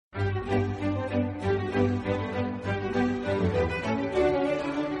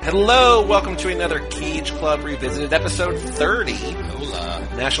Hello, welcome to another Cage Club Revisited, episode 30. Hola.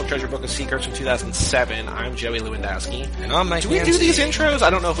 National Treasure Book of Secrets from 2007. I'm Joey Lewandowski. And on my Do we do these intros? I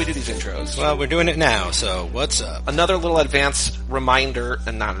don't know if we do these intros. Well, we're doing it now, so what's up? Another little advance reminder,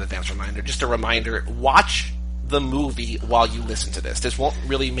 not an advance reminder, just a reminder, watch the movie while you listen to this. This won't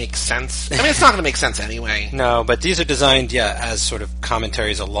really make sense. I mean, it's not going to make sense anyway. No, but these are designed, as sort of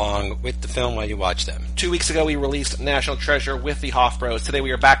commentaries along with the film while you watch them. 2 weeks ago, we released National Treasure with the Hoff Bros. Today,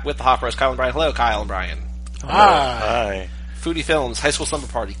 we are back with the Hoff Bros. Kyle and Brian. Hello, Kyle and Brian. Hi. Foodie Films, High School Slumber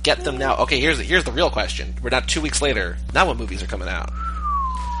Party. Get them now. Okay, here's the real question. We're now 2 weeks later. Now what movies are coming out?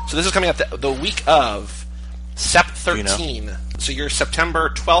 So this is coming out the week of Sep 13. You know? So your September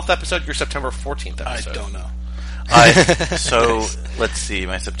 12th episode, your September 14th episode. I don't know. Let's see,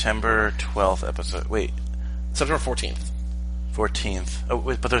 my September 12th episode. Wait. September 14th. 14th. Oh,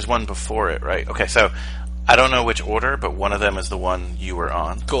 wait, but there's one before it, right? Okay, so I don't know which order, but one of them is the one you were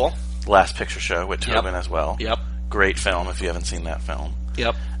on. Cool. Last Picture Show with Tobin as well. Yep. Great film if you haven't seen that film.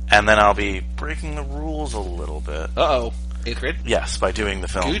 Yep. And then I'll be breaking the rules a little bit. Uh-oh. 8th grade? Yes, by doing the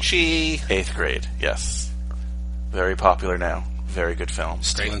film. Gucci. 8th grade, yes. Very popular now. Very good film.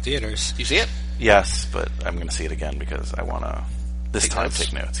 Still in theaters. Do you see it? Yes, but I'm going to see it again because I want to,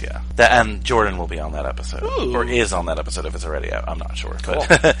 take notes, yeah. And Jordan will be on that episode. Ooh. Or is on that episode if it's already out. I'm not sure. Cool.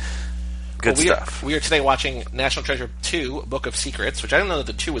 But good stuff. We are today watching National Treasure 2, Book of Secrets, which I didn't know that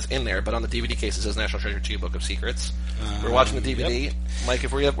the 2 was in there, but on the DVD case it says National Treasure 2, Book of Secrets. We're watching the DVD. Yep. Mike,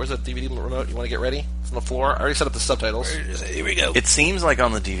 where's the DVD remote? You want to get ready? It's on the floor. I already set up the subtitles. Here we go. It seems like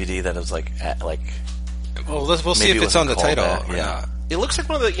on the DVD that it was Well, we'll see if it's on the title or not. It looks like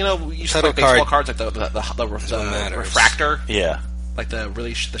one of the, you used to Title play baseball card. cards, like the refractor. Yeah. Like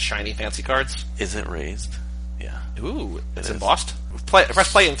the shiny fancy cards. Is it raised? Yeah. Ooh, it's embossed.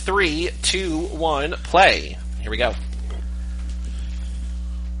 Press play in 3, 2, 1, play. Here we go.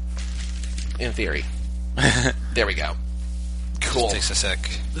 In theory. There we go. Cool. Just takes a sec.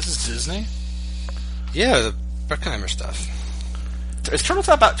 This is Disney? Yeah, the Bruckheimer stuff. Is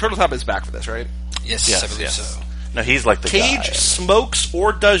Turtletop is back for this, right? Yes, I believe so. No, he's like the Cage guy. smokes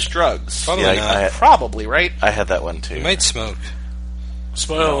or does drugs. Probably Yeah, not. Probably, right? I had that one too. He might smoke.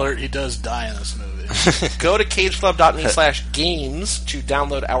 Spoiler alert, he does die in this movie. Go to cageclub.me/games to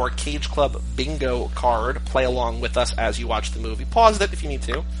download our Cage Club bingo card. Play along with us as you watch the movie. Pause it if you need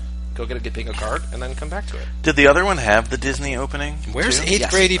to. Go get a good bingo card, and then come back to it. Did the other one have the Disney opening? Where's too? 8th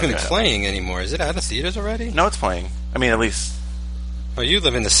grade even Okay. playing anymore? Is it out of theaters already? No, it's playing. I mean, at least... Oh, you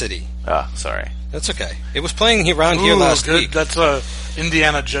live in the city. Sorry. That's okay. It was playing around here last good. week. That's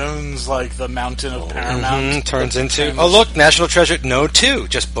Indiana Jones, like the Mountain of Paramount. Turns into... Oh, look, National Treasure. No, 2.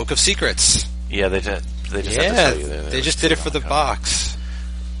 Just Book of Secrets. Yeah, they just had to Yeah, show you there. they just did it for the box.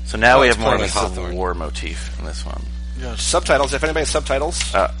 So now we it's have more of a Parliament Civil Hawthorne. War motif in this one. Yes. Subtitles. If anybody has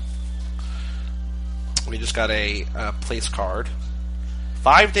subtitles, Uh, we just got a place card.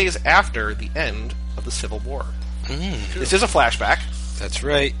 5 days after the end of the Civil War. This is a flashback. That's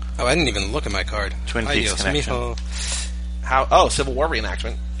right. Oh, I didn't even look at my card. Twin Peaks Adios, connection. mijo. Civil War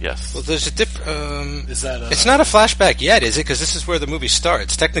reenactment. Yes. Well, there's a different... Is that it's not a flashback yet, is it? Because this is where the movie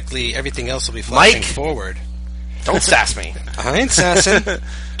starts. Technically, everything else will be flashing Mike! forward. Don't sass me. I ain't sassing.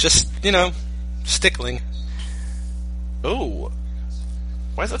 Just, stickling. Ooh.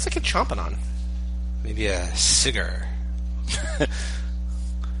 What's that kid chomping on? Maybe a cigar.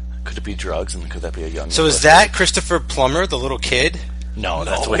 Could it be drugs, and could that be a young... So is that Christopher Plummer, the little kid? No,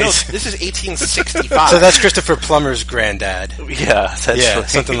 that's No, way... this is 1865. So that's Christopher Plummer's granddad. Yeah, essentially. Yeah,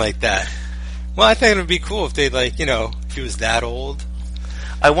 something like that. Well, I think it would be cool if they, if he was that old.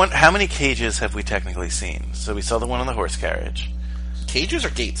 I want... How many cages have we technically seen? So we saw the one on the horse carriage. Cages or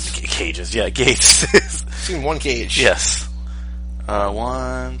gates? Cages, yeah, gates. I've seen one cage. Yes.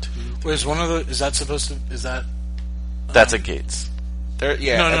 1, 2... Where's one of the... Is that supposed to... Is that... That's a gates. There,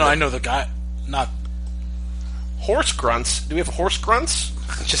 yeah. No, and I know the guy... Not... Horse grunts. Do we have horse grunts?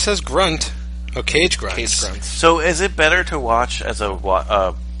 It just says grunt. Oh, cage grunts. Cage grunts. So is it better to watch as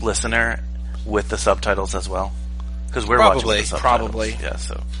a listener with the subtitles as well? Because we're watching with the subtitles. Probably. Yeah,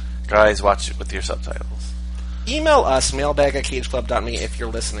 so guys, watch it with your subtitles. Email us, mailbag@cageclub.me if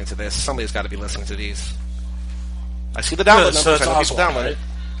you're listening to this. Somebody's got to be listening to these. I see the download So numbers. it's I know people Oswald, download right? it.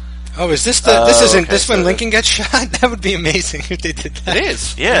 Oh, is this this isn't okay, this when so Lincoln gets shot? That would be amazing if they did that. It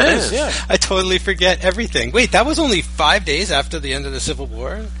is. Yeah, it is. Yeah. I totally forget everything. Wait, that was only 5 days after the end of the Civil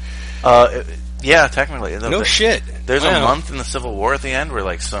War? Yeah, technically. No shit. There's Wow. a month in the Civil War at the end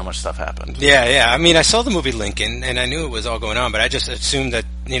where so much stuff happened. Yeah. I mean, I saw the movie Lincoln, and I knew it was all going on, but I just assumed that,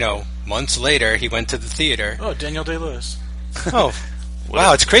 months later, he went to the theater. Oh, Daniel Day-Lewis. Oh,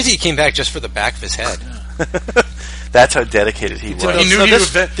 wow, it's crazy he came back just for the back of his head. That's how dedicated he was. He knew So he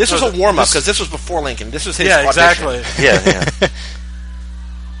this, would- this was a warm up this- because this was before Lincoln. This was his Yeah, audition. exactly. Yeah.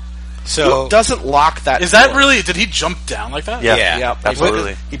 So Who doesn't lock that? Is that door? really? Did he jump down like that? Yeah. Yeah,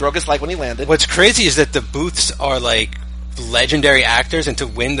 Absolutely. He broke his leg when he landed. what's crazy is that the Booths are like legendary actors, and to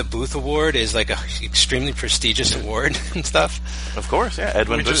win the Booth Award is like a extremely prestigious award and stuff. Of course, yeah.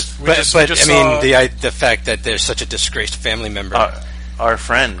 Edwin We Booth. just, we But just, but we just I mean saw- the fact that there's such a disgraced family member. Our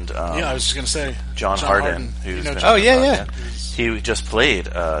friend, yeah, I was just gonna say John Harden, who's You know been John on the yeah. podcast, he just played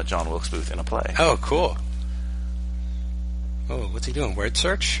John Wilkes Booth in a play. Oh, cool. Oh, what's he doing? Word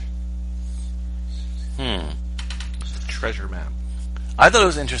search? Treasure map. I thought it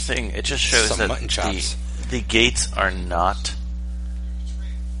was interesting. It just shows Some that mutton chops. the Gates are not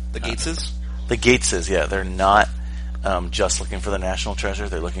The Gateses. the Gateses. Yeah, they're not just looking for the national treasure.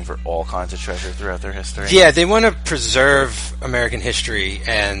 They're looking for all kinds of treasure throughout their history. Yeah, they want to preserve American history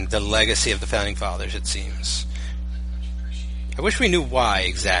and the legacy of the Founding Fathers, it seems. I wish we knew why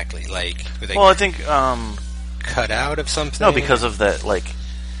exactly. Like, were they Well, I think cut out of something? no, because of that, like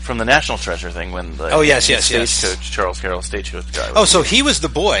from the national treasure thing when the Oh, yes, the yes, yes. stagecoach Charles Carroll stagecoach guy. Oh, so he was the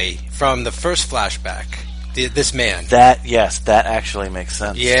boy from the first flashback. This man. that actually makes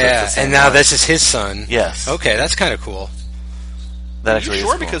sense. Yeah, That's the same and now one. this is his son. Yes. Okay, that's kind of cool. that Are actually you is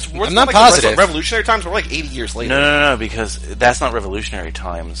sure? cool. Because we're I'm not like positive. Revolutionary times. We're like 80 years later. No, because that's not revolutionary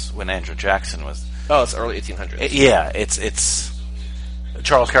times when Andrew Jackson was. Oh, it's early 1800s. Yeah, it's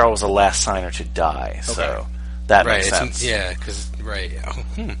Charles Carroll was the last signer to die, so Okay. that Right. makes sense. Yeah, because right.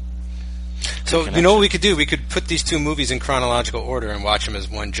 Oh, So you know what we could do? We could put these two movies in chronological order and watch them as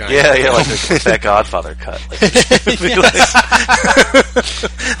one giant. Yeah, like that Godfather cut. Like,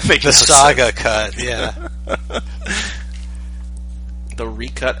 make The saga cut. Yeah. The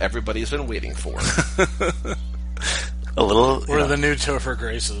recut everybody's been waiting for. a little. We're the new Topher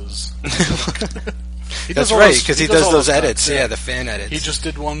Graces. He That's does all right, those- because he he does all those cuts, edits. Yeah, the fan edits. He just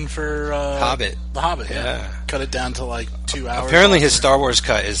did one for Hobbit. The Hobbit. Yeah. Yeah. Cut it down to like 2 hours. Apparently, his after. Star Wars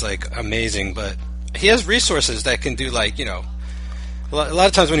cut is like amazing, but he has resources that can do like a lot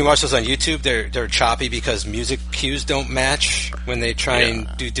of times when you watch those on YouTube, they're choppy because music cues don't match when they try and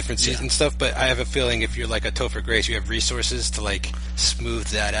do different scenes and stuff. But I have a feeling if you're like a Topher Grace, you have resources to like smooth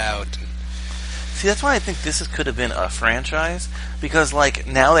that out. See, that's why I think this could have been a franchise because, like,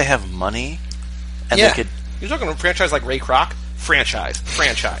 now they have money, and Yeah. they could. You're talking about a franchise like Ray Kroc? Franchise.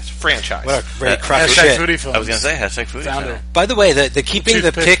 What a Ray Kroc Hashtag shit. Foodie Films. I was going to say hashtag foodie Founder. channel. By the way, the keeping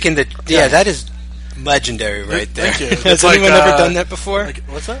the Toothpick. pick in the Yeah. that is legendary right there. Thank you. Has It's like, anyone ever done that before? Like,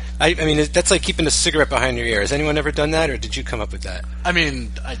 what's that? I mean, that's like keeping a cigarette behind your ear. Has anyone ever done that, or did you come up with that? I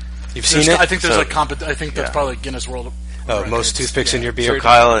mean, You've seen it? I think there's So- I think that's yeah. probably Guinness World. Oh, Records. most toothpicks in your So beard?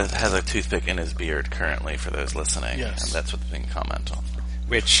 Kyle has a toothpick in his beard currently for those listening, Yes. and that's what they can comment on.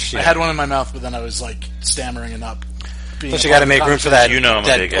 Which, I had one in my mouth, but then I was like stammering and not. Being Plus, you a got part to of the make room for that, You know I'm a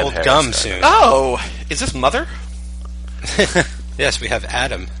that big Ed old Harris gum guy. soon. Oh, is this Mother? Yes, we have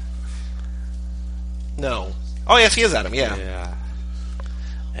Adam. No. Oh, yes, he is Adam, yeah. Yeah.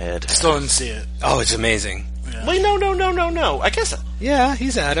 Ed. Still didn't see it. Oh, it's amazing. Yeah. Wait, no. I guess Yeah,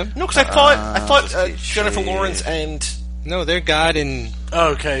 he's Adam. no, because I thought let's see, Jennifer shade. Lawrence and No, they're God and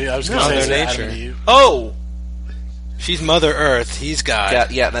Okay, I was going to No, say they're it's Adam nature. and Eve. oh, she's Mother Earth. He's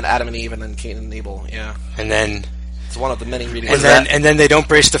God. yeah, and then Adam and Eve, and then Cain and Abel. Yeah, And then it's one of the many readings. and then they don't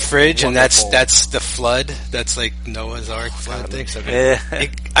brace the fridge, and Wonderful. that's the flood. That's like Noah's Ark flood thing. So Yeah.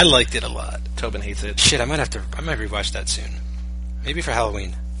 I liked it a lot. Tobin hates it. Shit, I might rewatch that soon. Maybe for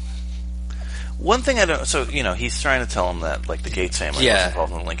Halloween. One thing I don't. So he's trying to tell him that like the Gates family Yeah. was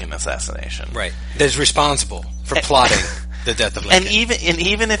involved in the Lincoln assassination, Right. That's responsible for plotting the death of Lincoln. And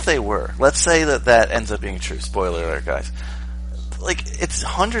even if they were, let's say that ends up being true. Spoiler alert, guys. Like it's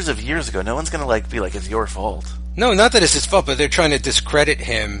hundreds of years ago. No one's gonna be like it's your fault. No, not that it's his fault, but they're trying to discredit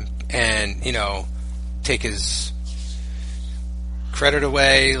him and, take his credit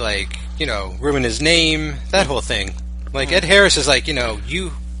away, ruin his name, that whole thing. Like, Ed Harris is like,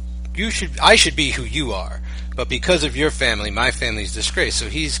 I should be who you are, but because of your family, my family's disgraced. So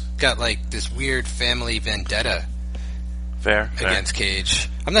he's got, this weird family vendetta Fair. against Cage.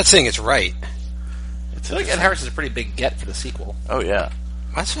 I'm not saying it's right. I feel like Ed Harris is a pretty big get for the sequel. Oh yeah.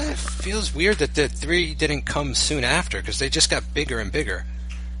 That's why it feels weird that the three didn't come soon after, because they just got bigger and bigger.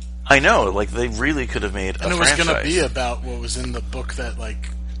 I know. Like they really could have made a And it was franchise. going to be about what was in the book that,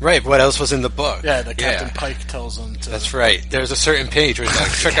 Right, what else was in the book? that Captain Pike tells them to. That's right. There's a certain page where it's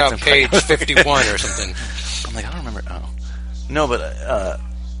like, check out page 51 or something. I'm like, I don't remember. Oh, no, but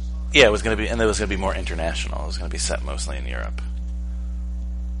yeah, it was going to be, and it was going to be more international. It was going to be set mostly in Europe.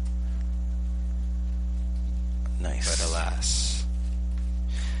 Nice. But alas.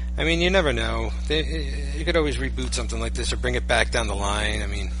 I mean, you never know. You could always reboot something like this or bring it back down the line. I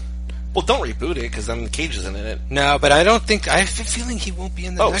mean, Well, don't reboot it because then Cage isn't in it. no, but I don't think. I have a feeling he won't be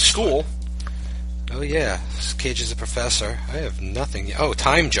in the next School. one. Oh yeah, Cage is a professor. I have nothing. Oh,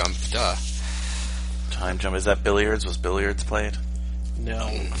 Time Jump. Duh. Time Jump. Is that Billiards? Was Billiards played? No.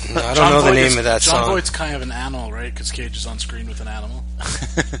 No, I don't know the name of that John song. Voight's kind of an animal, right? Because Cage is on screen with an animal.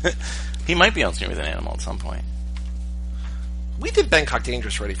 He might be on screen with an animal at some point. We did Bangkok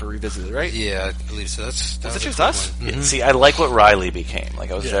Dangerous already for Revisited, right? Yeah, I believe so. That Was it was just a good us? one. Yeah, see, I like what Riley became.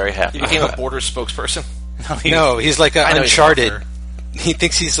 Like, I was very happy. You became a with Borders spokesperson? that. No, he's like I know he's Uncharted. not He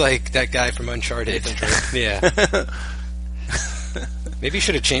thinks he's like that guy from Uncharted. Yeah. Maybe he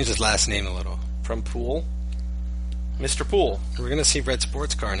should have changed his last name a little. From Poole? Mr. Poole. We're going to see Red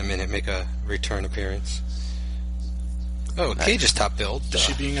Sports Car in a minute make a return appearance. Oh, Cage is top billed. Is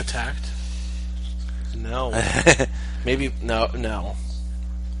she being attacked? No. Maybe, no.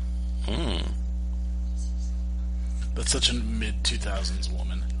 That's such a mid-2000s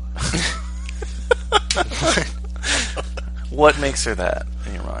woman. What makes her that,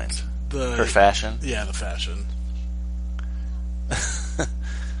 in your mind? Her fashion? Yeah, the fashion.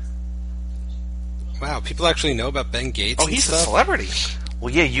 Wow, people actually know about Ben Gates Oh, and he's a stuff? celebrity.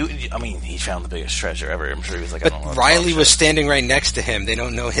 Well, yeah, I mean, he found the biggest treasure ever. I'm sure he was like, But I don't know. Riley was standing right next to him. They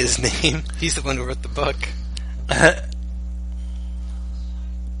don't know his name. He's the one who wrote the book. I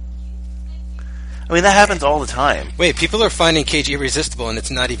mean, that happens all the time. Wait, people are finding Cage irresistible, and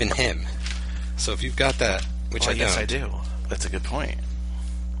it's not even him. So if you've got that, which I Yes, don't. I do. That's a good point.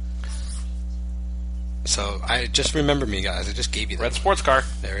 So I just remember me, guys. I just gave you that. Red Sports Car.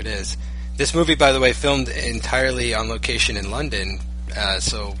 There it is. This movie, by the way, filmed entirely on location in London.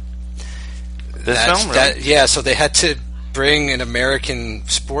 So This film, really? yeah. So they had to bring an American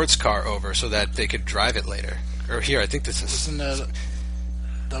sports car over so that they could drive it later. Or here, I think this is. Isn't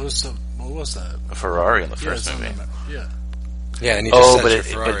that was what was that? A Ferrari in the Yeah, first it's on movie. Yeah. Yeah, and he just says but your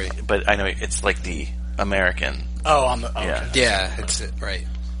Ferrari. but I know it's like the American. Oh, on the okay. Yeah. Yeah, it's it, right.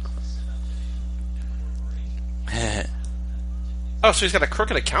 Oh, so he's got a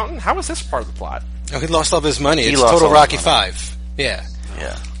crooked accountant? How is this part of the plot? Oh, he lost all of his money. It's lost total all his Rocky money. 5. Yeah.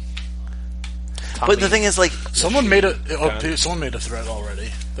 Yeah. Tommy. But the thing is, like, Someone made a threat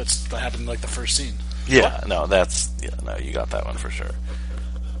already. That happened in like the first scene. yeah, no, you got that one for sure.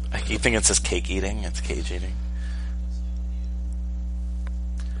 I keep thinking it says cake eating. It's cage eating.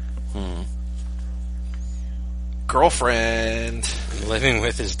 Girlfriend. Living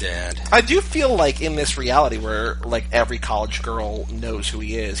with his dad. I do feel like in this reality where like every college girl knows who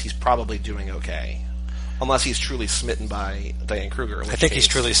he is, he's probably doing okay. Unless he's truly smitten by Diane Kruger. I think he's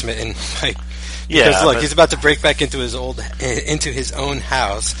truly smitten. Like, Yeah, because look, but- he's about to break back into his own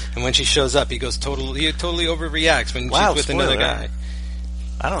house, and when she shows up, he totally overreacts when Wow, she's with another spoiler. guy.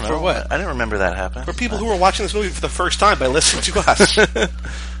 I don't know. For what? I didn't remember that happening. For people who are watching this movie for the first time by listening to us.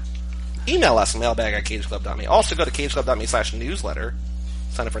 Email us, mailbag@cageclub.me. Also go to cageclub.me/newsletter.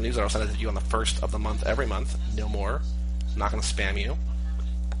 Sign up for a newsletter. I'll send it to you on the first of the month every month. No more. I'm not going to spam you.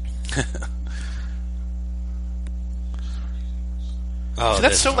 Oh, So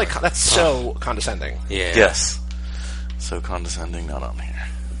that's so so condescending. yeah. Yes. So condescending, not on here.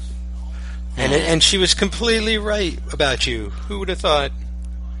 And she was completely right about you. Who would have thought?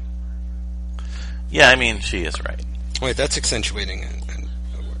 Yeah, I mean, she is right. Wait, that's accentuating.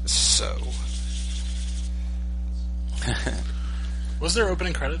 So. Was there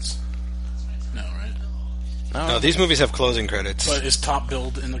opening credits? No, right? No, these movies have closing credits. But is Top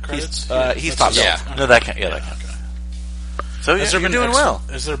Billed in the credits? He's top billed. Yeah. No, that can't. Yeah, that can't. So yeah, you're doing well.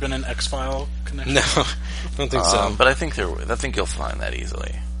 Has there been an X-File connection? No, I don't think so. But I think you'll find that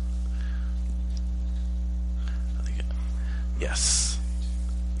easily. Yes.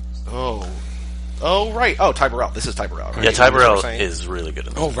 Oh, right. Oh, Ty Burrell. This is Ty Burrell, right? Yeah, Ty Is that what Burrell you're saying? is really good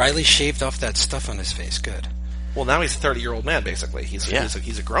in this. Oh, Riley shaved off that stuff on his face. Good. Well, now he's a 30-year-old man, basically. He's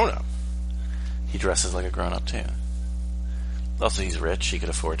a grown-up. He dresses like a grown-up, too. Also, he's rich. He could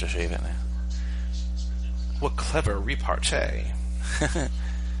afford to shave it now. What clever repartee. Let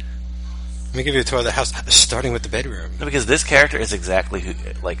me give you a tour of the house, starting with the bedroom. No, because this character is exactly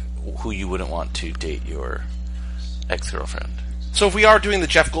who you wouldn't want to date your ex-girlfriend. So if we are doing the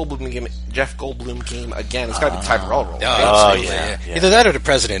Jeff Goldblum game again, it's got to be the Ty Burrell role. Oh, right? absolutely, yeah. Either that or the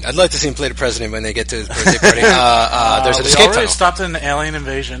president. I'd like to see him play the president when they get to his birthday party. There's an we escape already tunnel. stopped an alien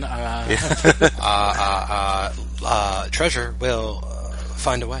invasion. Treasure will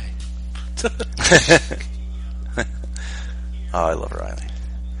find a way. Oh, I love Riley.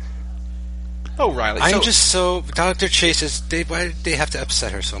 Oh, Riley. I'm just so Dr. Chase is. Why did they have to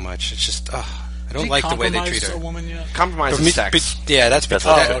upset her so much? It's just, I don't like the way they treat her. A woman yet? Compromise is sex. Yeah, that's That's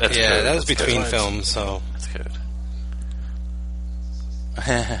between. good. That's good. That was That's between good. films. So That's good.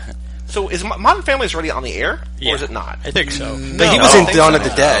 So is Modern Family already on the air, Yeah. or is it not? I think so. No, But he I was don't in think Dawn so. of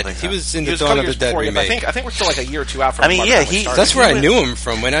the I Dead. don't think so. He was in He the was Dawn coming of the years Dead before you, but remake. I think we're still like a year or two out from. I mean, Modern yeah, Family he- starting. That's where I He knew him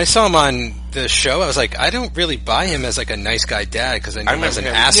from. When I saw him on the show, I was like, I don't really buy him as like a nice guy dad because I knew him as an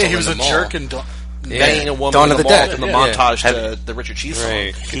remember him. asshole. Yeah, he was in a the mall. jerk and banging a woman Dawn in of the the mall Dead. in the Yeah. montage Have- to the Richard Cheese song.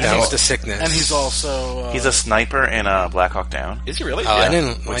 Right. He's That a- was the sickness. and he's also He's a sniper in Black Hawk Down. Is he really? Oh, I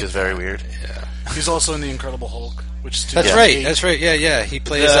didn't which like is very weird. he's also in the Incredible Hulk, which is That's 2008. right. That's right. Yeah, yeah. He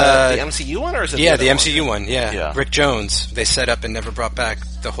plays The MCU one, or is it yeah, the the other MCU one. Yeah. Yeah. Rick Jones. They set up and never brought back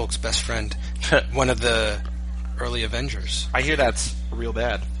the Hulk's best friend, one of the early Avengers. I hear that's real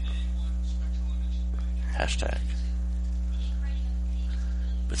bad. Hashtag.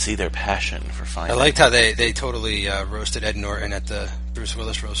 But see their passion for I finding. liked how they totally roasted Ed Norton at the Bruce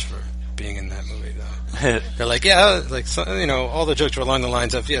Willis roast for being in that movie, though. They're like, yeah, like all the jokes were along the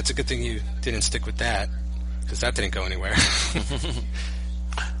lines of, yeah, it's a good thing you didn't stick with that because that didn't go anywhere.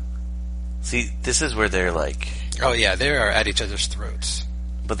 See, this is where they're like, Oh yeah, they are at each other's throats.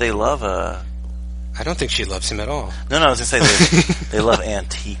 but they love I don't think she loves him at all. No, I was gonna say they love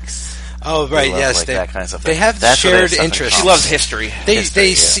antiques. Oh right, love, yes, like, they that kind of stuff. They have That's where they have shared stuff in interests. She common. loves history. They history,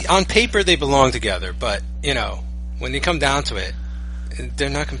 yeah. see, on paper they belong together, but when they come down to it, they're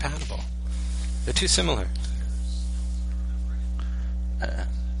not compatible. They're too similar.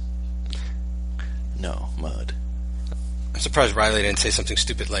 No, mud. I'm surprised Riley didn't say something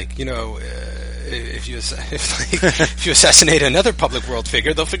stupid like, if you assassinate another public world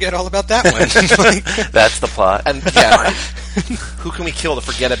figure, they'll forget all about that one. Like, That's the plot. And yeah, who can we kill to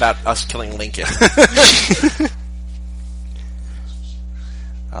forget about us killing Lincoln?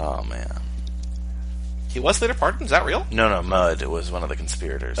 Oh man. He was later pardoned. Is that real? No, Mud was one of the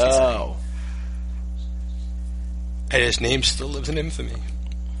conspirators. He said. Oh, and his name still lives in infamy.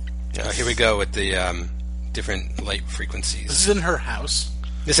 Yes. Here we go with the different light frequencies. This is in her house.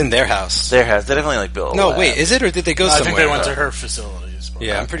 This is in their house. They definitely like built. a No, lab. wait, is it or did they go I somewhere? think they went to her facilities. But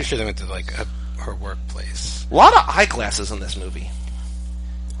Yeah, I'm pretty sure they went to like her workplace. a lot of eyeglasses in this movie.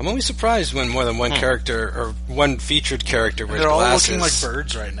 I'm always surprised when more than one character or one featured character wears they're all glasses. looking like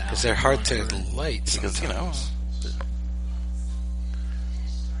birds right now. Because they're hard to light Because, sometimes.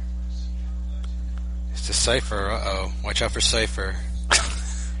 It's a Cypher. Uh-oh. Watch out for Cypher.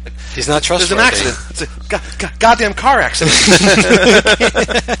 He's not There's trustworthy. an accident. It's a goddamn car accident.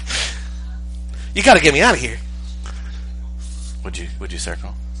 You got to get me out of here. Would you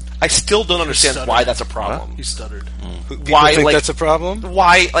circle? I still don't understand stuttered. why that's a problem. He stuttered. People Why, think like- that's a problem?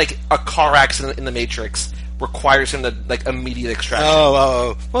 Why, like, a car accident in the Matrix requires him to, like, immediate extraction?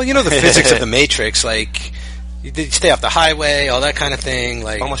 Oh. Well, you know the physics of the Matrix. Like, you stay off the highway, all that kind of thing.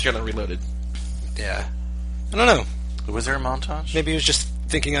 Like, Unless you're on the Reloaded. yeah. I don't know. Was there a montage? Maybe he was just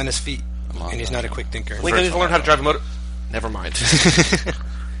thinking on his feet, and he's not a quick thinker. Lincoln needs to learn how to drive a motor. Never mind.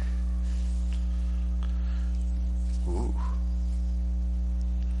 Ooh.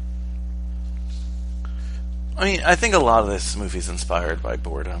 I mean, I think a lot of this movie is inspired by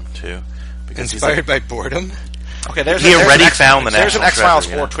boredom too. Because he's Inspired by boredom? Okay, there's He there's already an X- found the There's an national X-Files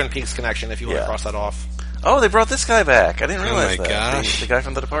treasure, or yeah. Twin Peaks connection if you want Yeah. to cross that off. oh, they brought this guy back. I didn't realize my that. gosh. The guy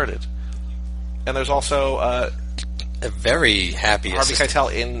from The Departed. And there's also A very happy Harvey assistant.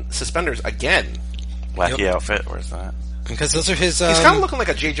 Keitel in Suspenders again. Wacky outfit. Where's that? Because those are his... He's kind of looking like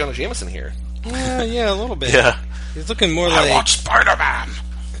a J. Jonah Jameson here. yeah, a little bit. Yeah. He's looking more like... Spider-Man!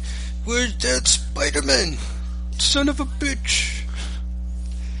 Where's that Spider-Man? Son of a bitch.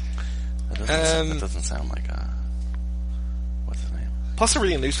 That doesn't sound like what's his name? Plus, they're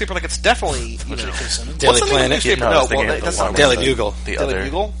reading a newspaper. Like, it's definitely, you know... Daily What's the name of the Planet? newspaper? No, I No, was thinking well, of the that's one not with Daily the- Bugle. The Daily other.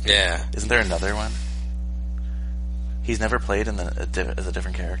 Bugle? Yeah. Isn't there another one? He's never played as a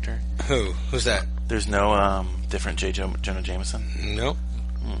different character. Who? Who's that? There's no different Jonah Jameson. Nope.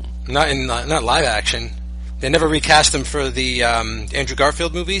 Not live action. They never recast him for the Andrew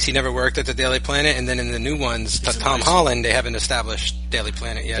Garfield movies. He never worked at the Daily Planet, and then in the new ones, Tom Holland, they haven't established Daily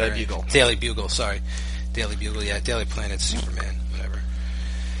Planet yet. Daily Bugle. Daily Bugle, sorry. Daily Bugle, yeah. Daily Planet, Superman, whatever.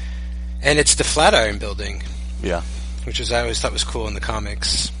 And it's the Flatiron Building, Yeah. which I always thought was cool in the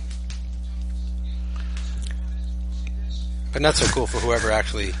comics. But not so cool for whoever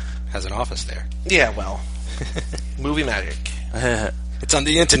actually has an office there. Yeah, well. Movie magic. It's on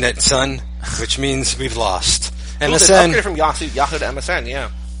the internet, son, which means we've lost. Ooh, they MSN. upgraded from Yahoo to MSN, yeah.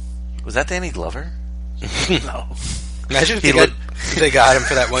 Was that Danny Glover? No. Imagine if He they got him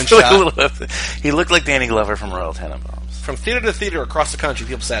for that one shot. He looked like Danny Glover from Royal Tenenbaums. From theater to theater across the country,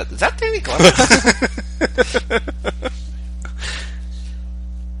 people said, is that Danny Glover?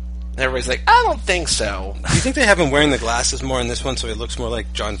 everybody's like, I don't think so. Do you think they have him wearing the glasses more in this one so he looks more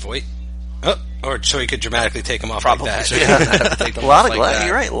like John Voight? Or so he could dramatically take them off Probably. like that? So you have to take them A lot of off like that.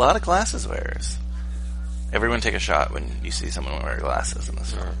 You're right. A lot of glasses wearers. Everyone take a shot when you see someone wear glasses in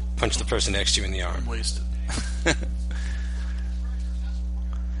this room. Punch the person next to you in the arm. I'm wasted.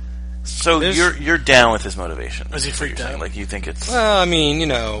 So you're down with his motivation? Is he what freaked you're saying? out? Like you think it's? Well, I mean,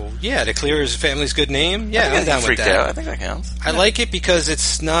 to clear his family's good name. Yeah, I'm down with freaked that. out. I think that counts. I like it because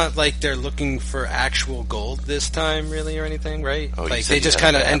it's not like they're looking for actual gold this time, really, or anything, right? Oh, like said they you just had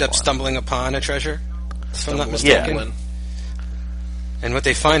a kind of bad end up one. stumbling upon a treasure, if I'm not Stumbling. mistaken. Yeah. And what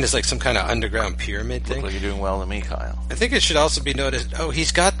they find is like some kind of underground pyramid Look thing. like you're doing well to me, Kyle. I think it should also be noticed. Oh,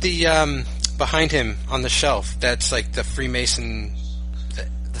 he's got the behind him on the shelf. That's like the Freemason.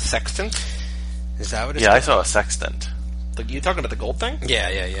 The sextant? Is that what it's Yeah, I called? saw a sextant. You talking about the gold thing? Yeah.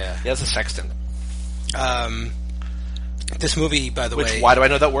 Yeah, it's a sextant. This movie, by the way, Why do I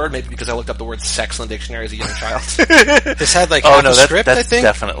know that word? Maybe because I looked up the word sex in the dictionary as a young child. this had like Oh half no, a that's script. I think.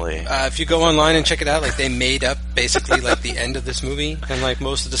 definitely. If you go online and check it out, like they made up basically like the end of this movie and like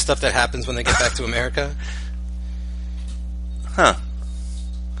most of the stuff that happens when they get back to America. Huh.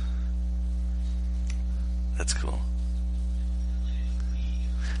 That's cool.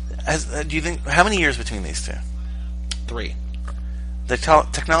 Do you think how many years between these two? 3. The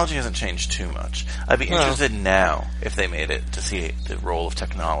technology hasn't changed too much. I'd be interested now if they made it to see the role of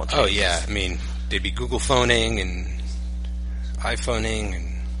technology. Oh yeah, I mean they'd be Google phoning and iPhoning and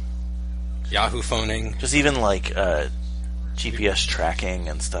Yahoo phoning. Just even like GPS tracking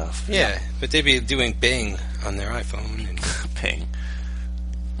and stuff. Yeah, but they'd be doing Bing on their iPhone. And Ping.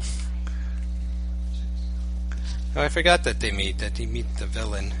 I forgot that he meet the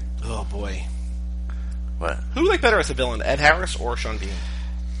villain. Oh boy. What? Who do you like better as a villain, Ed Harris or Sean Bean?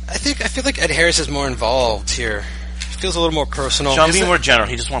 I feel like Ed Harris is more involved here. It feels a little more personal. Sean being more general,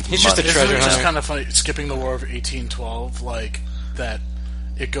 he just wants He's money. just a treasure Isn't it just hunter. kind of funny, skipping the War of 1812, like, that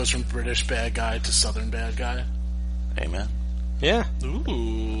it goes from British bad guy to Southern bad guy? Amen. Yeah,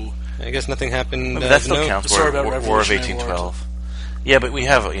 Ooh. I guess nothing happened. But that still no. counts. The story about War of Revolutionary 1812. Yeah, but we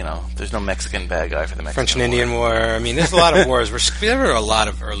have, there's no Mexican bad guy for the Mexican French and War. Indian War. I mean, there's a lot of wars. There were a lot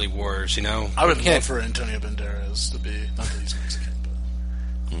of early wars, I would You love can't- for Antonio Banderas to be, not that he's Mexican,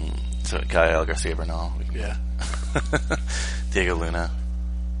 but So Gael Garcia Bernal. yeah. Diego Luna.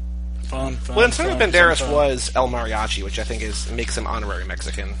 Fun. Well, Antonio fun, Banderas fun. was El Mariachi, which I think makes him honorary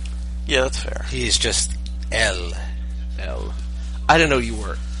Mexican. Yeah, that's fair. He's just El. El. I didn't know you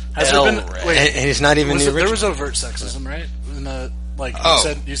were Has El there been, Rey. wait, And he's not even the original. there was overt sexism, right? In the, like,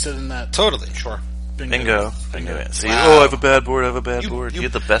 Oh. you said in that Totally. Sure. Bingo. See, Wow. I have a bad board, You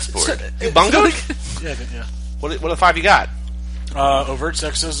had the best board. You bungoed? Yeah. What are the 5 you got? Overt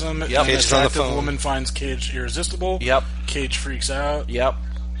sexism. Yep. An Cage is on the attractive phone. woman finds Cage irresistible. Yep. Cage freaks out. Yep.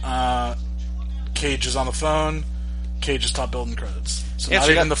 Cage is on the phone. Cage is top building credits. So Yeah, not so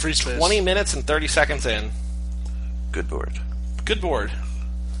you even got the free space. 20 minutes and 30 seconds in. Good board. Good board.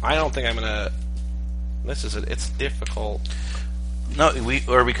 I don't think I'm gonna. It's difficult. No, we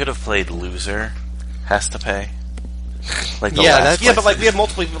could have played loser. Has to pay. Like the Yeah, last that's- place Yeah, but like we have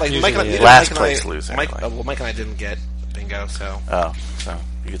multiple. Like Usually, Mike and I, yeah. neither Last Mike and place I, loser, Mike, like. well, Mike and I didn't get bingo, so Oh, so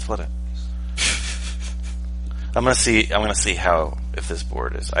you could split it. I'm gonna see how if this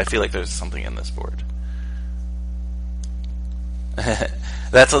board is. I feel like there's something in this board.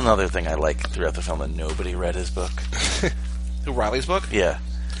 That's another thing I like throughout the film that nobody read his book. who Riley's book? Yeah.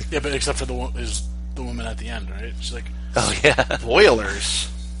 Yeah, but except for the woman at the end, right? She's like, Oh yeah. Boilers.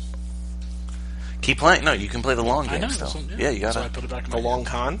 Keep playing. No, you can play the long I game know. still. that's what- Yeah, you gotta. So I put it back in The my long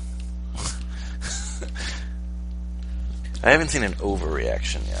con. I haven't seen an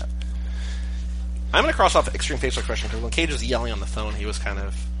overreaction yet. I'm gonna cross off extreme facial expression because when Cage was yelling on the phone, he was kind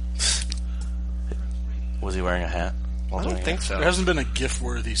of. Was he wearing a hat? while I don't doing think it? so. There hasn't been a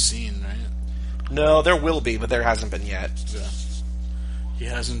GIF-worthy scene, right? No, there will be, but there hasn't been yet. Yeah. He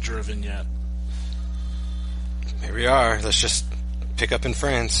hasn't driven yet. Here we are. Let's just pick up in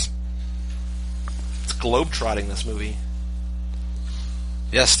France. It's globetrotting, this movie.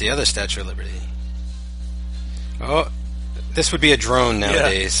 Yes, the other Statue of Liberty. Oh, this would be a drone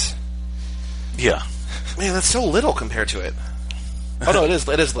nowadays. Yeah. Man, that's so little compared to it. Oh no, it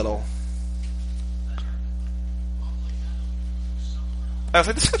is little. I was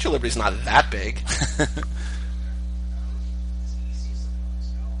like, the Statue of Liberty's not that big.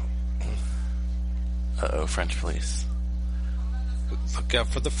 Uh-oh, French police. Look out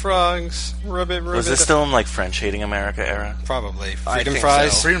for the frogs. Rub it. Was this still in like French hating America era? Probably. I Freedom think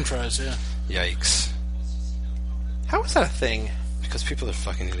fries? so. Freedom fries, yeah. Yikes. How is that a thing? Because people are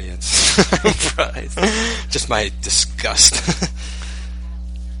fucking idiots. Fries. Just my disgust.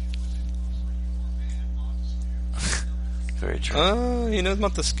 Very true. You know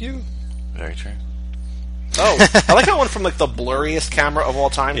Montesquieu? Very true. Oh, I like how it went from like the blurriest camera of all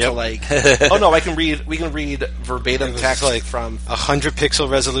time to like, oh no, we can read verbatim text like from 100 pixel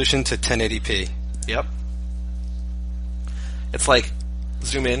resolution to 1080p. Yep. It's like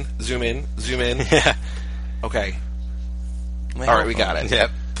zoom in, zoom in, zoom in. Yeah. Okay. All right, we got it. Yep.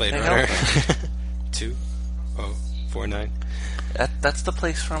 Blade Runner 2049. That's the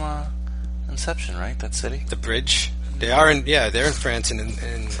place from Inception, right? That city. The bridge. They're in France in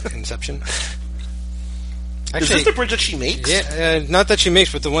Inception. Actually, Is this the bridge that she makes? Yeah, not that she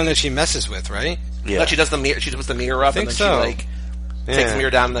makes, but the one that she messes with, right? Yeah. That she does the mirror. She puts the mirror up, and then so. she like takes the mirror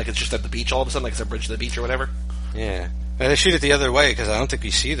down, and like it's just at the beach all of a sudden, like it's a bridge to the beach or whatever. Yeah. And they shoot it the other way because I don't think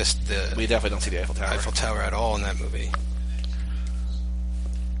we see the We definitely don't see the Eiffel Tower. Eiffel Tower at all in that movie.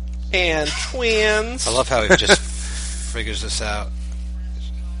 And twins. I love how he just figures this out.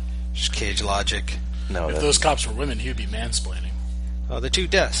 Just cage logic. No, If those cops were women, he'd be mansplaining. Oh, the two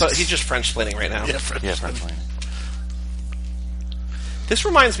desks. So he's just French-splaining right now. Yeah, French. This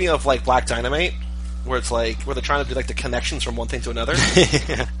reminds me of like Black Dynamite, where it's like where they're trying to do like the connections from one thing to another.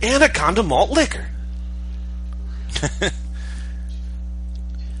 Anaconda malt liquor.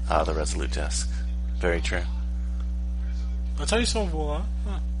 the Resolute desk. Very true. That's how you spell voila.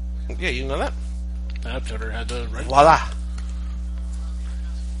 Huh. Yeah, you know that. I've never had to write. Voila.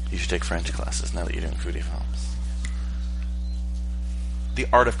 You should take French classes now that you're doing foodie films. The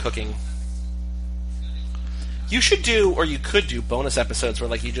art of cooking. You should do, or you could do, bonus episodes where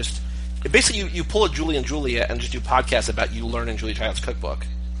like you just basically you pull a Julie and Julia and just do podcasts about you learning Julie Child's cookbook.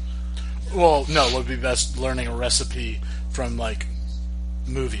 Well, no, it would be best learning a recipe from like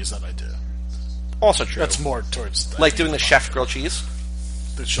movies that I do. Also true. That's more towards like doing the chef grilled cheese.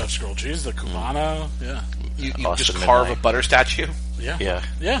 The chef's grilled cheese, the cubano. Yeah, You Boston just carve Midnight. a butter statue.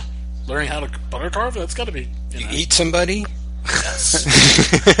 yeah. Learning how to butter carve, that's got to be. You know. eat somebody?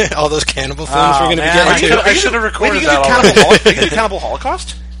 Yes. All those cannibal films we're going to be man, getting to. I should have recorded Wait, that are you already. gonna do Cannibal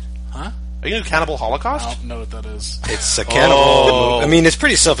Holocaust? Huh? Are you gonna do Cannibal Holocaust? I don't know what that is. It's a cannibal. I mean, it's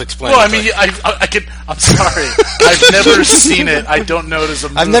pretty self-explanatory. Well, I mean, I can. I'm sorry, I've never seen it. I don't know it as a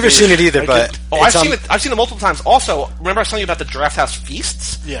movie. I've never seen it either, but I've seen it. I've seen it multiple times. Also, remember I was telling you about the Draft House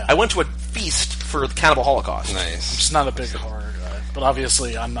feasts? Yeah. I went to a feast for the Cannibal Holocaust. I'm Nice. just not a big horror guy, but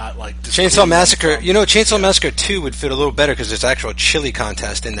obviously I'm not like Chainsaw Massacre. You know, Chainsaw Massacre 2 would fit a little better because there's actual chili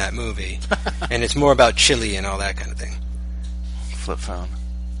contest in that movie, and it's more about chili and all that kind of thing. Flip phone.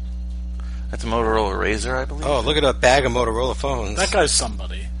 That's a Motorola Razr, I believe. Oh, look at a bag of Motorola phones. That guy's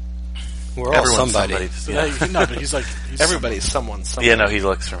somebody. We're all Everyone's somebody. Yeah. No, but he's like Everybody's someone. Yeah, no, he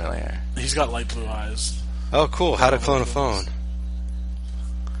looks familiar. He's got light blue eyes. Oh, cool. How to clone a phone.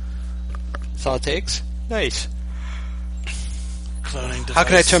 That's all it takes? Nice. Cloning device. How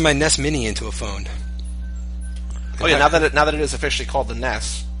can I turn my Nest Mini into a phone? Oh yeah, now that it is officially called the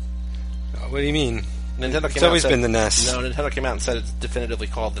NES. What do you mean? Nintendo came It's out always and said, been the NES. No, Nintendo came out and said it's definitively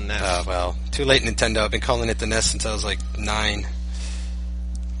called the NES. Oh, well. Too late, Nintendo. I've been calling it the NES since I was like 9.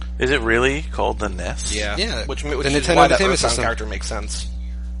 Is it really called the NES? Yeah, Yeah, which the is Nintendo why that Entertainment Earthbound System. character makes sense.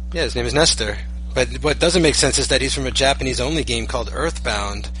 Yeah, his name is Nestor. But what doesn't make sense is that he's from a Japanese-only game called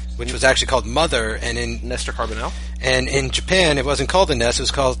Earthbound, which was actually called Mother, and Nestor Carbonell. in Japan it wasn't called the NES, it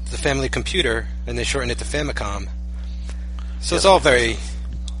was called the Family Computer, and they shortened it to Famicom. So it's all very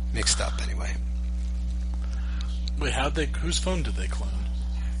mixed up anyway. Wait, whose phone did they clone?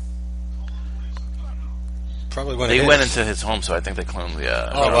 Probably one They of went his. into his home, so I think they cloned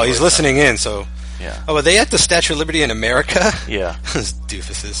the... Oh, well, he's listening in, so... Yeah. Oh, are they at the Statue of Liberty in America? Yeah. Those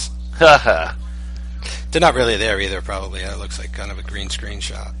doofuses. Haha. They're not really there either, probably. It looks like kind of a green screen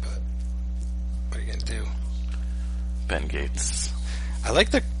shot, but what are you going to do? Ben Gates. I like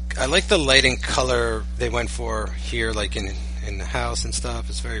the lighting color they went for here, like in the house and stuff.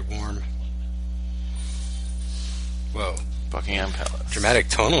 It's very warm. Whoa. Buckingham Palace. Dramatic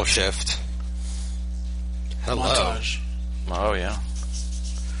tonal shift. Hello. Montage. Oh, yeah.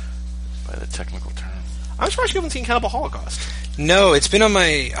 By the technical term. I'm surprised you haven't seen Cannibal Holocaust. No, it's been on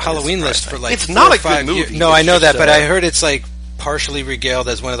my Halloween list for like It's 4 not or a good 5 movie. years. No, It's I know just, that, but I heard it's like partially regaled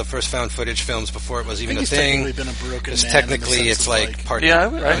as one of the first found footage films before it was even a he's thing. technically been a broken Because man in the technically sense it's of, like part Yeah, I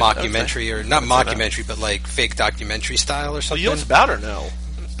would- right, mockumentary, or not I would say that. mockumentary, but like fake documentary style or Oh, something. you know what it's about or no?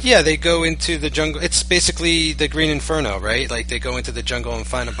 Yeah, they go into the jungle. It's basically the Green Inferno, right? Like they go into the jungle and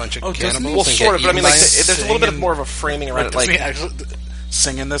find a bunch of doesn't cannibals. he- Well, and sort get of, but I mean, eaten like, by it. there's a little bit Sing more of a framing around it. Doesn't he Like, actually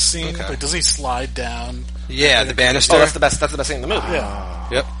sing in this scene? Okay. Like, doesn't he slide down? Yeah, the banister. oh, that's the best. That's the best thing in the movie. Yeah.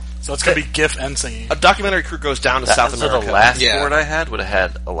 Yep. So it's gonna be GIF and singing. A documentary crew goes down to South So America. the last Yeah. board I had would have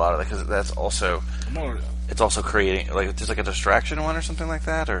had a lot of that, because that's also... More- It's also creating... Like, there's like a distraction one or something like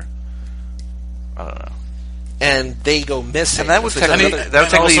that, or... I don't know. and they go missing. And that was There's technically another- that would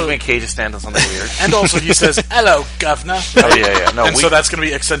technically also- make Cage stand on something weird. And also he says, "Hello, governor." Oh yeah. No, And so that's going to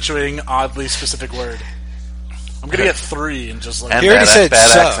be accentuating oddly specific word. I'm going to get 3 and just like... and He already bad, said bad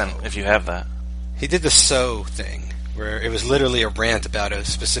so. accent if you have that. He did the "so" thing, where it was literally a rant about a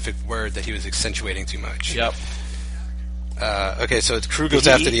specific word that he was accentuating too much. Yep. Okay, so the crew goes Did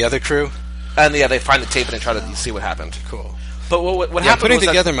he after eat? the other crew. And yeah, they find the tape and they try to see what happened. Cool. But what Yeah, I'm happened putting was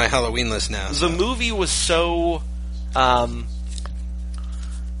that together my Halloween list now. the movie was so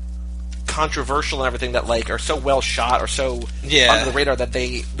controversial and everything that like are so well shot or so Yeah. under the radar that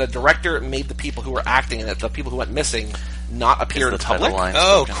the director made the people who were acting in it, the people who went missing, not appear in the title public. line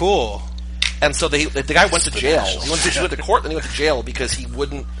Oh, spoken. cool. And so the guy went to jail. He went to court, and he went to jail because he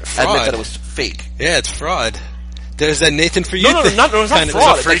wouldn't Fraud. admit that it was fake. Yeah, it's fraud. There's that Nathan for you No, thing. it's not Kind of-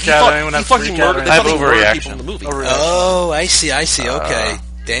 fraud. a freak He out, thought- anyone he have fucking freak out, murdered. I have They thought he murdered overreaction. people in the movie. Oh, I see. Okay.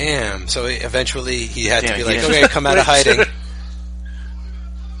 Damn. So eventually he had to Damn, be he like, didn't- okay, come out of hiding.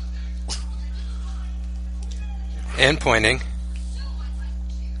 And pointing.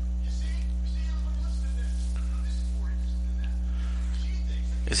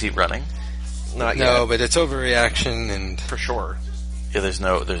 Is he running? Not No, yet, but it's overreaction, and for sure. Yeah, there's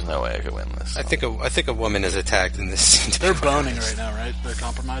no way I could win this. I think a woman is attacked in this scene. They're boning right now, right? They're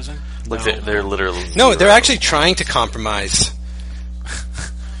compromising? Look, No. they're literally No, they're zero. actually trying to compromise.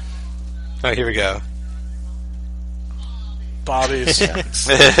 Oh, here we go. Bobby's...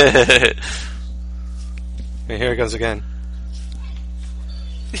 Okay, here it goes again.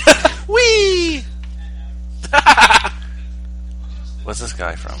 Whee! What's this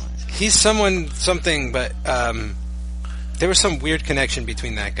guy from? He's something, but there was some weird connection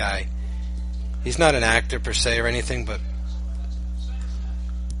between that guy. He's not an actor per se or anything, but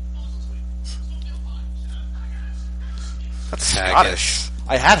That's Haggis. Scottish.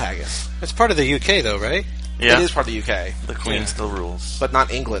 I had haggis. it's part of the UK, though, right? Yeah, It is part of the UK, the Queen still rules. but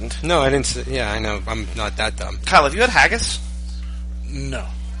not England. No, I didn't. Yeah, I know. I'm not that dumb. Kyle, have you had haggis? No.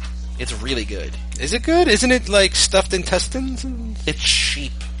 It's really good. Is it good? Isn't it like stuffed intestines and It's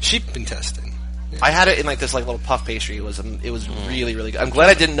cheap. sheep intestine? I had it in like this like little puff pastry. It was really really good. I'm glad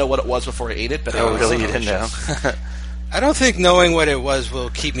I didn't know what it was before I ate it. But it Oh, was really? You didn't delicious. know? I don't think knowing what it was will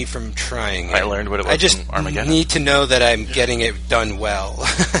keep me from trying it. I learned what it was I just from Armageddon. need to know that I'm getting it done well.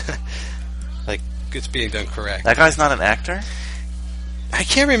 Like, it's being done correct. That guy's not an actor? I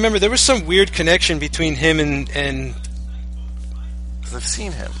can't remember. There was some weird connection between him and 'Cause I've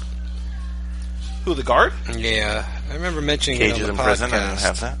seen him. Who, the guard? yeah, I remember mentioning Cage it is on in the prison. I podcast. didn't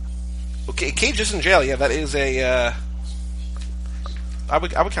have that. Okay, Cage is in jail. Yeah, that is a. I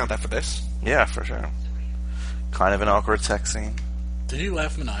would count that for this. Yeah, for sure. Kind of an awkward sex scene. Did you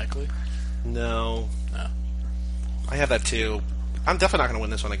laugh maniacally? No, No. I have that too. I'm definitely not going to win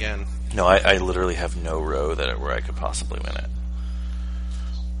this one again. No, I literally have no row where I could possibly win it.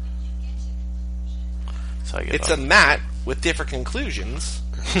 So I give It's up. a mat with different conclusions.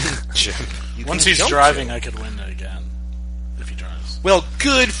 Jim. You Once can he's jump driving, to. I could win it again. If he drives. Well,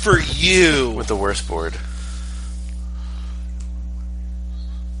 good for you. with the worst board.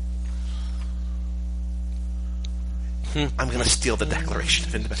 I'm going to steal the Declaration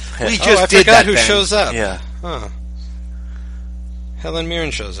of Independence. We Oh, just I did forgot that. who Ben. shows up. Yeah. Huh. Helen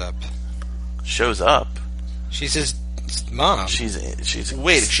Mirren shows up. Shows up. She's his mom. She's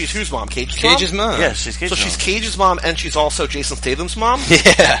Wait, she's whose mom? Cage's Cage's mom. Yeah, she's Cage's So she's mom. Cage's mom, and she's also Jason Statham's mom.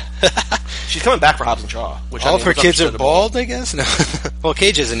 Yeah. She's coming back for Hobbs and Shaw. Which All I of mean, her was kids are understandable. bald, I guess? No. Well,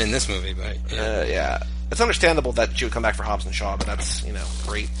 Cage isn't in this movie, but... Yeah. Yeah, it's understandable that she would come back for Hobbs and Shaw, but that's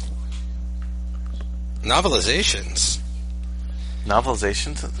great. Novelizations.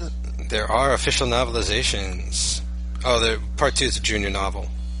 Novelizations of it? There are official novelizations. Oh, part 2 is a junior novel.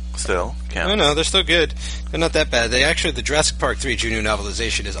 Still. No, no, they're still good. They're not that bad. The Jurassic Park 3 junior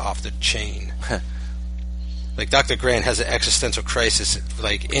novelization is off the chain. Like, Dr. Grant has an existential crisis,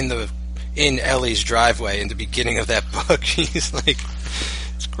 like, in Ellie's driveway in the beginning of that book. He's like,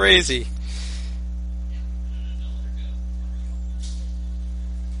 it's crazy.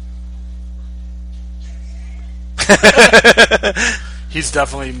 He's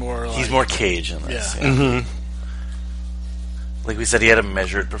definitely more like... He's more Cage in this. Yeah. Yeah. Mm-hmm. Like we said, he had a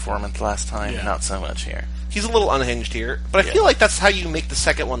measured performance last time. Yeah. Not so much here. He's a little unhinged here, but I Yeah. feel like that's how you make the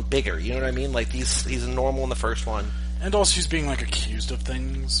second one bigger. You know what I mean? Like he's normal in the first one. And also he's being, like, accused of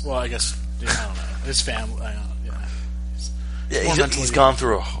things. Well, I guess... Yeah, I don't know. His family... I don't know. Yeah. Yeah, more he's mentally- gone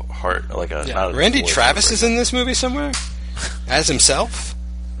through a heart, like a... Yeah. not a Randy divorce Travis breakup. is in this movie somewhere? As himself?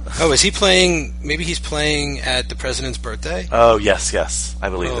 Oh, is he playing... Maybe he's playing at the president's birthday? Oh, yes, I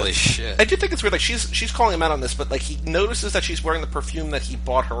believe Holy it. shit. I do think it's weird. Like she's calling him out on this, but like he notices that she's wearing the perfume that he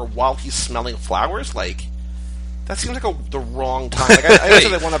bought her while he's smelling flowers. Like That seems like the wrong time. Like, I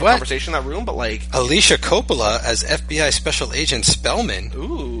understand they want to have a what? conversation in that room, but like... Alicia Coppola as FBI Special Agent Spellman.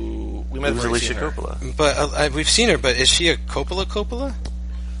 Ooh. We might have Who's already Alicia seen her. Coppola? But we've seen her, but is she a Coppola?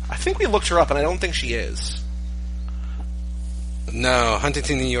 I think we looked her up, and I don't think she is. No,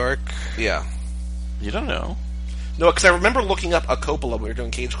 Huntington, New York. Yeah. You don't know. No, because I remember looking up a Coppola when we were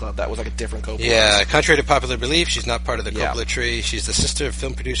doing Cage Club. That was like a different Coppola. Yeah, contrary to popular belief, she's not part of the Yeah. Coppola tree. She's the sister of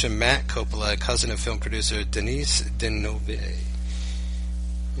film producer Matt Coppola, cousin of film producer Denise Denove.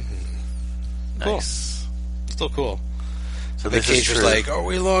 Cool. Nice. Still cool. So The this is Cage was true. like, are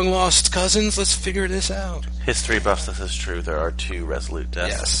we long lost cousins? Let's figure this out. History buffs, this is true. There are 2 Resolute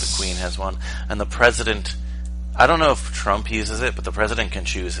desks. Yes. The Queen has one. And the President... I don't know if Trump uses it, but the President can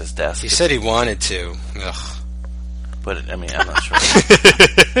choose his desk. He said he wanted to. Ugh. But, I mean, I'm not sure.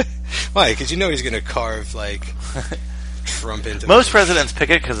 Why? Because you know he's going to carve, like, Trump into... Most presidents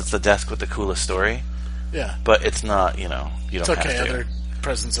pick it because it's the desk with the coolest story. Yeah. But it's not, you don't It's have okay. to. Other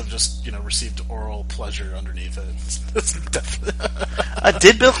presidents have just, received oral pleasure underneath it. It's definitely...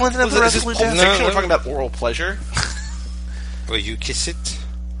 Did Bill Clinton have the Is this Resolute Pulp desk? Fiction? No. We're talking about oral pleasure. Will you kiss it?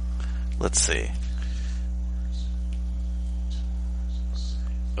 Let's see.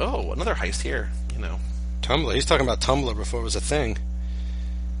 Oh, another heist here. Tumblr. He's talking about Tumblr before it was a thing.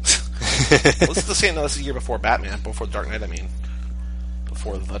 Well, this is the same. No, this is the year before Batman, before Dark Knight. I mean,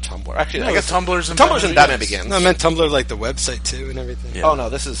 before the Tumblr. Actually, No, I guess Tumblr's in Tumblr's in Batman Begins. Begins. No, I meant Tumblr like the website too and everything. Yeah. Oh no,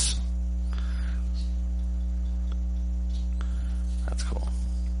 this is. That's cool.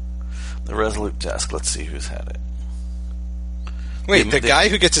 The Resolute desk. Let's see who's had it. Wait, The- the guy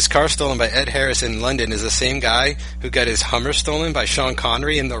who gets his car stolen by Ed Harris in London is the same guy who got his Hummer stolen by Sean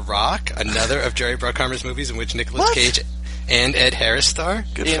Connery in The Rock, another of Jerry Bruckheimer's movies in which Nicolas What? Cage and Ed Harris star.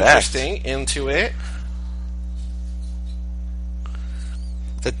 Good fact. interesting. Into it.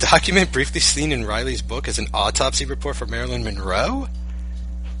 The document briefly seen in Riley's book is an autopsy report for Marilyn Monroe?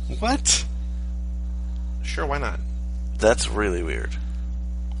 What? Sure, why not? That's really weird.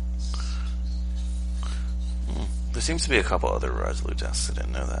 There seems to be a couple other Resolute desks. I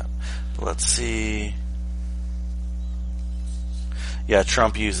didn't know that. But let's see. Yeah,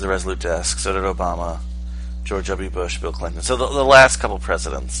 Trump used the Resolute desk. So did Obama, George W. Bush, Bill Clinton. So the last couple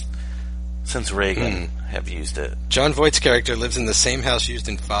presidents since Reagan have used it. John Voight's character lives in the same house used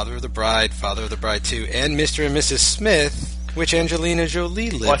in Father of the Bride 2, and Mr. and Mrs. Smith, which Angelina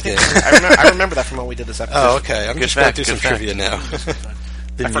Jolie lived Well, I think in. I remember that from when we did this episode. Oh, okay. I'm Good just fact, going through good some fact. trivia now.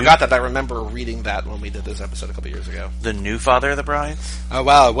 The I new, forgot that. I remember reading that when we did this episode a couple years ago. The new Father of the Brides? Oh,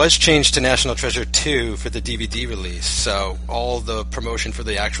 wow. It was changed to National Treasure 2 for the DVD release, so all the promotion for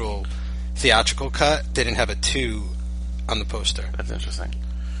the actual theatrical cut didn't have a 2 on the poster. That's interesting.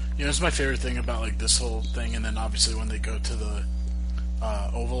 It's my favorite thing about like this whole thing, and then obviously when they go to the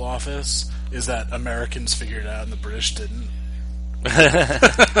Oval Office, is that Americans figured it out and the British didn't.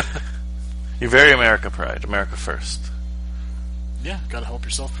 You're very America pride. America first. Yeah, gotta help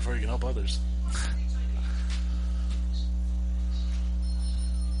yourself before you can help others.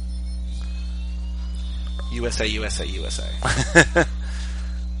 USA, USA, USA.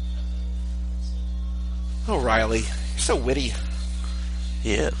 Oh, Riley, you're so witty.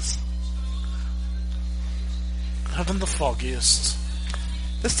 He is. Having the foggiest.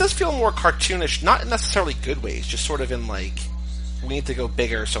 This does feel more cartoonish, not in necessarily good ways, just sort of in like, we need to go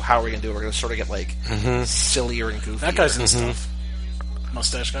bigger, so how are we going to do it? We're going to sort of get like sillier and goofier. That guy's in stuff.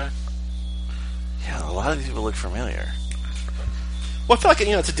 Mustache guy. Yeah, a lot of these people look familiar. Well, I feel like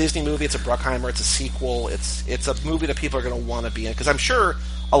it's a Disney movie, it's a Bruckheimer, it's a sequel, it's a movie that people are going to want to be in, because I'm sure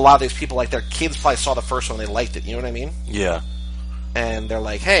a lot of these people, like their kids probably saw the first one and they liked it, you know what I mean? Yeah. And they're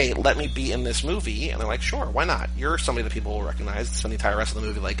like, hey, let me be in this movie, and they're like, sure, why not? You're somebody that people will recognize, spend the entire rest of the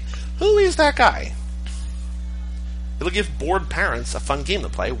movie like, who is that guy? It'll give bored parents a fun game to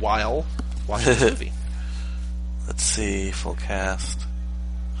play while watching this movie. Let's see, full cast.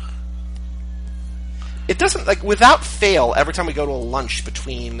 It doesn't, like, without fail, every time we go to a lunch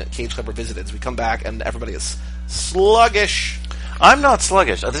between Cage Club Revisiteds, we come back and everybody is sluggish. I'm not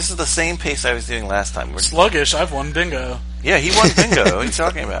sluggish. This is the same pace I was doing last time. Sluggish, I've won bingo. Yeah, he won bingo. What are you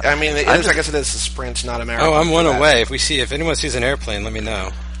talking about? I mean, I guess it is a sprint, not a marathon. Oh, I'm one for that. away. If anyone sees an airplane, let me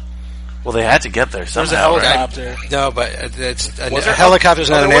know. Well, they had to get there somehow. There's a helicopter. Right? No, but it's a Was there- helicopter's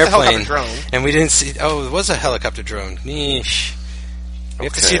oh, not an there was a airplane. helicopter drone. And we didn't see. Oh, it was a helicopter drone. Yeesh. You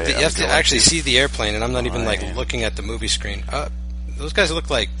have to see. Okay, You have I'm to going actually to- see the airplane, and I'm not even like Fine. looking at the movie screen. Those guys look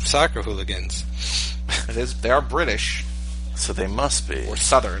like soccer hooligans. They are British, So they must be. or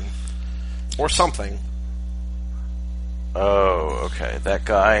Southern, or something. Oh, okay. That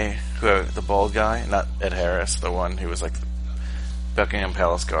guy, the bald guy, not Ed Harris, the one who was like the Buckingham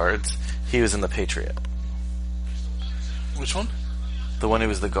Palace guards, he was in The Patriot. Which one? The one who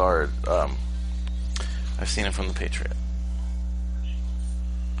was the guard. I've seen him from The Patriot.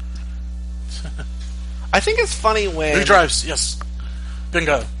 I think it's funny when... Who drives? Yes.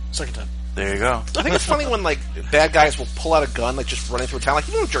 Bingo. Second time. There you go. I think it's funny when, like, bad guys will pull out a gun, like, just running through a town. Like,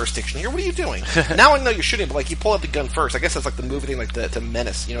 you have no jurisdiction here. What are you doing? Now I know you're shooting, but, like, you pull out the gun first. I guess that's, like, the movie thing, like, to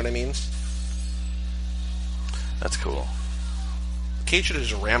menace. You know what I mean? That's cool. Cage should have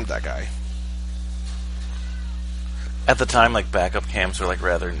just rammed that guy. At the time, like, backup cams were, like,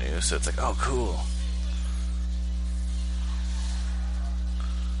 rather new, so it's like, oh, cool.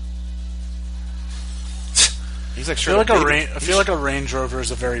 He's like, I feel like a Range Rover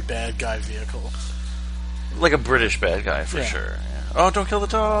is a very bad guy vehicle. Like a British bad guy, for sure. Yeah. Oh, don't kill the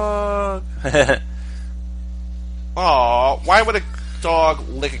dog! Aw, why would a dog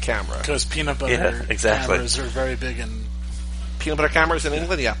lick a camera? Because peanut butter cameras are very big in... Peanut butter cameras in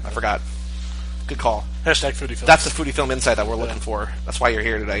England? Yeah, I forgot. Good call. Hashtag Foodie Film. That's the Foodie Film insight that we're looking for. That's why you're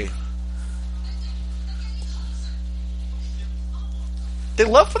here today. They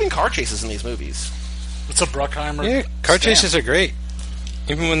love putting car chases in these movies. It's a Bruckheimer. Yeah, car chases are great,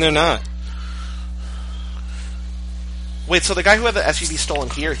 even when they're not. Wait, so the guy who had the SUV stolen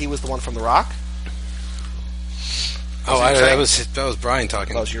here, he was the one from The Rock? That was Brian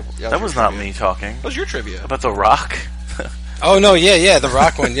talking. That was not me talking. That was your trivia. About The Rock? Oh, no, yeah, The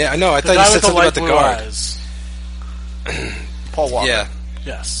Rock one. Yeah, no, I thought you said something about the guard. Eyes. Paul Walker. Yeah.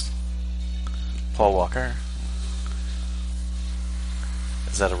 Yes. Paul Walker?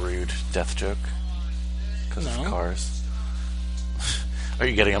 Is that a rude death joke? Because of cars? Are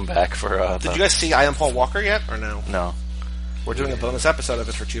you getting them back for... Did you guys see I Am Paul Walker yet, or no? No. We're doing a bonus episode of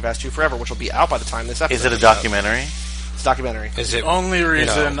it for Too Fast, Too Forever, which will be out by the time this episode is it a documentary? It's a documentary. Is it the only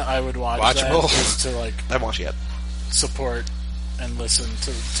reason I would watch watchable? that is to, like... I haven't watched it yet. Support and listen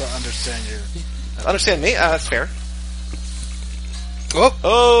to understand your... Understand me? That's fair.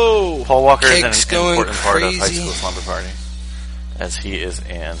 Oh! Paul Walker is an going important part of crazy. High School Slumber Party. As he is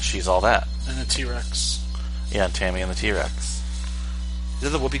in She's All That. And a T-Rex. Yeah, and Tammy and the T-Rex. Is it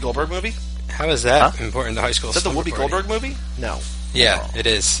the Whoopi Goldberg movie? How is that important to High School Is that the Slumber Whoopi Party? Goldberg movie? No. Yeah, it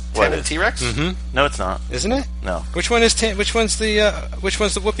is. Tammy and the T-Rex? Mm-hmm. No, it's not. Isn't it? No. Which one is which one's the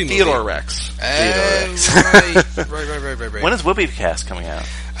Whoopi movie? Theodore Rex. Right. When is Whoopi cast coming out?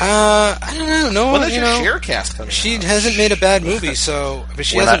 I don't know. No, When is your share cast coming out? She hasn't made a bad movie, so but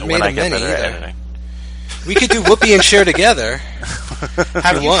she hasn't made a many either. Editing. We could do Whoopi and Cher together.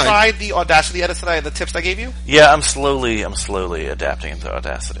 Have you tried the Audacity edits the tips I gave you? Yeah, I'm slowly adapting into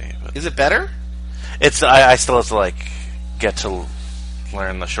Audacity. But is it better? It's I still have to like get to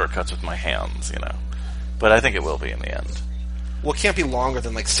learn the shortcuts with my hands, you know. But I think it will be in the end. Well, it can't be longer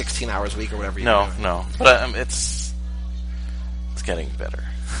than like 16 hours a week or whatever. No. But it's getting better.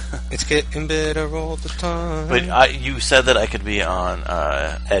 It's getting better all the time. But you said that I could be on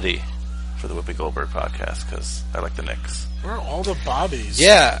Eddie for the Whoopi Goldberg podcast because I like the Knicks. Where are all the Bobbies?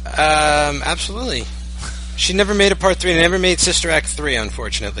 Yeah, absolutely. She never made a part 3 and never made Sister Act 3,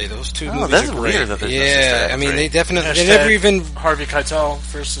 unfortunately. Those two movies that's are great. weird that there's no Sister Act 3. they definitely... Hashtag They never even... Harvey Keitel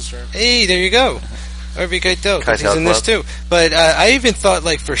for Sister Act. Hey, there you go. Harvey Keitel, because he's Keitel in this Club. too. But I even thought,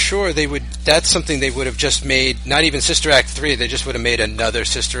 like, for sure, that's something they would have just made, not even Sister Act 3, they just would have made another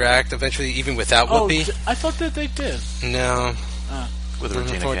Sister Act eventually, even without Whoopi. I thought that they did. No. With Regina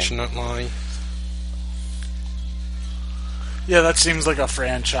King. Unfortunately. Yeah, that seems like a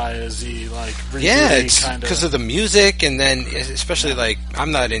franchise-y, like, Yeah, rebooty it's kind because of the music, and then especially like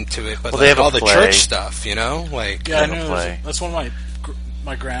I'm not into it, but Well, they like have a all the play. church stuff, you know, like Yeah, I They have a know. play. That's one of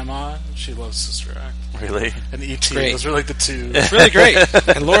my grandma. She loves Sister Act. Really? And E.T. Great. Those are like the two. it's really great.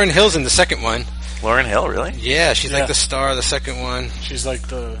 And Lauryn Hill's in the second one. Lauryn Hill, really? Yeah, she's Yeah. like the star of the second one. She's like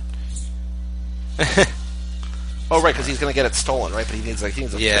the... Oh, right, because he's going to get it stolen, right? But he needs a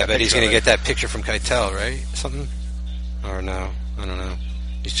Yeah, but he's going to get that picture from Keitel, right? Something? Or no? I don't know.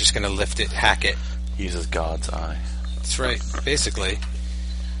 He's just going to lift it, hack it. Uses God's eye. That's right. Basically,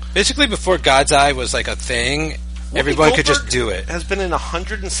 before God's Eye was like a thing, everyone could just do it. Has been in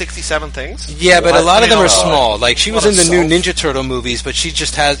 167 things. Yeah, but a lot of them are Oh. small. Like she was What in the a new self. Ninja Turtle movies, but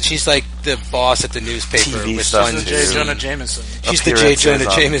she's like the boss at the newspaper TV with stuff. tons. J. Jonah Jameson. She's the J. Appearances Jonah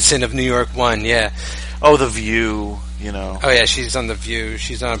on- Jameson of New York One. Yeah. Oh, The View, you know. Oh yeah, she's on The View.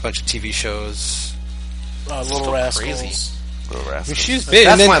 She's on a bunch of TV shows. Little still Rascals. crazy. Little I mean, Rascals. she's big.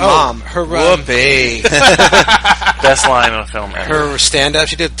 That's and then, my mom. Her Whoopee. Best line in a film ever. her stand up.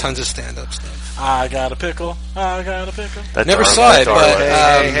 She did tons of stand up stuff. I got a pickle. I got a pickle. That Never Dar- saw that it, Darla.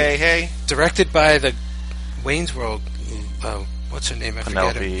 but, Hey. Directed by the Wayne's World. What's her name? I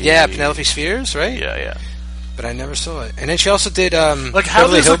forget her. Penelope- Yeah, Penelope Spheres, right? Yeah. But I never saw it. And then she also did Like, how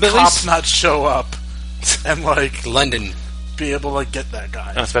Beverly does a cop Hillbillies? not show up and, like... London. be able to like get that guy.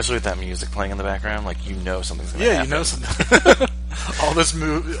 And especially with that music playing in the background, like you know something's going to happen. You know something.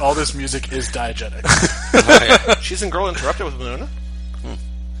 all this music is diegetic. She's in Girl Interrupted with Winona.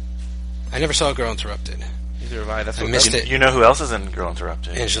 I never saw Girl Interrupted. Neither have I. That's I what missed it. You know who else is in Girl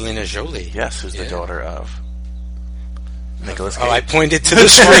Interrupted? Angelina Jolie. Yes, who's the daughter of Nicolas Cage. Oh, I pointed to the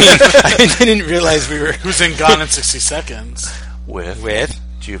screen. I didn't realize we were... Who's in Gone in 60 Seconds? With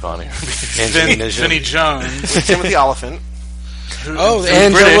Giovanni. Angelina Jolie. Vinnie Jones. With Timothy Oliphant.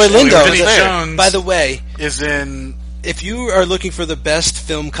 And Delroy Lindo. Vinnie Jones. By the way, is in... If you are looking for the best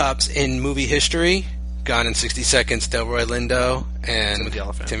film cops in movie history, Gone in 60 Seconds, Delroy Lindo and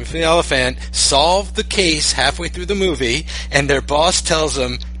Timothy Oliphant solve the case halfway through the movie, and their boss tells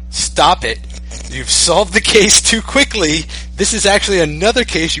them, "Stop it. You've solved the case too quickly. This is actually another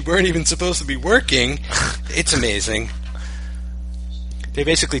case you weren't even supposed to be working." It's amazing. They're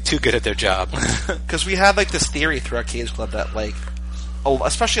basically too good at their job. Because we had like this theory throughout Cage Club that like,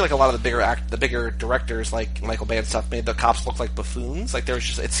 especially like a lot of the bigger directors like Michael Bay and stuff made the cops look like buffoons. Like there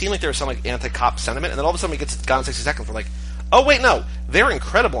was it seemed like there was some like anti-cop sentiment, and then all of a sudden we get to Gone in 60 Seconds. We're like, oh wait, no, they're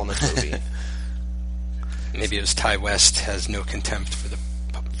incredible in this movie. Maybe it was Ty West has no contempt for the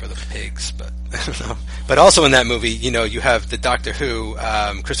pigs, but I don't know. But also in that movie, you know, you have the Doctor Who,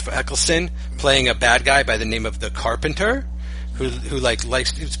 Christopher Eccleston playing a bad guy by the name of the Carpenter, who likes.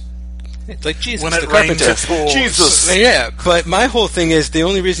 It's like Jesus, when the it rains, Carpenter. it falls. Jesus. Yeah, but my whole thing is the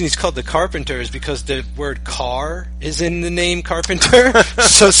only reason he's called the Carpenter is because the word car is in the name Carpenter.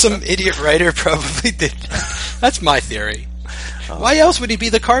 So some idiot writer probably did that. That's my theory. Why else would he be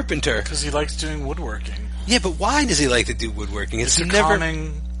the Carpenter? Because he likes doing woodworking. Yeah, but why does he like to do woodworking? It's never.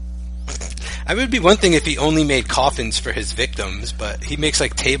 calming. I would be one thing if he only made coffins for his victims, but he makes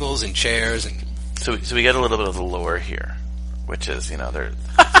like tables and chairs and. So we get a little bit of the lore here, which is, you know, they're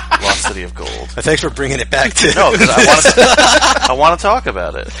Lost City of Gold. Thanks for bringing it back to. No, because I want to talk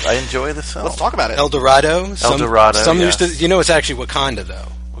about it. I enjoy this film. Let's talk about it. El Dorado. Some yes. used to, it's actually Wakanda though.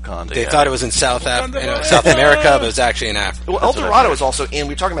 They thought it was in South America, but it was actually in Africa. Well, El Dorado is also in.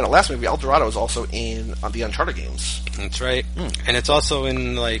 We were talking about it last movie. El Dorado is also in the Uncharted games. That's right, and it's also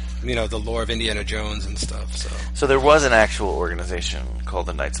in like the lore of Indiana Jones and stuff. So there was an actual organization called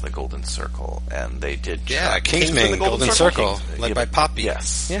the Knights of the Golden Circle, and they did Kingsman Golden Circle, led by Poppy.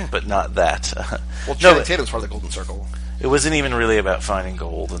 Yes, but not that. Well, Channing Tatum's part of the Golden Circle. It wasn't even really about finding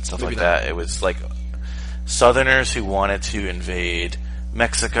gold and stuff like that. It was like Southerners who wanted to invade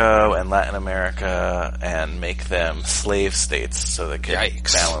Mexico and Latin America and make them slave states so they could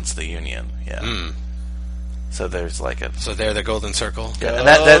balance the Union. Yeah. So there's like a... So they're the Golden Circle? Yeah. And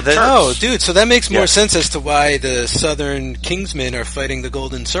oh, dude, so that makes more sense as to why the Southern Kingsmen are fighting the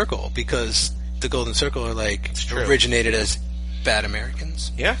Golden Circle, because the Golden Circle are like originated as bad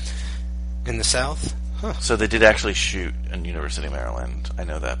Americans. Yeah. In the South? Huh. So they did actually shoot in University of Maryland. I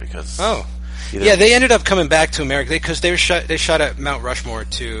know that because... Oh. Yeah, they ended up coming back to America because they shot at Mount Rushmore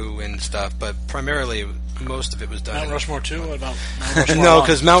too and stuff, but primarily most of it was done. Mount Rushmore 2? What about Mount Rushmore No,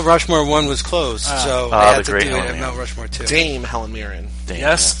 because Mount Rushmore 1 was closed, so they had to do it at Mount Rushmore 2. Dame Helen Mirren.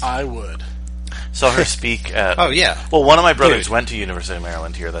 Yes, I would. Saw her speak at... Oh, yeah. Well, one of my brothers went to University of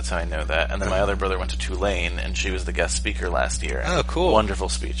Maryland here, that's how I know that, and then my other brother went to Tulane, and she was the guest speaker last year. Oh, cool. Wonderful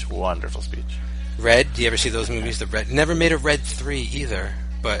speech. Red, do you ever see those movies? The Red never made a Red 3 either.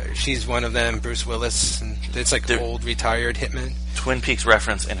 But she's one of them, Bruce Willis, and it's like old retired hitman. Twin Peaks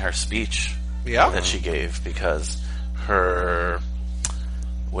reference in her speech that she gave, because her,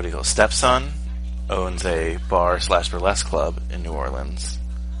 stepson owns a bar/burlesque club in New Orleans,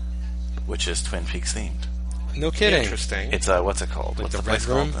 which is Twin Peaks themed. No kidding. Interesting. It's what's it called? Like what's the Red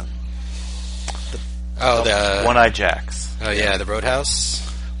Room? The One Eye Jacks. Oh yeah, the Roadhouse.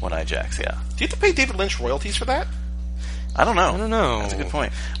 One Eye Jacks. Yeah. Do you have to pay David Lynch royalties for that? I don't know. That's a good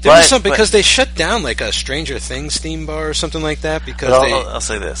point. There was some because they shut down like a Stranger Things theme bar or something like that because I'll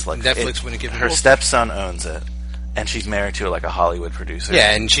say this: like Netflix wouldn't give her stepson owns it, and she's married to like a Hollywood producer.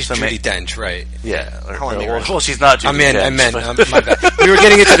 Yeah, and she's Judi Dench, right? Yeah. Well, she's not Judi Dench. I meant. My bad. We were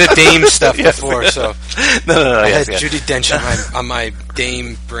getting into the Dame stuff before, so no. I had Judi Dench on my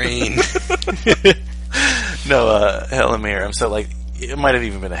Dame brain. No, Helen Mirren. So like. It might have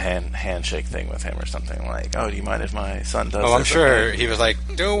even been a handshake thing with him or something like, "Oh, do you mind if my son does?" Oh, I'm sure he was like,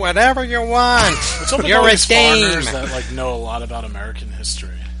 "Do whatever you want. You're a Dame." That like know a lot about American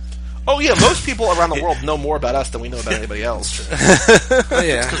history. Oh yeah, most people around the world know more about us than we know about anybody else. Oh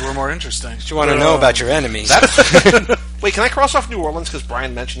yeah, because we're more interesting. You want to know about your enemies? Wait, can I cross off New Orleans because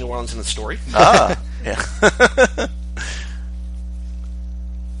Brian mentioned New Orleans in the story? Yeah.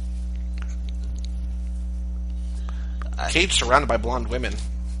 Cage surrounded by blonde women.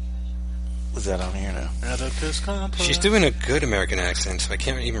 Is that on here now? She's doing a good American accent, so I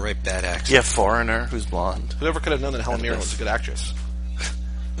can't even write bad accent. Yeah, Foreigner, who's blonde. Whoever could have known that Helen Mirren was a good actress?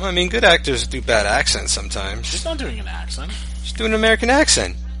 Well, I mean, good actors do bad accents sometimes. She's not doing an accent. She's doing an American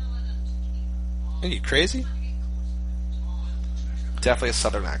accent. Are you crazy? Definitely a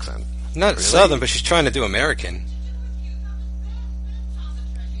southern accent. Not southern, but she's trying to do American.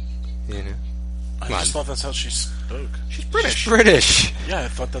 You know? I just thought that's how she spoke. She's British. She's British. Yeah, I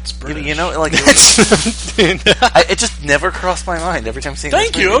thought that's Yeah, British. but you know, like, it just never crossed my mind every time seeing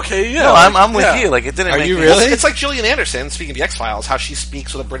Thank this you, movie. okay, yeah. No, I'm with Yeah. you. Like, it didn't Are make you me- really? It's like Gillian Anderson, speaking of the X-Files, how she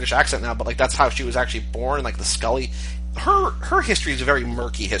speaks with a British accent now, but like that's how she was actually born, like the Scully. Her history is a very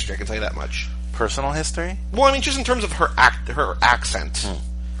murky history, I can tell you that much. Personal history? Well, I mean, just in terms of her accent.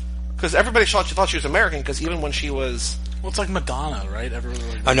 Because everybody thought she was American, because even when she was... Well, it's like Madonna, right? Everyone.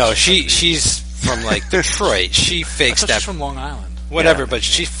 Like, Oh, no, she's from, like, Detroit. She I fakes thought that... she's from Long Island. Whatever, Yeah. but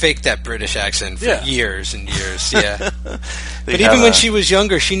she faked that British accent for Yeah. years and years, yeah. They But have even when a- she was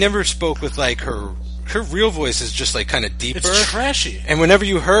younger, she never spoke with, like, her real voice is just, like, kind of deeper. It's trashy. And whenever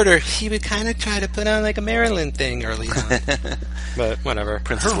you heard her, she would kind of try to put on, like, a Maryland thing early on. But, whatever. The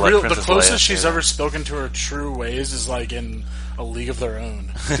Princess Leia, closest she's yeah. ever spoken to her true ways is like in A League of Their Own.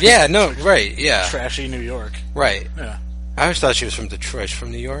 Yeah, no, right, yeah. Trashy New York. Right. Yeah, I always thought she was from Detroit. She's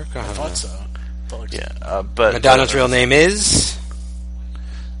from New York? I I don't thought know. so. Felt like Yeah, but... Madonna's real name is...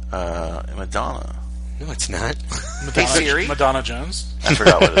 Madonna. No, it's not. Hey, Siri? Madonna Jones. I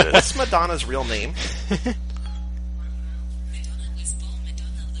forgot what it is. What's Madonna's real name? Madonna was born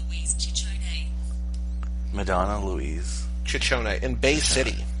Madonna Louise Ciccone. Madonna Louise. Ciccone, in Bay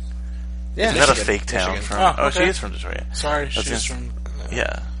City. Yeah. Is that a Michigan. fake town Michigan. from... Oh, she okay. is from Detroit. Sorry, That's she's it. from.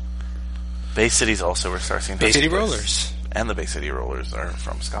 Yeah. Bay City's also where Star Scene Bay City takes place. Rollers. And the Bay City Rollers are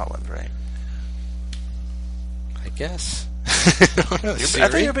from Scotland, right? I guess. I don't know, I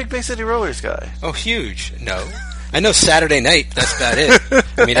thought Siri? you were a big Bay City Rollers guy. Oh, huge. No. I know Saturday Night. That's about it.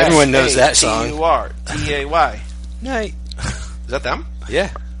 I mean, everyone knows that song. S-A-T-U-R-D-A-Y. Night. Is that them?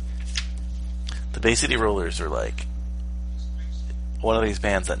 Yeah. The Bay City Rollers are like one of these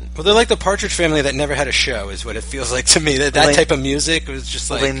bands that Well, they're like the Partridge Family that never had a show, is what it feels like to me. That Well, they- type of music was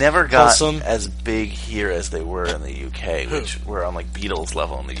just like they never got wholesome. as big here as they were in the UK, which were on like Beatles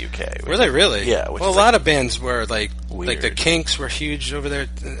level in the UK. Were they really? Yeah. Which Well, a is lot of bands were like Weird. the Kinks were huge over there.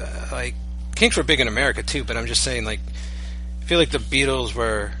 Like Kinks were big in America too, but I'm just saying, like, I feel like the Beatles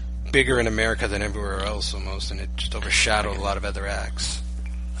were bigger in America than everywhere else almost, and it just overshadowed a lot of other acts.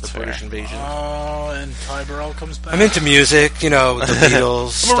 The fair. British invasion. Oh, and Ty Burrell comes back. I'm into music, you know, the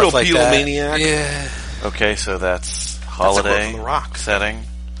Beatles. I'm a real stuff like Beatle that. maniac. Yeah. Okay, so that's a quote holiday from The Rock. setting.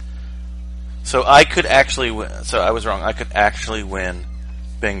 So I could actually win. So I was wrong. I could actually win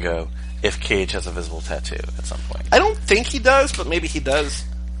bingo if Cage has a visible tattoo at some point. I don't think he does, but maybe he does.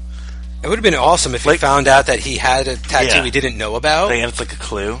 It would have been awesome if he found out that he had a tattoo Yeah. he didn't know about. And it's like a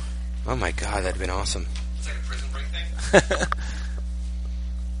clue. Oh my god, that'd have been awesome. It's like a prison break thing.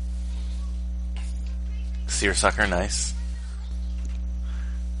 Seersucker, nice.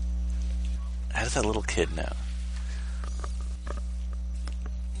 How does that little kid know?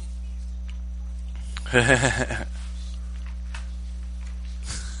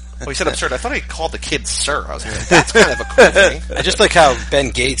 Oh, he said absurd. I thought he called the kid sir. I was like, that's kind of a cool thing. I just like how Ben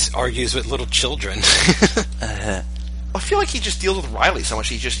Gates argues with little children. I feel like he just deals with Riley so much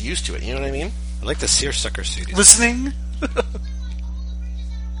he's just used to it. You know what I mean? I like the seersucker suit. he's- listening.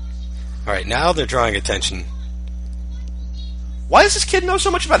 All right, now they're drawing attention. Why does this kid know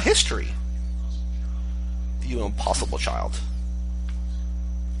so much about history? You impossible child.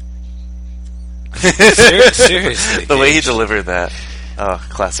 Seriously. The way he delivered that. Oh,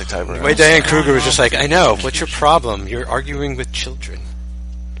 classic Ty Burrell. The way Diane Kruger was just like, I know, what's your problem? You're arguing with children.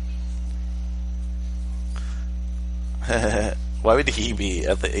 Why would he be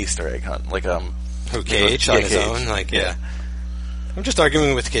at the Easter egg hunt? Like, Who, Cage, yeah, on his Cage. own? Like, Yeah. yeah. I'm just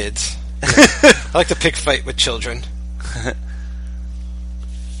arguing with kids. I like to pick fight with children.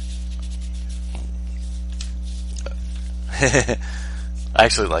 I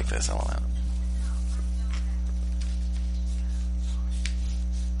actually like this. I want that.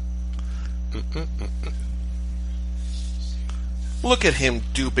 Look at him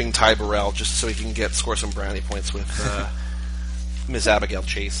duping Ty Burrell just so he can score some brownie points with Ms. Abigail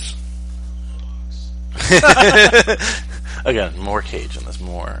Chase. Again, more Cage in this.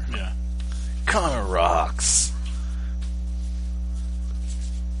 More. Yeah. Connor rocks.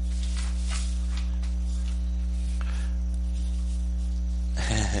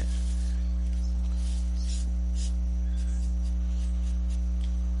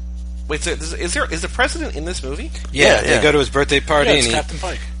 Wait, so is the president in this movie? Yeah, Yeah. they go to his birthday party Yeah, and it's Captain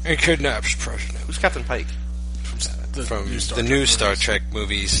Pike he kidnaps president. Who's Captain Pike? From the new Star Trek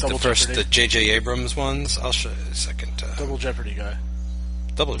movies, Double the first, Jeopardy. the J.J. Abrams ones. I'll show you a second. Double Jeopardy guy.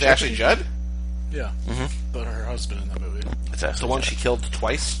 Double Is it Jeopardy. Ashley Judd? Yeah, but her husband in that movie. It's The actually one she killed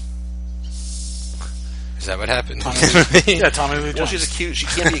twice? Is that what happened? Yeah, Tommy Lee Jones. Well, she's accused. She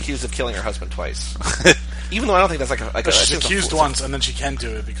can't be accused of killing her husband twice. Even though I don't think that's like a. But she's it's a accused full- once, and then she can do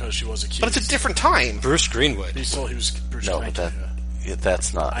it because she was accused. But it's a different time. Bruce Greenwood. He was Bruce No, Wayne, but that yeah.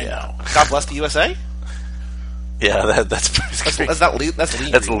 that's not. I know. God bless the USA. Yeah, that's That's not Lee. That's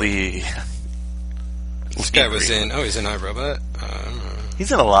Lee. That's Lee. This guy was in. Oh, he's in iRobot.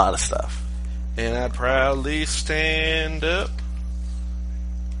 He's in a lot of stuff. And I'd proudly stand up.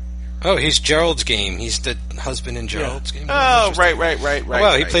 Oh, he's Gerald's Game. He's the husband in Gerald's Game. Oh, right.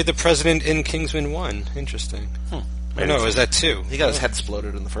 Wow, he played the president in Kingsman 1. Interesting. Maybe No, it's- was that 2? He got his head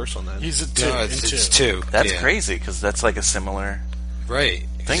exploded in the first one. Then He's a two. No, in it's two. 2. That's yeah. crazy because that's like a similar. Right.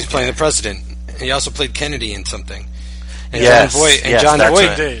 Thank He's you. playing the president. He also played Kennedy in something. And Yes, John Voight. And yes, John that's Voight.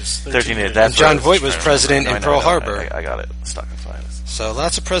 right. 13 days. That's John right. Voight was Right. president in I know, Pearl I know. Harbor. I got it. Stuck in files. So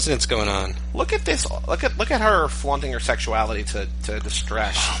lots of presidents going on. look at this. Look at her flaunting her sexuality to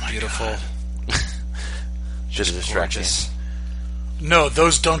distress. Beautiful. Should have distracted. Gorgeous. No,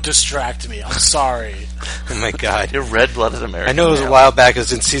 those don't distract me. I'm sorry. Oh my God. You're red-blooded American. I know it was a male. while back. It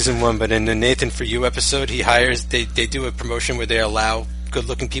was in season 1, but in the Nathan For You episode, they do a promotion where they allow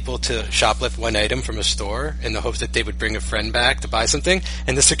good-looking people to shoplift one item from a store in the hopes that they would bring a friend back to buy something.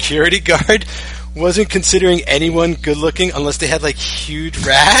 And the security guard wasn't considering anyone good-looking unless they had like huge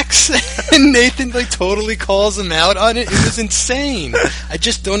racks. And Nathan like totally calls them out on it. It was insane. I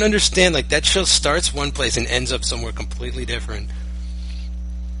just don't understand. Like that show starts one place and ends up somewhere completely different.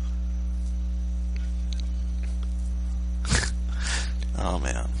 Oh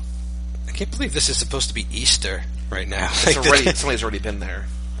man. I can't believe this is supposed to be Easter right now. Somebody's already been there.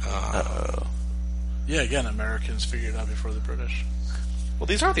 Uh-oh. Yeah, again, Americans figured it out before the British. Well,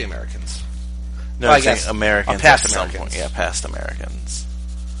 these are the Americans. No, Well, I I'm saying guess Americans past at some Americans. point. Yeah, past Americans.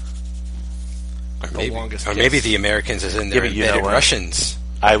 The Maybe, longest or maybe kiss. the Americans is in there but you know embedded what? Russians.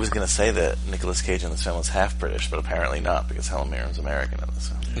 I was going to say that Nicolas Cage in this film was half British, but apparently not because Helen Mirren's American in this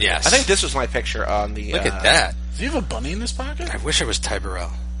film. Yes. I think this was my picture on the. Look at that. Does he have a bunny in his pocket? I wish I was Ty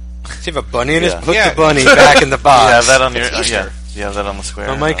Burrell. Does he have a bunny in his? Yeah. Put Yeah. the bunny back in the box. You have that on your. It's Easter. Yeah, you have that on the square.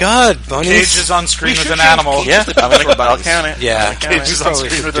 Oh my God, bunnies! Cage is on screen We with should an change animal. Cage. Yeah, I'll bunnies. count it. Yeah. I'll count Cage it. is on Probably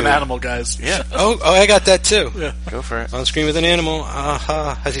screen should with do an it. animal, guys. Yeah, Oh, I got that too. Yeah. go for it. On screen with an animal.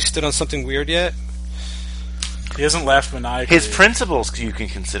 Has he stood on something weird yet? He hasn't laughed maniacally. His principles, you can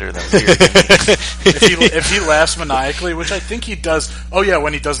consider them weird. if he laughs maniacally, which I think he does. Oh yeah,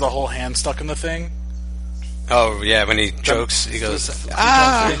 when he does the whole hand stuck in the thing. Oh yeah, when he jokes, he goes.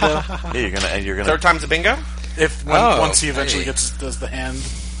 Yeah, you're gonna. Third time's a bingo. Once he eventually hey. does the hand.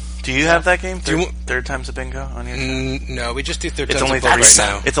 Do you have that game? Do you Third time's a bingo on your. No, we just do third It's times only a book three right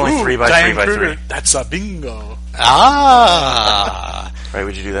now. It's only Ooh, 3 by Diane 3 by 3. Kruger, that's a bingo. Ah, Right?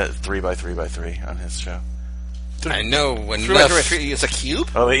 Would you do that 3 by 3 by 3 on his show? I know when 3 by 3 by 3. It's a cube.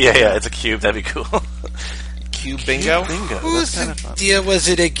 Oh yeah, it's a cube. That'd be cool. Cube bingo. Bingo. Whose That's kind of fun. idea was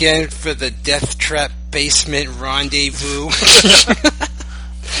it again for the Death Trap Basement Rendezvous?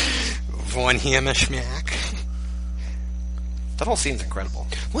 Von Hammerschmack. That whole scene's incredible.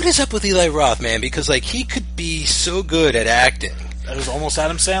 What is up with Eli Roth, man? Because like he could be so good at acting. It was almost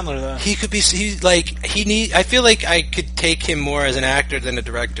Adam Sandler then. He could be. I feel like I could take him more as an actor than a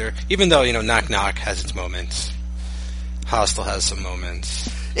director. Even though Knock Knock has its moments. Hostel has some moments.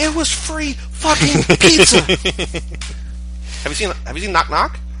 It was free fucking pizza. Have you seen Knock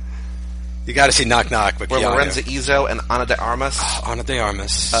Knock? You got to see Knock Knock with Where Keanu. Lorenza Izzo and Ana de Armas, Ana de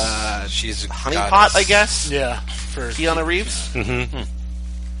Armas. She's a Honeypot, goddess. I guess. Yeah, for Keanu Reeves. Mm-hmm.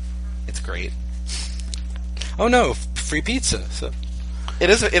 It's great. Oh no, free pizza. So It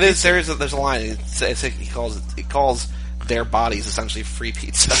is. There's a line. He calls their bodies essentially free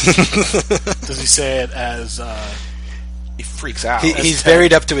pizza. Does he say it as He freaks out. he's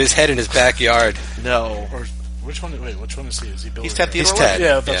buried up to his head in his backyard. No. or which one? Wait, which one is he? Is he Bill? He's or Ted Ted? Theodore He's Ted. Logan.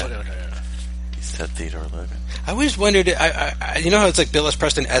 Yeah, that's Yeah. okay. He's Ted Theodore Logan. I always wondered. You know how it's like Bill S.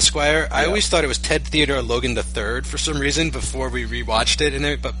 Preston Esquire. I always thought it was Ted Theodore Logan III for some reason before we rewatched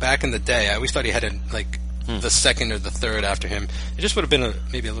it. But back in the day, I always thought he had the second or the third after him. It just would have been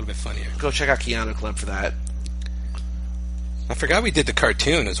maybe a little bit funnier. Go check out Keanu Club for that. I forgot we did the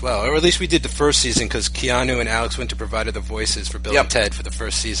cartoon as well, or at least we did the first season because Keanu and Alex Winter provided the voices for Bill Yep. and Ted for the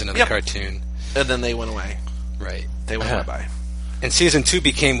first season of the Yep. cartoon. And then they went away. Right. They went bye-bye. And season 2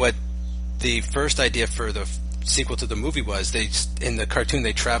 became what the first idea for sequel to the movie was in the cartoon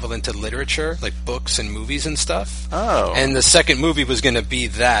they travel into literature, like books and movies and stuff. Oh. And the second movie was going to be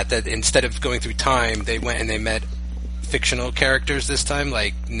that instead of going through time, they went and they met fictional characters this time,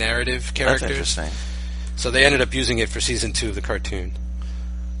 like narrative characters. That's interesting. So they ended up using it for season 2 of the cartoon.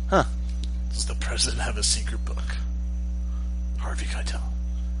 Huh. Does the president have a secret book? Harvey Keitel.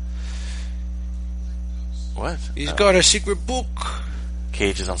 What? He's got a secret book.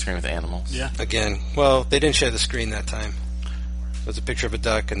 Cage is on screen with animals. Yeah. Again, well, they didn't share the screen that time. It was a picture of a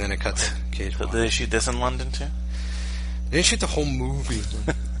duck, and then it cuts Cage. So did they shoot this in London too? They didn't shoot the whole movie.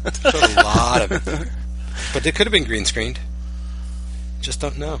 They showed a lot of it. But they could have been green screened. Just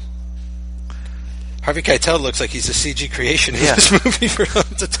don't know. Harvey Keitel looks like he's a CG creation in this movie for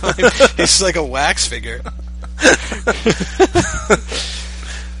lots of time. He's like a wax figure.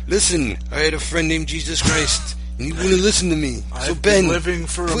 Listen, I had a friend named Jesus Christ, and he wouldn't listen to me. So I've Ben, been living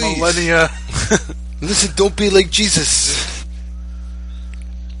for please. a millennia. Listen, don't be like Jesus.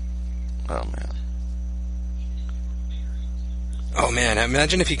 Oh man. Oh man,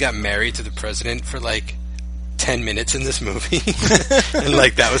 imagine if he got married to the president for like 10 minutes in this movie, and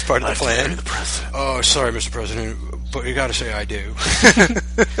like that was part of the plan. The president. Oh, sorry, Mr. President, but you gotta say I do.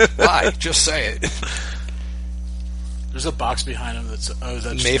 Why? Just say it. There's a box behind him that's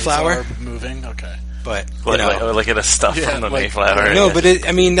just Mayflower? moving. Okay. But you know, Like at a stuff Yeah, from the like- Mayflower. no, but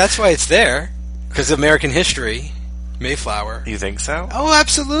I mean that's why it's there because American history, Mayflower. You think so? Oh,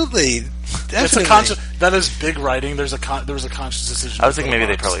 absolutely, It's a definitely. that is big writing. There was a conscious decision. I was to thinking put a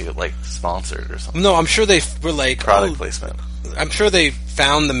maybe they box. probably like sponsored or something. No, I'm sure they were like Product oh, placement. I'm sure they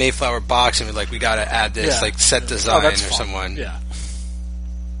found the Mayflower box and were like, we got to add this, Yeah. like set Oh, design that's or fun. someone. Yeah.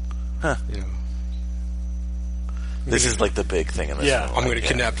 You know, This is like the big thing in this Yeah. film. I'm going to Like,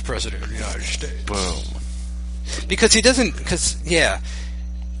 kidnap the president of the United States. Boom. Because he doesn't. Because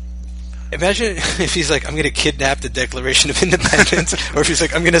imagine if he's like, I'm going to kidnap the Declaration of Independence, or if he's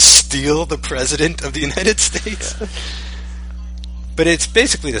like, I'm going to steal the president of the United States. Yeah. But it's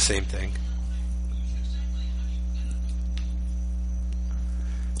basically the same thing.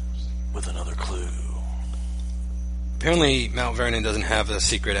 With another clue. Apparently, Mount Vernon doesn't have a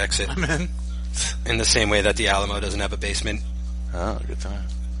secret exit I'm in. in the same way that the Alamo doesn't have a basement. Oh, good time.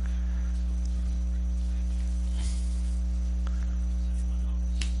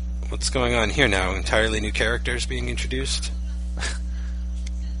 What's going on here now? Entirely new characters being introduced?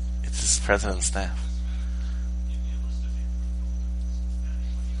 It's his president's staff.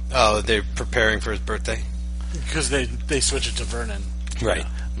 Oh, they're preparing for his birthday? Because they switch it to Vernon. Right.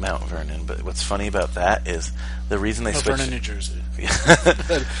 Mount Vernon. But what's funny about that is the reason they No, switched. Vernon, New Jersey.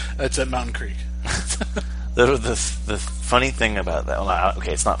 That's at Mountain Creek. The funny thing about that, well,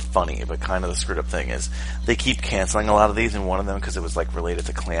 okay, it's not funny, but kind of the screwed up thing is they keep canceling a lot of these, and one of them because it was like related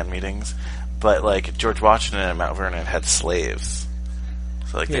to Klan meetings. But like George Washington and Mount Vernon had slaves,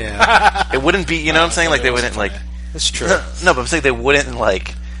 so like it wouldn't be, you know what I'm saying? Like they wouldn't like That's true. no, but I'm saying they wouldn't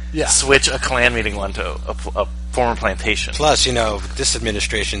like Yeah. switch a Klan meeting one to a former plantation. Plus, you know, this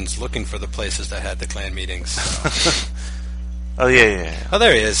administration's looking for the places that had the Klan meetings. So. Oh yeah. Oh,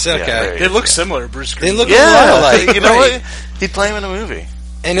 there he is. Okay. there he They look similar, Bruce Green. They look Yeah, a lot alike. you know right. what? He'd play him in a movie.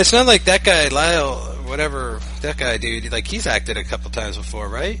 And it's not like that guy, Lyle, whatever, that guy dude, like he's acted a couple times before,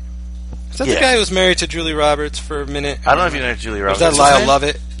 right? Is that the Yeah. guy who was married to Julie Roberts for a minute? I don't know if you know Julie Or Roberts. was that What's his Lyle name?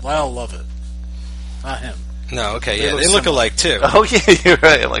 Lovett? Lyle Lovett. Not him. No, okay, They yeah, look they look similar. alike too. Oh yeah, you're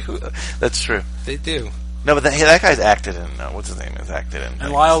right. I'm like, that's true. They do. No, but that guy's acted in. What's his name? Is acted in. And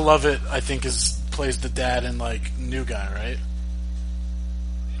things. Lyle Lovett, I think, plays the dad in like New Guy, right?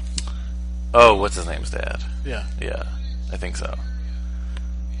 Oh, what's his name's dad? Yeah. Yeah, I think so.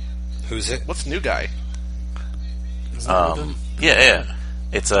 Who's it? What's new guy? Isn't that with him? Yeah.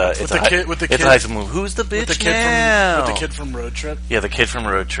 It's a the kid- with the it's kid- a high school movie. Who's the bitch With the kid now? from with the kid from Road Trip. Yeah, the kid from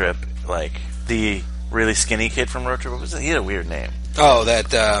Road Trip, like the really skinny kid from Road Trip. What was it? He had a weird name. Oh, that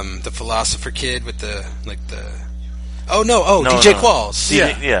the philosopher kid with the Oh no! Oh, No, DJ no. Qualls.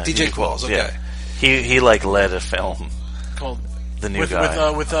 DJ, yeah, DJ Qualls. Okay. Yeah. He like led a film. Called The New with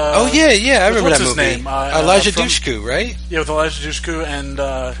Guy. with Oh yeah, I remember what's that his movie. name? Elijah from- Dushku, right? Yeah, with Elijah Dushku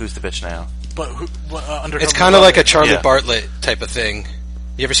and Who's the bitch now? but Undercover. It's kind of like a Charlie Yeah. Bartlett type of thing.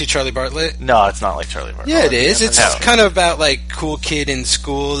 You ever see Charlie Bartlett? No, it's not like Charlie Bartlett. Yeah, it is. It's No. kind of about like cool kid in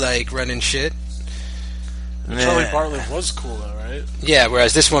school, like running shit. Charlie Nah. Bartlett was cool though, right? Yeah,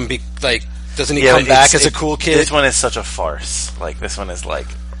 whereas this one doesn't he Yeah, come but back it's- as a cool kid? This one is such a farce. Like this one is like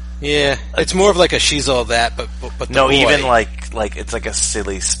Yeah, it's more of like a she's all that, but the no, boy, even like it's like a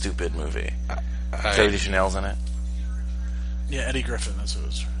silly, stupid movie. I- Zoe Deschanel's in it. Yeah, Eddie Griffin. That's who it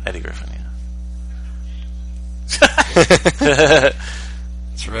was. Eddie Griffin. Yeah.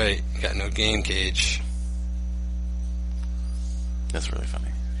 That's right. Got no game, Cage. That's really funny.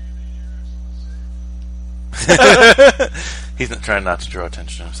 He's not trying not to draw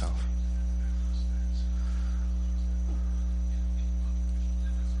attention to himself.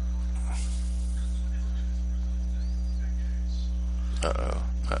 Uh-oh.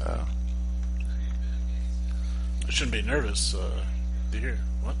 Uh-oh. I shouldn't be nervous. Dear,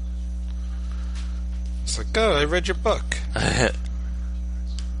 what? It's like, oh, I read your book.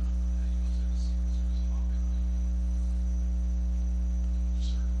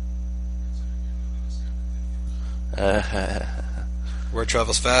 Word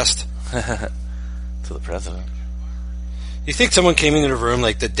travels fast. To the president. You think someone came into the room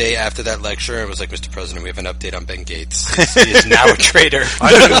like the day after that lecture and was like, Mr. President, we have an update on Ben Gates. He is now a traitor.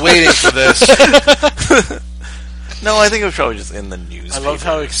 I've been waiting for this. No, I think it was probably just in the newspaper. I love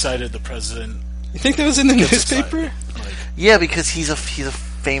how excited the president. You think that was in the gets newspaper? excited. Like, Yeah, because he's a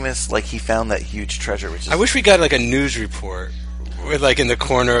famous, like, he found that huge treasure, which is... I wish we got like a news report with like in the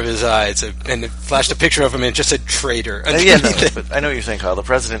corner of his eye, and it flashed a picture of him and it just said traitor. Yeah, no, but I know what you're saying, Kyle. The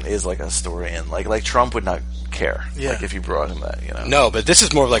president is like a historian. Like Trump would not care. Yeah. Like if you brought him that, you know. No, but this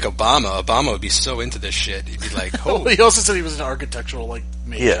is more like Obama. Obama would be so into this shit. He'd be like, oh, oh, he also said he was an architectural like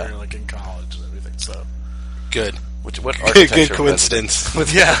major, Yeah. like in college and everything. So good. What Good architecture coincidence.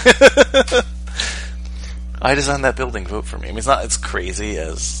 yeah, I designed that building. Vote for me. I mean, it's not as crazy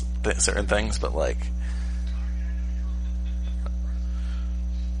as certain things, but like,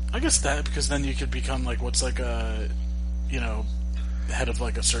 I guess that because then you could become like what's like a, head of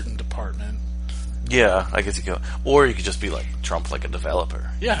like a certain department. yeah, I guess you could, or you could just be like Trump, like a developer.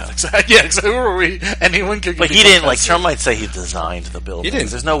 Yeah, exactly. Yeah, exactly. Who are we? Anyone could. But he didn't like. Trump might say he designed the building. He didn't.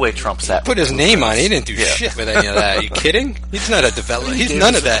 There's no way Trump sat. Put with his name on it. He blueprints. didn't do Yeah. shit with any of that. Are you kidding? He's not a developer. He's gave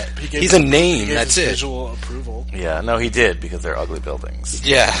none us- of that. he gave He's a us- name. he gave That's us it. Visual approval. Yeah, no, he did because they're ugly buildings.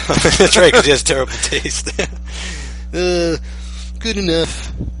 Yeah, that's right. Because he has terrible taste. Good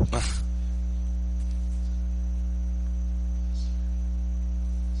enough.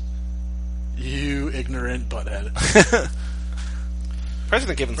 You ignorant butthead.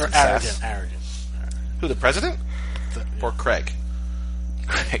 President giving Or some arrogant. sass. Arrogant. Who, the president? Or Craig?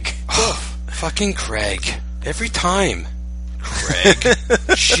 Craig. Fucking Craig. Every time. Craig.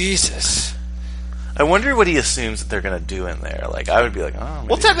 Jesus. I wonder what he assumes that they're going to do in there. Like, I would be like, oh, maybe.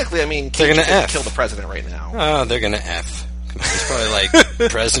 Well, technically, I mean, They're Cage gonna could F. kill the president right now. Oh, they're gonna F. Come on, he's probably like,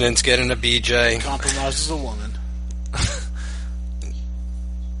 president's getting a BJ. Compromises a woman.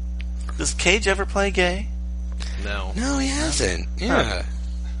 Does Cage ever play gay? No. No, he hasn't. Yeah.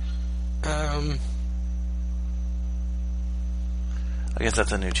 I guess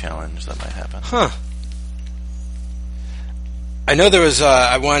that's a new challenge that might happen. Huh. I know there was,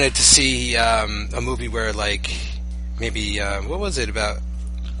 I wanted to see, a movie where, like, maybe, what was it about?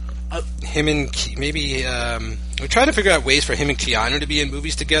 Him and, we're trying to figure out ways for him and Keanu to be in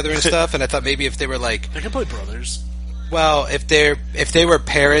movies together and stuff, and I thought maybe if they were, like, They could play brothers. well, if they were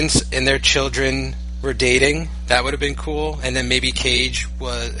parents and their children were dating, that would have been cool, and then maybe Cage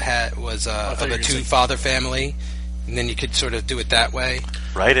was thought of you a were gonna say- two-father family, and then you could sort of do it that way.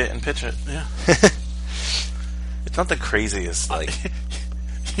 Write it and pitch it. Yeah. It's not the craziest, like...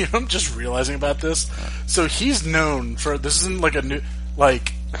 You know, I'm just realizing about this. So he's known for this isn't like a new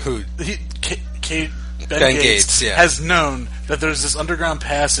like Who? Ben Gates Gates, yeah. has known that there's this underground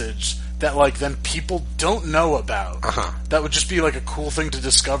passage that like then people don't know about. Uh-huh. That would just be like a cool thing to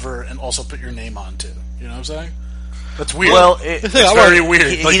discover and also put your name onto. You know what I'm saying? That's weird. Well, it's very weird.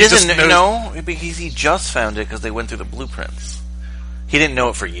 He, Like, he just doesn't knows- know because he just found it because they went through the blueprints. He didn't know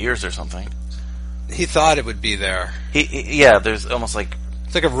it for years or something. He thought it would be there. Yeah, there's almost like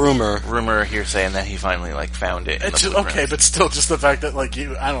It's like a rumor. rumor hearsay, and then he finally like found it. In It's the just, blueprints. okay, but still, just the fact that like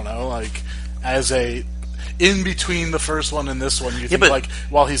I don't know, like as a in between the first one and this one, you think but- like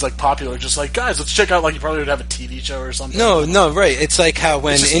while he's like popular, just like guys, let's check out like you probably would have a TV show or something. No, right. It's like how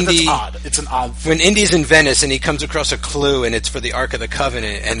when It's just, Indy, that's odd. It's an odd. Thing. when Indy's in Venice and he comes across a clue and it's for the Ark of the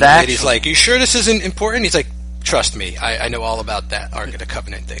Covenant, and the That's- lady's like, "You sure this isn't important?" He's like, "Trust me, I know all about that Ark of the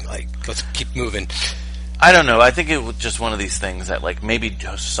Covenant thing. Like, let's keep moving." I don't know. I think it was just one of these things that like maybe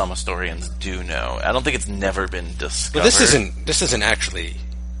just some historians do know. I don't think it's never been discovered. But this isn't actually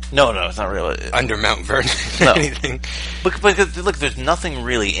No, it's not really. under Mount Vernon No. or anything. But look, there's nothing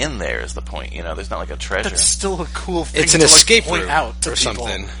really in there. Is the point? You know, there's not like a treasure. That's still a cool thing. It's an to, escape like, point route out to or people.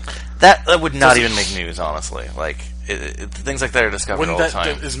 something. That would not even make news, honestly. Like, things like that are discovered all the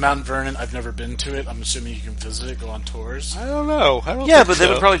time. Is Mount Vernon? I've never been to it. I'm assuming you can visit it, go on tours. I don't know. I don't Yeah, think but so. they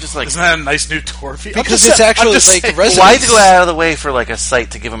would probably just, like... Isn't that a nice new tour feature? Because it's actually, like, residents. Why go out of the way for, like, a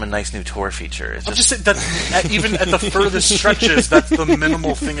site to give them a nice new tour feature? It's I'm just saying that even at the furthest stretches, that's the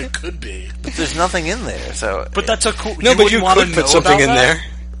minimal thing it could be. But there's nothing in there, so... But that's a cool... No, but you wanna could put know something about in that? there.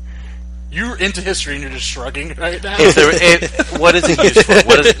 You're into history and you're just shrugging right now. What is it used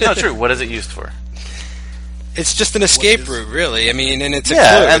for? No, true. What is it used for? It's just an escape route, really. I mean, and it's a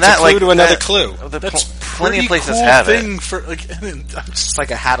Yeah, clue. and It's that, a clue like, to another that- clue. That's plenty of places cool have thing it. For, like, I'm just, It's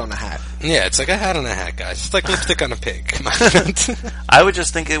like a hat on a hat. Yeah, it's like a hat on a hat, guys. It's like lipstick on a pig. Come on. I would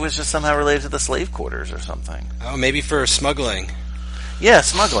just think it was just somehow related to the slave quarters or something. Oh, maybe for smuggling. Yeah,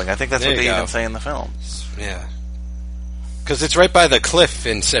 smuggling. I think that's There what you they go. even say in the film. Yeah. Because it's right by the cliff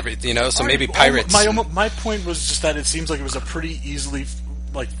and everything, so maybe pirates. My point was just that it seems like it was a pretty easily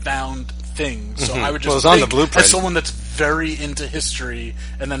found thing. So I would just Well, it's on think, the blueprint. as someone that's very into history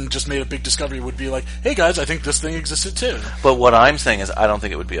and then just made a big discovery, would be like, "Hey guys, I think this thing existed too." But what I'm saying is, I don't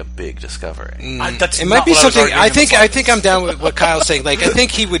think it would be a big discovery. That's It not might be what I was something. arguing in the I think slightest. I'm down with what Kyle's saying. Like, I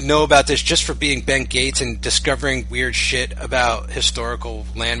think he would know about this just for being Ben Gates and discovering weird shit about historical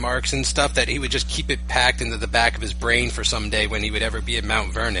landmarks and stuff. That he would just keep it packed into the back of his brain for someday when he would ever be at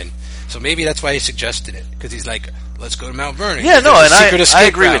Mount Vernon. So maybe that's why he suggested it, because he's like, "Let's go to Mount Vernon." Yeah, no, There's and a secret I escape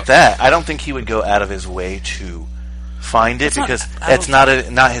agree route. with that. I don't think he would go out of his way to find it because it's not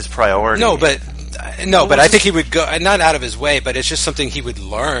his priority. No, but I think he would go not out of his way, but it's just something he would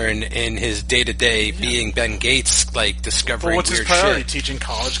learn in his day to day being Ben Gates, like discovering But what's his weird priority? shit. Teaching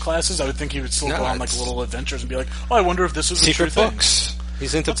college classes? I would think he would still No, go on like it's- little adventures and be like, "Oh, I wonder if this is a true Secret thing." books.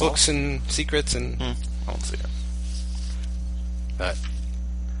 He's into That's books and secrets and. I don't see it. But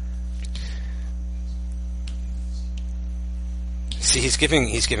see, he's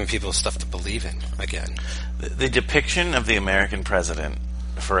giving people stuff to believe in again. The depiction of the American president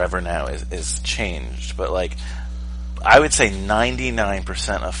forever now is changed, but like I would say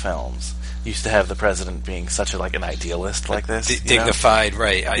 99% of films used to have the president being such an idealist like this, you know? Dignified,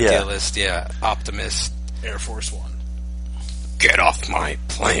 right? Idealist, yeah. Optimist. Air Force One. Get off my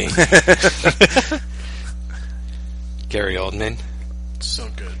plane. Gary Oldman. So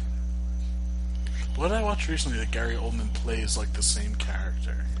good. What did I watch recently that Gary Oldman plays like the same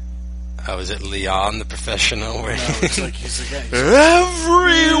character? Oh, is it Leon the Professional? No, it's like he's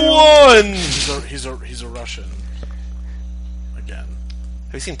Everyone. he's a Russian. Again.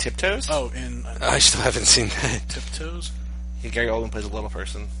 Have you seen Tiptoes? Oh, in I still haven't seen that. Tiptoes. Yeah, Gary Oldman plays a little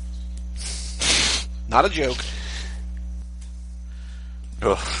person. Not a joke.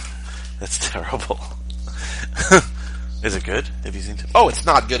 Oh, that's terrible. Is it good? Have you seen it? Oh, it's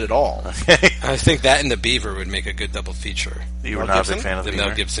not good at all. I think that and The Beaver would make a good double feature. You were Mel not a big Gibson? fan of The the Mel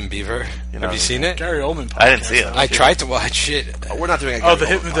Beaver? Gibson Beaver. You're Have not you a seen fan. it? Gary Oldman. I didn't see it. podcast. I tried to watch it. We're not doing a Oh,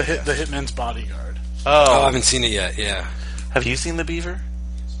 Gary the Oldman podcast. Hitman's Bodyguard. Oh, I haven't seen it yet. Yeah, Have you seen The Beaver?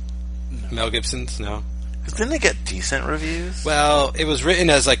 Mel Gibson's. No. 'Cause didn't it get decent reviews? Well, it was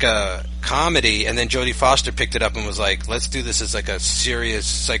written as like a comedy, and then Jodie Foster picked it up and was like, "Let's do this as like a serious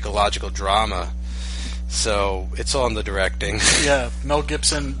psychological drama." So it's all in the directing. Yeah, Mel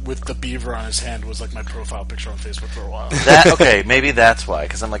Gibson with the beaver on his hand was like my profile picture on Facebook for a while. Okay, maybe that's why.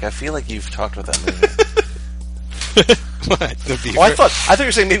 Because I'm like, I feel like you've talked about that movie. What? The Beaver? Well, I thought you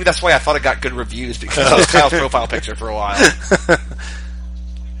were saying maybe that's why I thought it got good reviews because that was Kyle's profile picture for a while.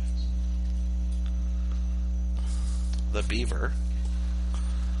 The Beaver.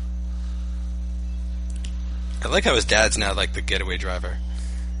 I like how his dad's now like the getaway driver.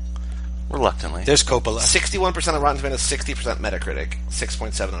 Reluctantly. There's Coppola. 61% of Rotten Tomatoes, 60% Metacritic,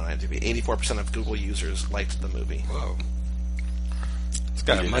 6.7 on IMDb. 84% of Google users liked the movie. Whoa. It's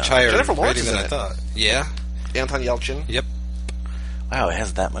got You a do much know. higher Jennifer Lawrence rating is than in I it. thought. Yeah. Anton Yelchin. Yep. Wow, it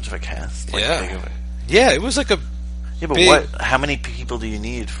has that much of a cast. Like, Yeah. big of it. Yeah, it was like a. Yeah, but Big- how many people do you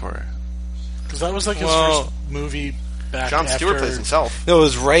need for? Because that was like his Well, first movie back Jon after... Stewart plays himself. No, it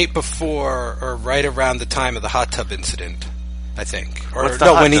was right before or right around the time of the hot tub incident, I think. Or What's the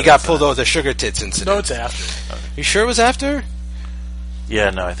no, hot when he tub got incident? pulled over the sugar tits incident. No, it's after. You sure it was after? Yeah,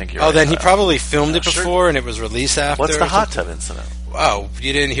 no, I think you're Oh, right. then he probably filmed it sure. before and it was released after. What's the or hot something? tub incident? Oh,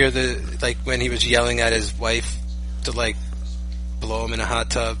 you didn't hear when he was yelling at his wife to like blow him in a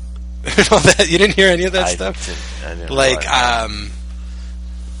hot tub and all that? You didn't hear any of that stuff? I didn't Like, realize.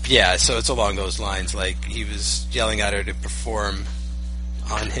 yeah, so it's along those lines. Like, he was yelling at her to perform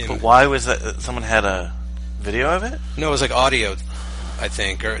on him. But why was that? Someone had a video of it? No, it was like audio, I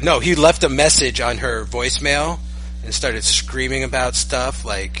think. Or no, he left a message on her voicemail and started screaming about stuff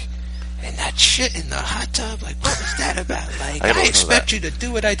like, and that shit in the hot tub, like, what was that about? Like, I don't I know expect that. you to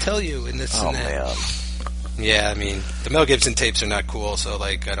do what I tell you, and this Oh and that. man. Yeah, I mean, the Mel Gibson tapes are not cool, so,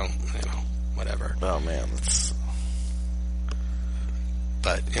 like, I don't, whatever. Oh man. That's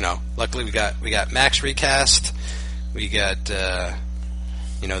But, luckily we got Max recast. We got,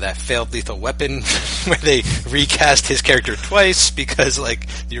 that failed Lethal Weapon where they recast his character twice because, like,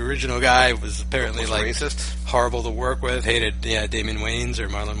 the original guy was apparently, like, racist. horrible to work with, hated, Damon Wayans or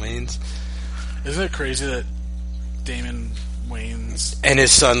Marlon Wayans. Isn't it crazy that Damon Wayans And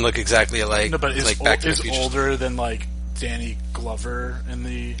his son look exactly alike. no, but is, like Back to the is Future. older than like Danny Glover in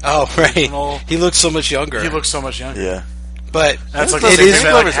the Oh, right. original? He looks so much younger. He looks so much younger. yeah. But That's like it the same is thing that,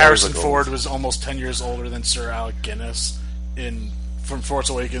 Glover's like Harrison always look Ford old. was almost 10 years older than Sir Alec Guinness from Force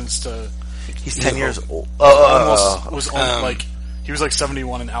Awakens to He's 10 years old. almost was like he was like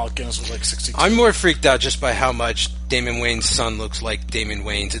 71 and Alec Guinness was like 62. I'm more freaked out just by how much Damon Wayans' son looks like Damon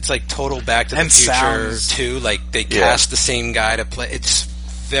Wayans. It's like total Back to the And Future sounds- too. Like they cast the same guy to play. It's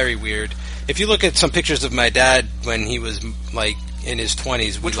very weird. If you look at some pictures of my dad when he was like in his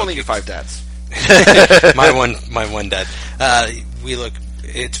 20s, Which one of your 5 dads? my one dad. We look.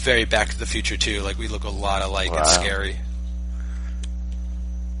 It's very Back to the Future too. Like we look a lot alike. Wow. It's scary.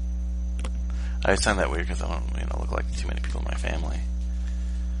 I find that weird because I don't, look like too many people in my family.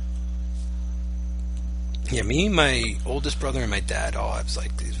 Yeah, me, my oldest brother, and my dad all have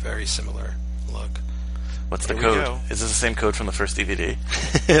like these very similar look. What's the There we code? go. Is this the same code from the first DVD?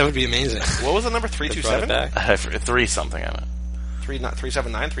 That would be amazing. What was the number? They brought it 327? back. 3 something, I know.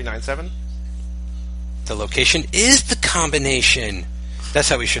 379? 397? The location is the combination. That's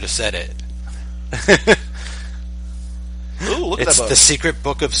how we should have said it. Ooh, look at It's that book. the Secret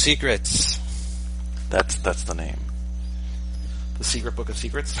Book of Secrets. That's the name. The Secret Book of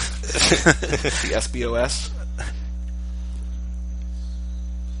Secrets. The SBOS.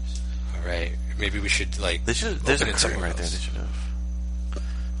 All right, maybe we should like. They should. There's a open it curtain somewhere right there. else. They should have.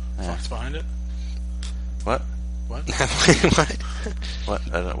 Yeah. Fuck's behind it. What? What? What? What?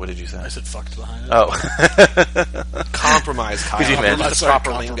 I don't know. What did you say? I said fucked behind it. Oh. Compromise, Kyle. Could you imagine? Use the Sorry,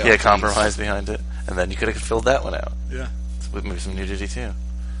 proper lingo. Yeah, compromise behind it, and then you could have filled that one out Yeah. with maybe some nudity too.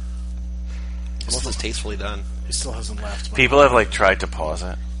 Almost as tastefully done. He still hasn't laughed. People have tried to pause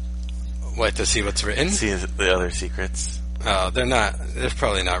it, What, to see what's written? see the other secrets. Oh, they're not. They're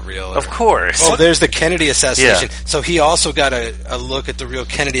probably not real. Of course. Oh, there's the Kennedy assassination. Yeah. So he also got a look at the real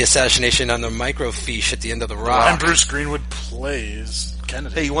Kennedy assassination on the microfiche at the end of the And rock. Bruce Greenwood plays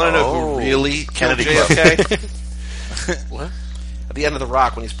Kennedy. Hey, you want to know Oh. who really killed Kennedy Club. JFK? What? At the end of the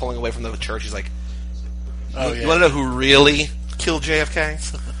rock, when he's pulling away from the church, he's like, Oh, "You yeah. want to know who really killed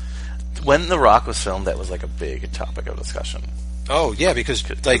JFK?" When The Rock was filmed, that was like a big topic of discussion. Oh yeah, because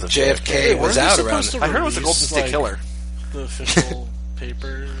like of JFK JFK. was Weren't they out around. supposed to I heard it was the release, Golden State like, Killer. The official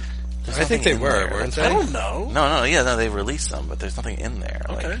paper. I think they were, weren't I they? don't know. No, they released them, but there's nothing in there.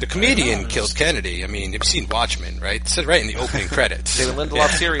 Okay. Like, The comedian Yeah, killed Kennedy. I mean, you've seen Watchmen, right? It said right in the opening credits. David Lindelof Yeah.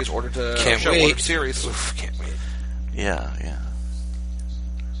 series ordered to Can't show wait. ordered series. Oof, can't wait. yeah.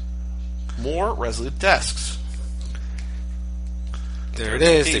 More Resolute desks. There it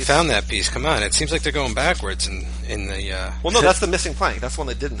There's is. the They piece. found that piece. Come on, it seems like they're going backwards in the. Well, no, that's the missing plank. That's the one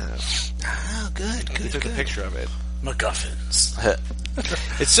they didn't have. Oh, good, They took a picture of it. MacGuffins.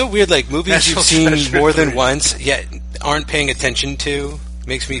 It's so weird. Like movies National you've seen Treasure more than 3. once, yet aren't paying attention to,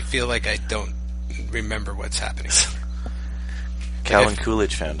 makes me feel like I don't remember what's happening. Calvin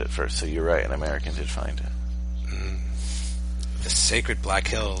Coolidge found it first, so you're right. An American did find it. The Sacred Black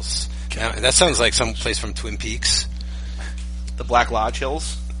Hills. Now, that sounds like some place from Twin Peaks. The Black Lodge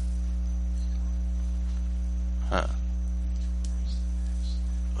Hills. Huh.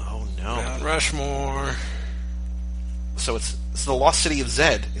 Oh no! Mount Rushmore. So the Lost City of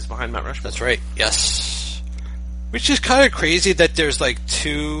Zed is behind Mount Rushmore. That's right. Yes. Which is kind of crazy that there's like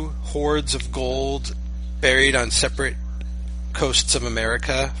 2 hoards of gold buried on separate coasts of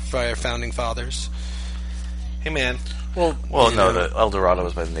America by our founding fathers. Hey man, Well, No, the El Dorado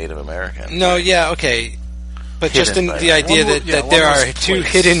was by the Native Americans. No, yeah, okay. But just in Hidden by the that. idea One that, was- yeah, that there one are was 2 placed.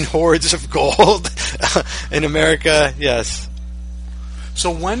 hidden hoards of gold in America, yes. so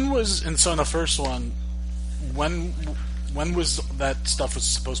when was in the first one? When was that stuff was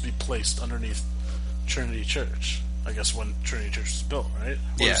supposed to be placed underneath Trinity Church? I guess when Trinity Church was built, right? Or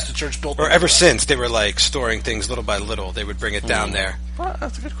Yeah. was the church built? Or under ever that? since, they were like storing things little by little. They would bring it down there. Well,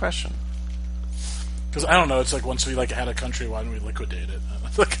 that's a good question. Because I don't know. It's like once we had a country, why didn't we liquidate it?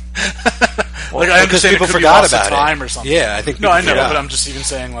 like I because understand people it could be forgot lost about of it. time or something. Yeah, I think No, people I know, forgot. but I'm just even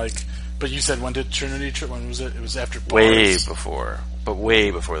saying But you said when did Trinity Church? When was it? It was after Way Barnes. before, but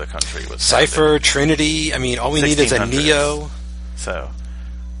way before the country was Cypher, Trinity, I mean, all we need is a 1600s. Neo. So,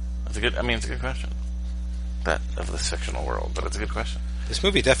 It's a good question. That of this fictional world, but it's a good question. This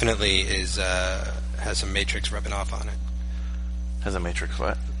movie definitely has some Matrix rubbing off on it. Has a Matrix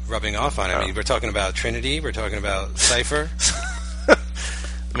what? Rubbing off on it. I mean, we're talking about Trinity. We're talking about Cypher.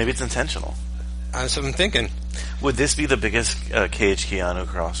 Maybe it's intentional. That's what I'm thinking. Would this be the biggest Cage Keanu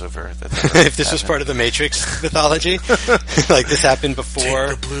crossover? If this was part of the Matrix mythology, like this happened before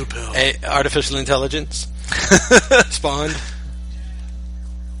Take the blue pill. Artificial intelligence spawned.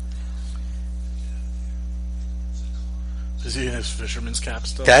 Is he in his fisherman's cap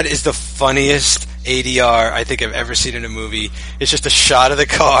still? That is the funniest ADR I think I've ever seen in a movie. It's just a shot of the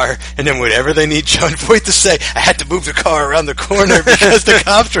car, and then whatever they need John Voight to say, I had to move the car around the corner because the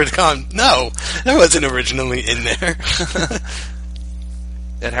cops were gone. No, that wasn't originally in there.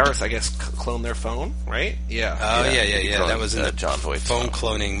 Ed Harris, I guess, cloned their phone, right? Yeah. Oh, yeah. That was in the John Voight phone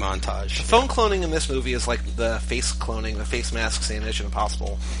cloning montage. The phone cloning in this movie is like the face cloning, the face masks in Mission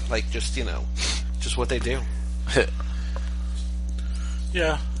Impossible. Like, just what they do.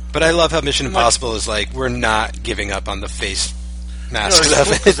 Yeah. But I love how Mission Impossible is like, we're not giving up on the face mask No,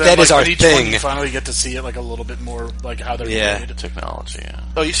 stuff. cool, That is our each one thing. you finally get to see it like a little bit more, like how they're made. Technology, yeah.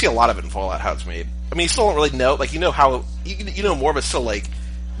 Oh, you see a lot of it in Fallout, how it's made. I mean, you still don't really know, like, you know how, you know more, but still, like,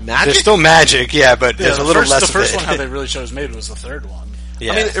 magic? There's still magic, yeah, but there's a little less The first of it. one, how they really show was made was the third one.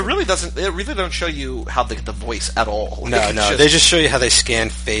 Yeah. I mean, it really don't show you how the voice at all. Like, No, it's they just show you how they scan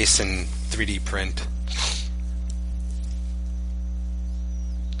face and 3D print.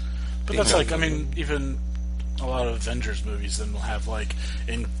 But that's like, I mean, even a lot of Avengers movies then will have, like,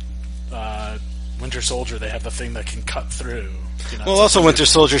 in Winter Soldier, they have the thing that can cut through. You know, Well, also Winter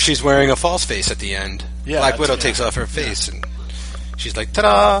Soldier, she's wearing a false face at the end. Yeah, Black that's- Widow yeah. takes off her face, and she's like,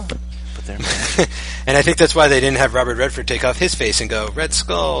 ta-da! But they're And I think that's why they didn't have Robert Redford take off his face and go, Red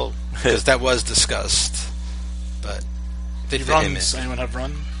Skull, because that was discussed. But they He fit him in. runs. Anyone have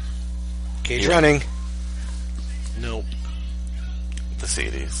run? Cage running. No. the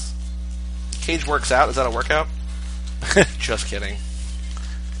CDs. Cage works out. Is that a workout? Just kidding.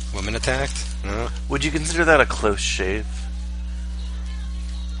 Woman attacked? No. Would you consider that a close shave?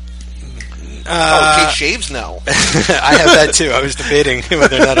 Cage shaves? No. I have that too. I was debating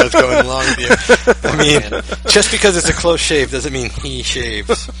whether or not I was going along with you. I mean, just because it's a close shave doesn't mean he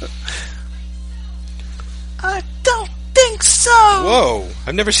shaves. I don't think so. Whoa.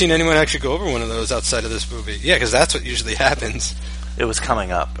 I've never seen anyone actually go over one of those outside of this movie. Yeah, because that's what usually happens. It was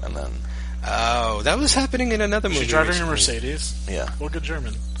coming up, and then Oh, that was happening in another movie. She's driving a recently. Mercedes. yeah. Well, good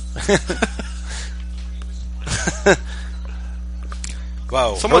German.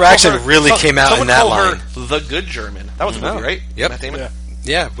 Wow, Someone her call accent really came out in someone that call line. her the good German. That was a movie, Oh. right? Yep. Matt Damon? Yeah.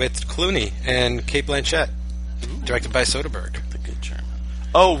 Yeah, with Clooney and Kate Blanchett. Directed by Soderbergh. The good German.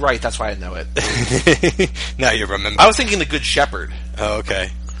 Oh, right. That's why I know it. Now you remember. I was thinking the Good Shepherd. Oh, okay.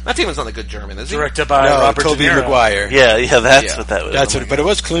 Matt Damon's not the good German, is he? Directed by No, Robert Tobey De Niro. Maguire. Yeah, that's Yeah. what that was. That's Oh what, my but it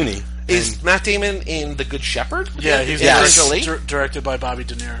was Clooney. Is Matt Damon in The Good Shepherd? Yeah, he's Yes. directed by Bobby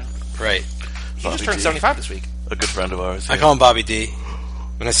De Niro. Right. He Bobby just turned D. 75 this week. A good friend of ours. I yeah. call him Bobby D.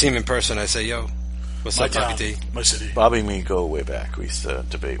 When I see him in person, I say, yo, what's My up, Bobby town, D? my city. Bobby and me go way back. We used to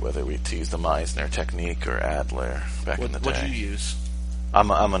debate whether we to use the Meisner technique or Adler back in the What day. did you use?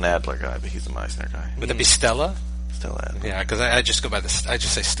 I'm an Adler guy, but he's a Meisner guy. Would that be Stella? Still Adler. Yeah, because I just go by the. I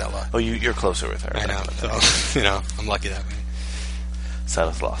just say Stella. Oh, you're closer with her. I know. back in the day. So, I'm lucky that way.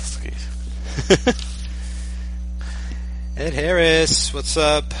 Stanislavski. Ed Harris, what's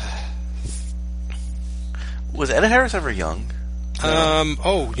up? Was Ed Harris ever young?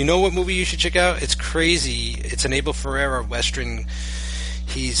 Oh, you know what movie you should check out? It's crazy. It's an Abel Ferrara Western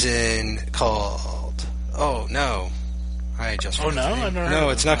he's in called... Oh, no. I just... Oh, no? I've never heard No,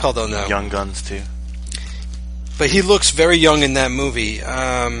 of it's it. not called Oh, No. Young Guns too. But he looks very young in that movie.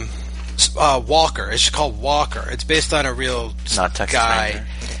 Walker. It's called Walker. It's based on a real Not Texas guy. Ranger.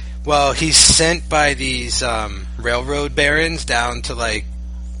 Well, he's sent by these railroad barons down to like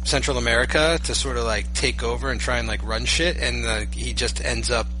Central America to sort of like take over and try and like run shit, and he just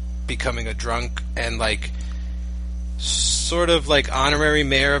ends up becoming a drunk and like sort of like honorary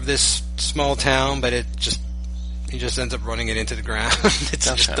mayor of this small town, but he just ends up running it into the ground. It's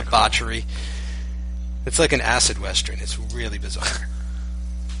Sounds just kinda debauchery. It's like an acid western. It's really bizarre.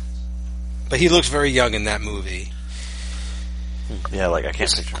 But he looks very young in that movie. Yeah, like I can't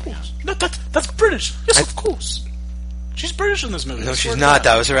picture him. No, that's British. Yes, of course. She's British in this movie. No, I she's swear to not. God.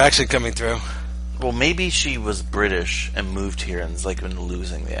 That was her accent coming through. Well, maybe she was British and moved here and's like been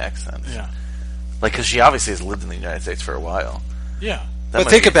losing the accent. Yeah. Like, because she obviously has lived in the United States for a while. Yeah. That But might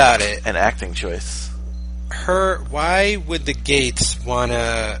think be about it. An acting choice. Why would the Gates want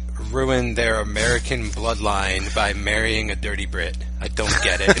to ruin their American bloodline by marrying a dirty Brit. I don't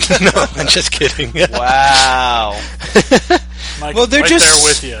get it. No, I'm just kidding. Wow. Mike, Well, they're right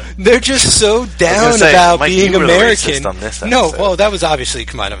just there with you. they're just so down say, about Mike, being you were the American. racist on this No, episode. well, that was obviously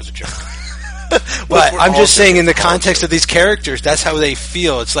that was a joke. But we're I'm all just saying, in the joking, all context of these characters, that's how they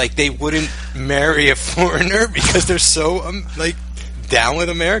feel. It's like they wouldn't marry a foreigner because they're so like down with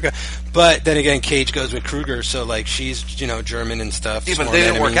America. But then again, Cage goes with Kruger, so like she's German and stuff. Yeah, but sworn they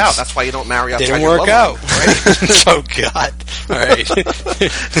didn't work enemies. out. That's why you don't marry outside Didn't your work bloodline. out, right? Oh God! All right,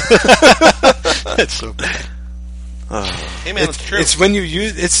 that's so bad. Hey man, it's true. It's when you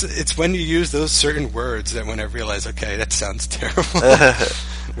use it's when you use those certain words that when I realize, okay, that sounds terrible.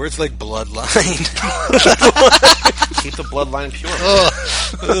 Words like bloodline. Keep the bloodline pure.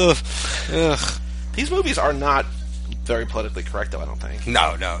 Ugh. Ugh. These movies are not very politically correct, though. I don't think.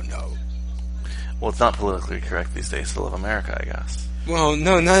 No. Well, it's not politically correct these days to love America, I guess. Well,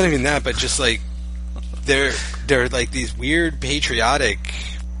 no, not even that, but just like they're like these weird patriotic,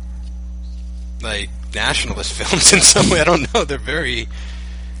 like nationalist films in some way. I don't know. They're very,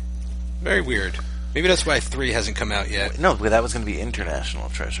 very weird. Maybe that's why 3 hasn't come out yet. No, but that was going to be International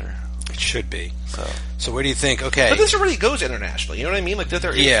Treasure. It should be. So So where do you think? Okay, But this already goes internationally. You know what I mean? Like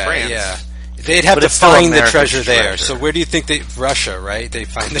they're in France. yeah. They'd have But to it's still find the America's treasure there. treasure. So where do you think Russia, right? They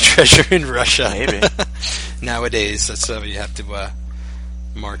find the treasure in Russia. Maybe. Nowadays, that's how you have to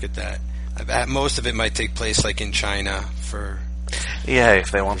market that. I bet most of it might take place like in China for. Yeah,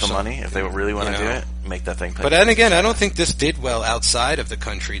 if they want the some- money, if they really want to do it, make that thing. But then again, I don't think this did well outside of the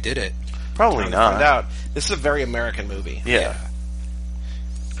country, did it? Probably Trying to find not. out. This is a very American movie. Yeah.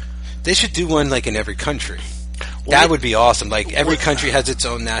 They should do one like in every country. Well, That would be awesome. Like every country has its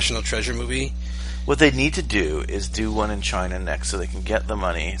own national treasure movie. What they need to do is do one in China next, so they can get the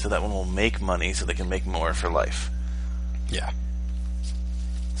money, so that one will make money, so they can make more for life. Yeah.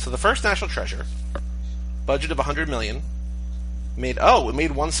 So the first National Treasure, budget of $100 million, it made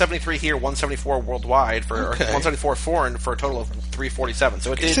 173 here, 174 worldwide for or Okay. 174 foreign for a total of 347.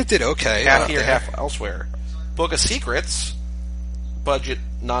 So it Guess did it did okay. half out here, there. half elsewhere. Book of Secrets, budget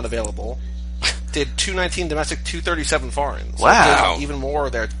not available. Did 219 domestic, 237 foreign. So Wow. it did even more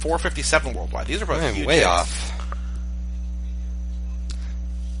there, 457 worldwide. These are both Man, huge way hits. off.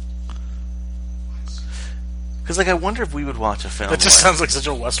 Because, I wonder if we would watch a film. That just like- sounds like such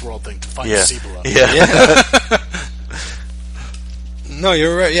a Westworld thing to find yeah, Cibola. yeah. No,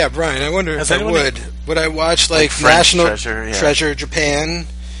 you're right. Yeah, Brian. I wonder Has if I anyone- would. Would I watch like French National Treasure, yeah. Treasure Japan?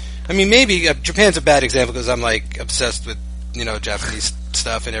 I mean, maybe Japan's a bad example because I'm like obsessed with Japanese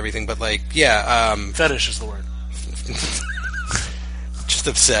stuff and everything. But like, yeah, Fetish is the word. just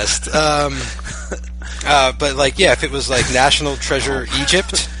obsessed. But like, yeah, if it was like National Treasure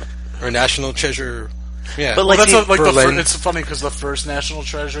Egypt or National Treasure, yeah. But, Well, that's the- like the Berlin. it's funny because the first national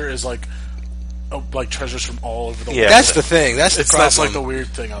treasure is like treasures from all over the Yeah. world. that's the thing. That's the That's like the problem. weird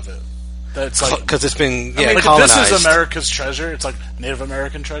thing of it. That's like Because it's been like if colonized. this is America's treasure, it's like Native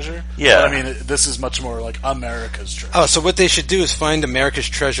American treasure. Yeah. But, I mean, this is much more like America's treasure. Oh, so what they should do is find America's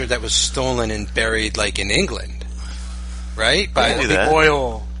treasure that was stolen and buried, like in England, right? They do that.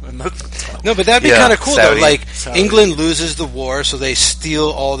 Oil. And No, but that'd be Yeah, kind of cool Saudi. though. Like Saudi. England loses the war, so they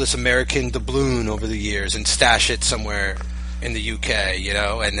steal all this American doubloon over the years and stash it somewhere in the UK,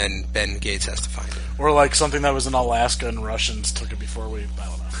 and then Ben Gates has to find it. or like something that was in Alaska and Russians took it before we. I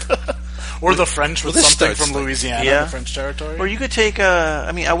don't know. Or the French with Well, this something starts from like- Louisiana, Yeah. the French territory. Or you could take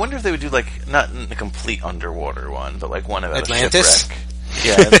I wonder if they would do not a complete underwater one, but like one about Atlantis? a shipwreck.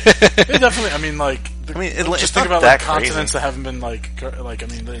 Yeah, Yeah, definitely. I mean, it's just think not about that continents crazy. that haven't been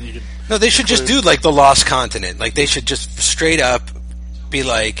then you could. No, they should just do like the Lost Continent. Like they should just straight up be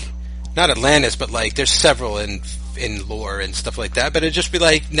like, not Atlantis, but like there's several in lore and stuff like that. But it'd just be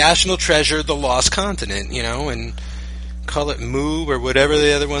like National Treasure, the Lost Continent, and call it Mu or whatever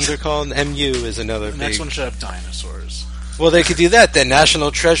the other ones are called. MU is another The next big. one should have dinosaurs. Well, they could do that then.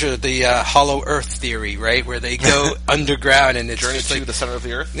 National Treasure, the Hollow Earth theory, right, where they go underground and it's Journey just to like the center of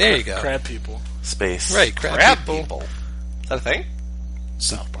the earth. there you go. Crab people. Space. Right, Crab people. people. Is that a thing?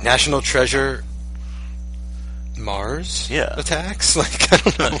 South Park. National Treasure. Mars Yeah. attacks. Like I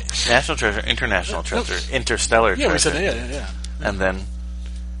don't know. National Treasure, International Treasure, Interstellar Yeah, we Treasure. said yeah. And then,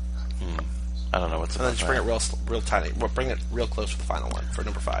 I don't know what's And then just bring it that. real tiny. Well, bring it real close to the final one for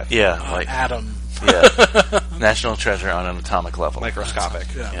number 5. Yeah, like Adam. yeah, National Treasure on an atomic level. Microscopic.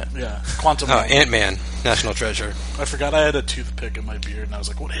 Yeah. Quantum. Oh, realm. Ant-Man, National Treasure. I forgot I had a toothpick in my beard, and I was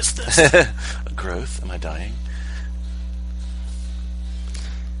like, "What is this?" Growth. Am I dying?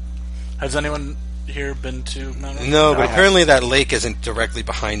 Has anyone here been to Mount Rushmore? No, but apparently that lake isn't directly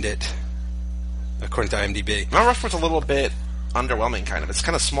behind it, according to IMDb. Mount Rushmore's a little bit underwhelming. Kind of. It's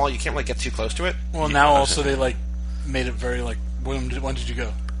kind of small. You can't really get too close to it. Well, now also they like made it very like. When did you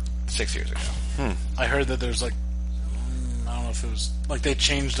go? 6 years ago. I heard that there's like. I don't know if it was like they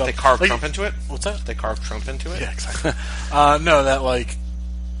changed up. They carved like, Trump into it. What's that? They carved Trump into it. Yeah, exactly. No, that like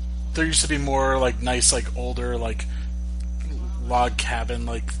there used to be more like nice, like older, like log cabin,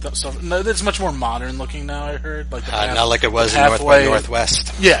 like stuff. No, it's much more modern looking now. I heard like the not like it was the in North by pathway-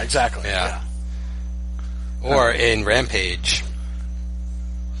 Northwest. Yeah, exactly. Yeah. Or in Rampage.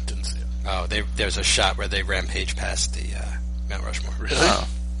 Didn't see it. Oh, there's a shot where they rampage past the Mount Rushmore. Really? Oh,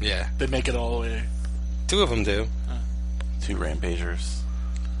 Yeah. They make it all the way. 2 of them do. 2 rampagers.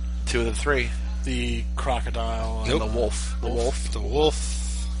 2 of the 3. The crocodile and Nope. The wolf. The wolf. The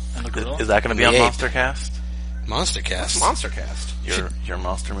Wolf. and the gorilla. Is that going to be on The ape. Monstercast? Monster Cast. Monster Cast. Your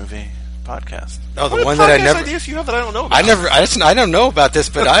monster movie podcast? Oh, the What one that I podcast never... ideas do you have that I don't know about? I don't know about this,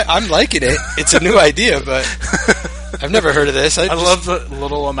 but I'm liking it. It's a new idea, but I've never heard of this. I love the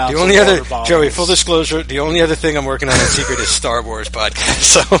little amounts. The only of other, water bottles. Joey, full disclosure, the only other thing I'm working on in secret is Star Wars podcast.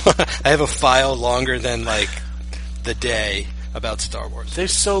 So I have a file longer than, like, the day about Star Wars. They're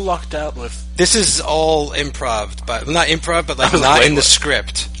so lucked out with. This is all improv, but not improv, but like not in the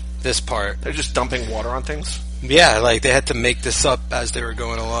script, this part. They're just dumping water on things. Yeah, like they had to make this up as they were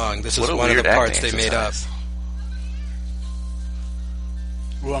going along. This is What a one of the weird parts acting they made up. exercise.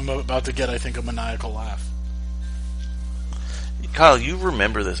 Well, I'm about to get, I think, a maniacal laugh. Kyle, you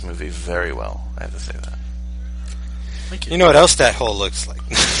remember this movie very well. I have to say that. Thank you. You know what else that hole looks like?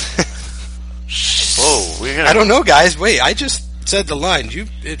 Whoa, we're gonna I don't know, guys. Wait, I just said the line.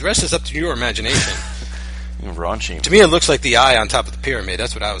 The rest is up to your imagination. raunchy. To me, it looks like the eye on top of the pyramid.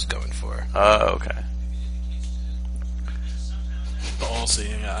 That's what I was going for. Okay. The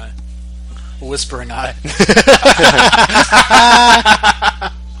all-seeing eye, a whispering eye.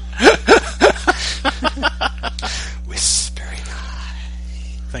 Whispering eye.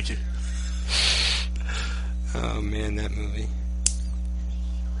 Thank you. Oh man, that movie.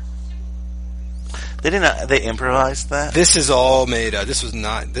 They improvised that? This is all made up.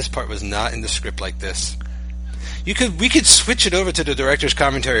 This part was not in the script like this. We could switch it over to the director's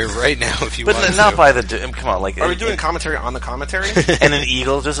commentary right now if you But want not to. by the... Come on, like... Are we doing commentary on the commentary? and an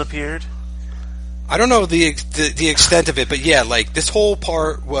eagle disappeared? I don't know the extent of it, but yeah, like this whole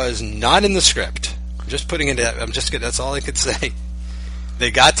part was not in the script. I'm just putting it. That's all I could say. They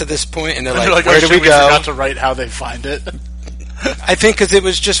got to this point and they're like, "Where oh, do shit, we go?" forgot to write how they find it. I think because it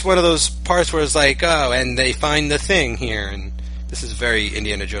was just one of those parts where it's like, "Oh, and they find the thing here," and this is very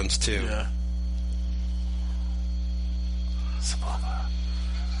Indiana Jones too. Yeah.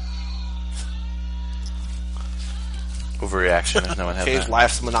 Overreaction if no one had Cage that.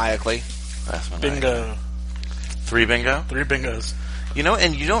 laughs maniacally. Last one, Bingo. 3 bingo? 3 bingos. You know,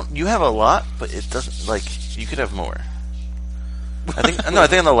 and you have a lot, but it doesn't, like, you could have more. I think on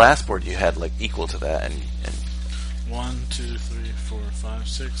the last board you had, like, equal to that, and 1, 2, 3, 4, 5,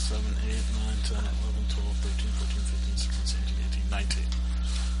 6, 7, 8, 9, 10, 11, 12, 13, 14, 15, 16, 17, 18, 19.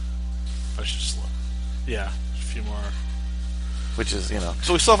 I should just look. Yeah, a few more. which is, you know,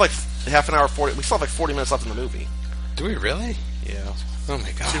 So we still have like half an hour, 40. We still have like 40 minutes left in the movie. Do we really? Yeah, Oh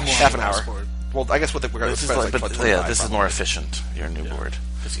my god. 2 more half on an the hour. last board. Well, I guess what we're going to this is spend like, like, but 25, this is probably. more efficient. Your new board.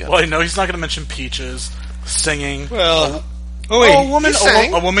 'Cause you got- Well, no, he's not going to mention Peaches singing. Well, oh wait, a woman, he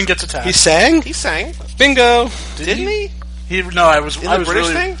sang. a woman gets attacked. he sang? He sang, Bingo. didn't he? No, I was. In I the was British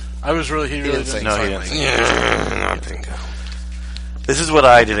really. thing? I was really. He really didn't sing. No, he Sorry, didn't. Mike. Yeah, not bingo. This is what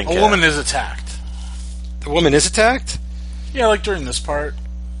I didn't A get. woman is attacked. The woman is attacked? Yeah, like during this part.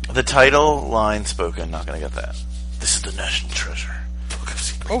 The title line spoken, not going to get that. This is the national treasure.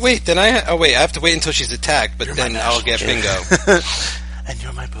 Oh wait, then I have to wait until she's attacked, but then I'll get bingo. And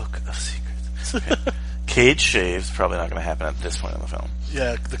you're my book of secrets. Okay. Cage shaves, probably not going to happen at this point in the film.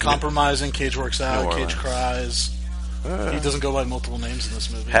 Yeah, the compromising. Cage works out. New Cage Orleans. cries. He doesn't go by multiple names in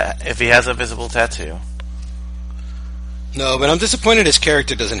this movie. If he has a visible tattoo. No, but I'm disappointed his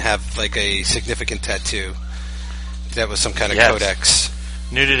character doesn't have like a significant tattoo. That was some kind of Yes. codex.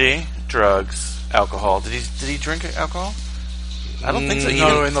 Nudity, drugs, alcohol. Did he drink alcohol? I don't think so. He No,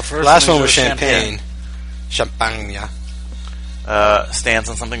 didn't. in the first Last one, one was he champagne. Champagne. Stands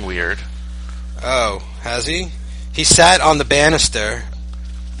on something weird. Oh, has he? He sat on the banister.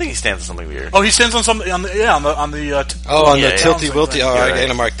 I think he stands on something weird. Oh, he stands on something on the On Yeah, the yeah. tilty wilty. Oh, You're I'm right.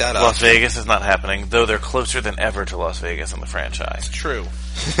 gonna mark that Las off. Vegas is not happening, though they're closer than ever to Las Vegas in the franchise. True.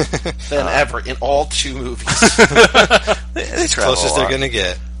 Than ever in all 2 movies. They travel Closest a they're lot. gonna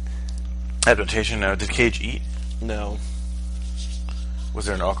get. Adaptation, no. Did Cage eat? No, Was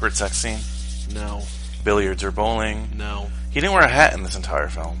there an awkward sex scene? no, Billiards or bowling? no, He didn't wear a hat in this entire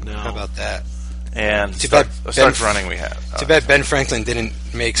film. no. How about that? And Too bad Starts Ben- Running we had. Too bad Ben Franklin didn't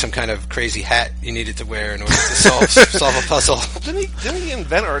make some kind of crazy hat you needed to wear in order to solve a puzzle. Didn't he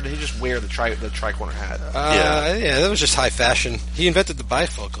invent, or did he just wear the tricorner hat? Yeah, that was just high fashion. He invented the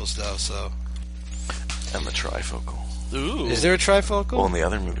bifocals, though, so... And the trifocal. Ooh. Is there a trifocal? Well, in the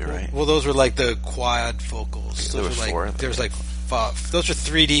other movie, right? Well, those were like the quadfocals. There Those were were four of like, them. there was like five. Those are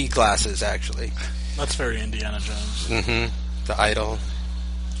 3D glasses, actually. That's very Indiana Jones. Mm-hmm. The Idol.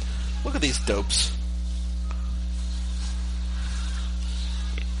 Look at these dopes.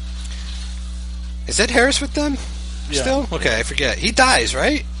 Is Ed Harris with them? Yeah. Still? Okay, I forget. He dies,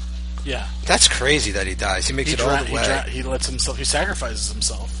 right? Yeah. That's crazy that he dies. He makes it all the way. He lets himself. He sacrifices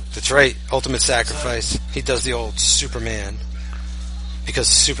himself. That's right. Ultimate sacrifice. He does the old Superman. Because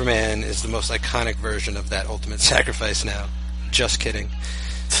Superman is the most iconic version of that ultimate sacrifice now. Just kidding.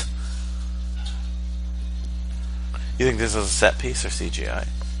 You think this is a set piece or CGI?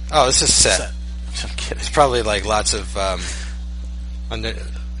 Oh, this is set. I'm kidding. It's probably like lots of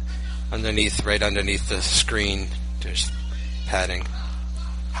underneath, right underneath the screen, there's padding.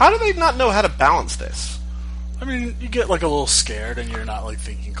 How do they not know how to balance this? I mean, you get like a little scared and you're not like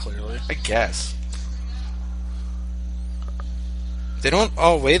thinking clearly. I guess. They don't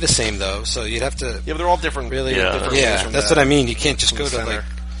all weigh the same though, so you'd have to Yeah, but they're all different. really. Yeah. different Yeah, things from that's the- what I mean. You can't just from go the to like. center.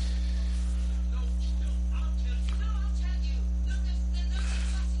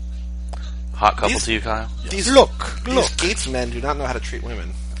 Hot couple These- to you, Kyle? These Look. These Gates men do not know how to treat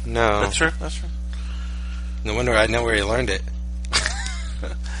women. No, That's true. That's true. no wonder I know where he learned it.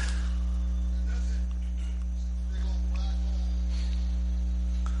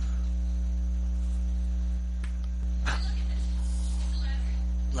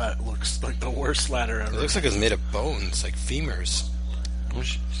 That looks like the worst ladder It ever. looks like it's made of bones, like femurs. I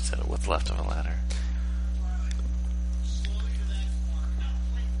wish you said what's left of a ladder.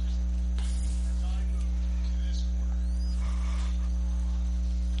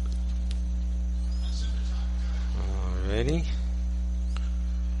 Alrighty.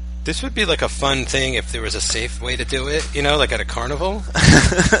 This would be like a fun thing if there was a safe way to do it, you know, like at a carnival.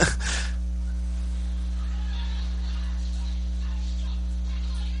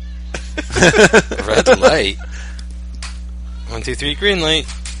 Red light. 1, 2, 3, green light.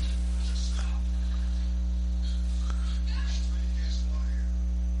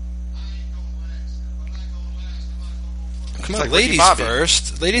 Come on, like Ricky ladies Bobby.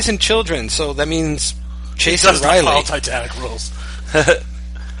 first. Ladies and children, so that means He Chase does and not follow Riley. Titanic rules.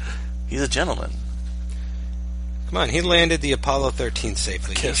 He's a gentleman. Come on, he landed the Apollo 13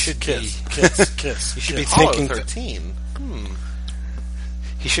 safely. He Kiss, should kiss, be. kiss, kiss. He should be kiss. Apollo thinking. 13.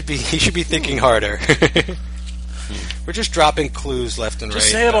 He should be thinking harder. We're just dropping clues left and Just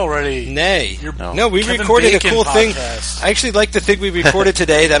right. say it already. Nay. No. No, we Kevin recorded Bacon a cool thing. podcast. I actually like the thing we recorded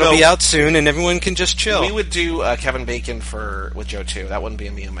today. That'll Well, be out soon, and everyone can just chill. We would do Kevin Bacon with Joe 2. That wouldn't be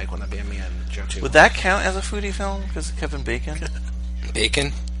a me and Mike one. That'd be a me and Joe 2. Would that count as a foodie film because of Kevin Bacon?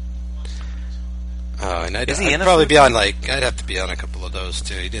 Bacon. Oh, and I'd Is he in a probably food be on I'd have to be on a couple of those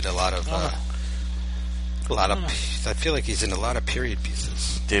too. He did a lot of. I feel like he's in a lot of period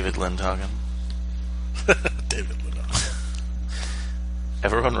pieces. David Lindhagen. David Lindau.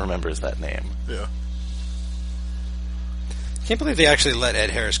 Everyone remembers that name. Yeah. Can't believe they actually let Ed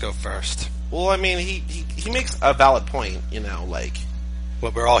Harris go first. Well, I mean, he makes a valid point, you know, like,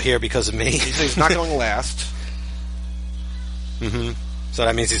 Well, we're all here because of me. he's not going last. Mm-hmm. So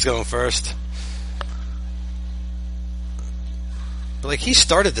that means he's going first. But like he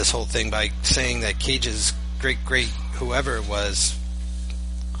started this whole thing by saying that Cage's great whoever it was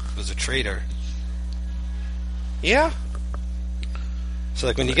a traitor. Yeah. So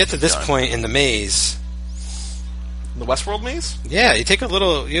like when you get to this point in the maze, The Westworld maze? yeah, you take a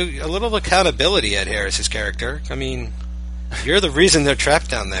little accountability at Harris's character. I mean, you're the reason they're trapped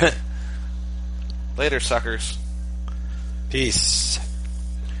down there. Later, suckers. Peace.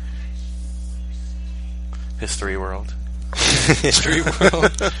 History World. History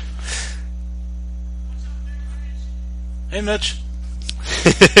world. Hey, Mitch.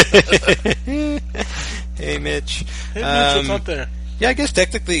 Hey, Mitch. Hey, Mitch, what's up there? Yeah, I guess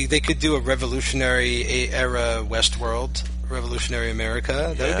technically they could do a revolutionary era Westworld, revolutionary America. That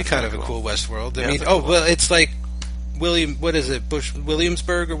would be that's kind of kinda a cool Westworld. I Yeah, mean, that's cool. well, it's like what is it,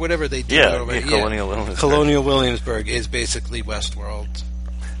 Williamsburg or whatever they do. Yeah, over, Colonial Williamsburg. Colonial Williamsburg is basically Westworld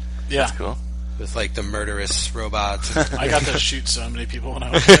Yeah. Cool. with like the murderous robots. I got to shoot so many people when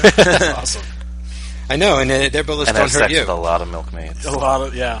I was there. That's awesome. I know, and their bullets And don't have hurt sex you. with a lot of milkmaids. A lot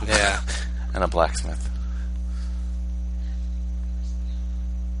of, yeah. Yeah. And a blacksmith.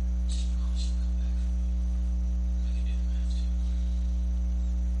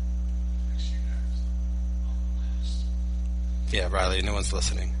 Yeah, Riley, no one's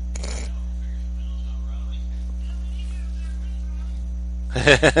listening.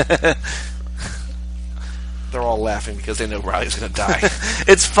 They're all laughing because they know Riley's going to die.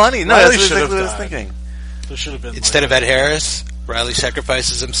 It's funny. No, Riley that's should have exactly what I was died. thinking. There should have been Instead of Ed Harris, Riley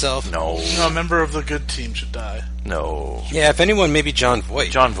sacrifices himself. No. a member of the good team should die. No. Yeah, if anyone, maybe John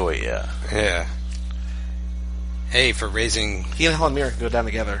Voight. John Voight, yeah. Yeah. Hey, for raising... He and Helen Mirren can go down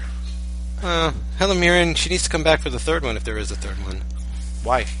together. Helen Mirren, she needs to come back for the third one if there is a third one.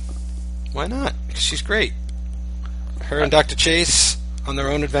 Why? Why not? 'Cause she's great. Her and Dr. Chase on their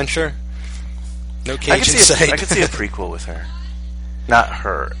own adventure. No Cage in sight. I could see a prequel with her. Not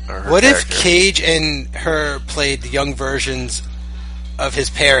her. Or her What if character. Cage and her played the young versions of his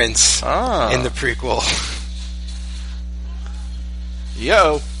parents in the prequel?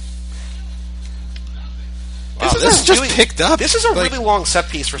 Yo. Wow, this just really- picked up. This is a Like, really long set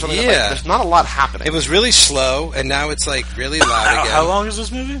piece for something. Yeah. Like, there's not a lot happening. It was really slow, and now it's like really loud again. How long is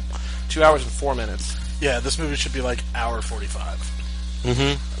this movie? 2 hours and 4 minutes. Yeah, this movie should be like hour 45.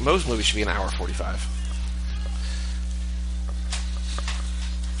 Mm-hmm. Most movies should be an hour 45.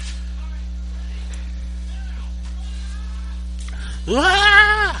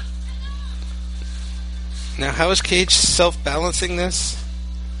 Ah! Now, how is Cage self-balancing this?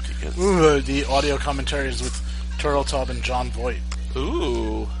 Because Ooh, the audio commentaries with Turtletub and John Voight.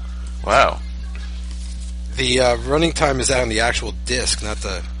 Ooh. wow. The running time is out on the actual disc, not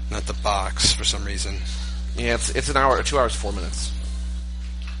the box for some reason. Yeah, it's an hour, 2 hours, 4 minutes.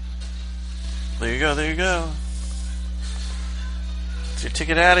 There you go. There you go. Get your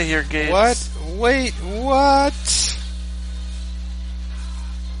ticket out of here, Gates. What? Wait, what?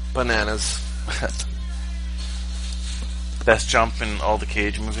 Bananas. Best jump in all the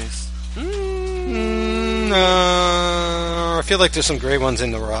Cage movies. No, I feel like there's some great ones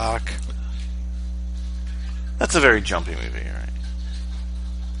in The Rock. That's a very jumpy movie, right?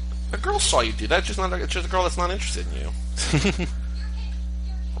 A girl saw you do that. It's just a girl that's not interested in you.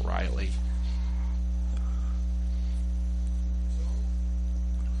 Riley.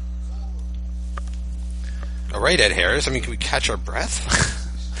 All right, Ed Harris. I mean, can we catch our breath?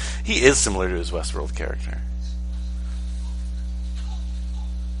 He is similar to his Westworld character.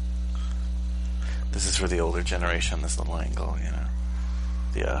 This is for the older generation, this little angle, you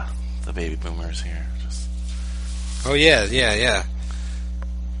know. The baby boomers here. Just Oh yeah.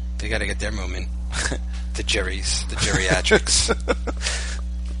 They got to get their moment. The geriatrics,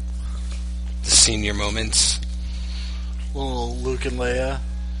 the senior moments. Little Luke and Leia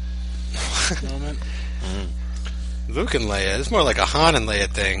moment. Luke and Leia. It's more like a Han and Leia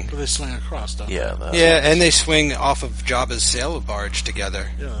thing. Where they swing across, don't yeah. Yeah, and they swing off of Jabba's sail barge together.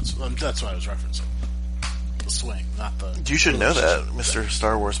 they? Yeah, that's what I was referencing. The swing, not the... You should know that, Mr.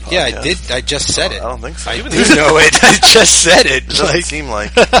 Star Wars podcast. Yeah, I did. I just said Oh, it. I don't think so. I Even do know it. I just said it. It doesn't Like, seem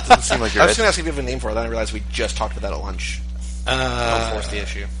like I you're was just going to edgy. ask if you have a name for it, then I realized we just talked about that at lunch. Don't force the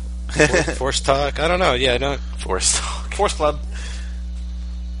issue. Force talk. I don't know. Yeah, I don't. Force talk. Force Club.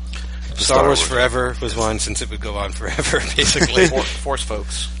 Star Wars Forever was one, since it would go on forever, basically. Force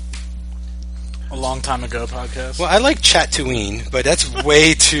folks. A long time ago podcast. Well, I like Chatooine, but that's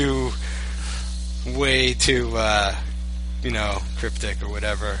way too, cryptic or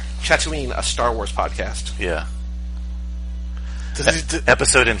whatever. Chatooine, a Star Wars podcast. Yeah. Does he,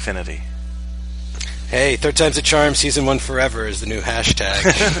 Episode Infinity. Hey, Third Time's a Charm, Season 1 Forever is the new hashtag.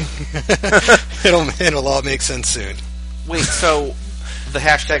 It'll all make sense soon. Wait, so the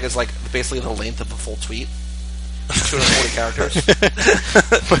hashtag is like basically the length of a full tweet? 240 characters?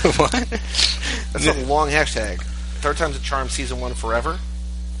 What? That's a long hashtag. Third Time's a Charm, Season 1 Forever?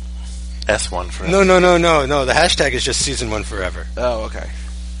 S1 for No. The hashtag is just Season 1 Forever. Oh, okay.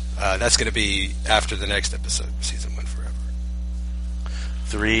 That's going to be after the next episode, Season 1 Forever.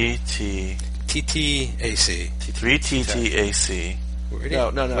 3T. TTAC. 3TTAC.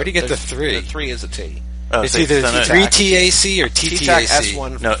 No. Where do you get the 3? The 3 is a T. Oh, It's so either no, no, 3TAC or T-Tac TTAC.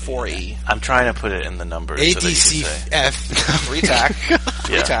 S1 No. 4E. I'm trying to put it in the numbers. So that you can say. ADCF. 3-tac.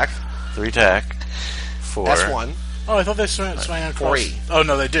 3-tac. 3-tac. 4. S1. oh, I thought they swang across. 4E. Oh,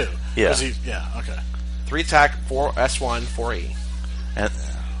 no, they do. Yeah. Okay. 3-tac, 4 S1, 4E. And,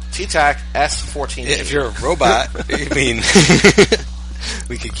 T-tac, S14. If you're a robot, I mean,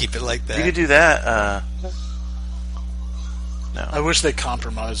 we could keep it like that. you could do that. No. I wish they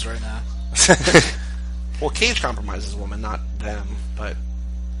compromised right now. Well, Cage compromises a woman, not them, but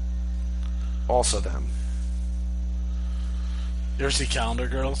also them. You ever see Calendar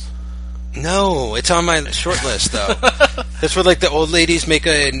Girls? No, it's on my short list though. That's where like the old ladies make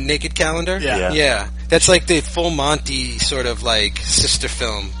a naked calendar. Yeah. Yeah. That's like the Full Monty sort of like sister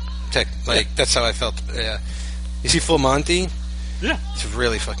film. That's how I felt. Yeah. You see Full Monty? Yeah. It's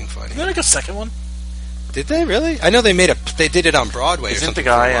really fucking funny. Did they make a second one? Did they really? I know they did it on Broadway or Isn't something. the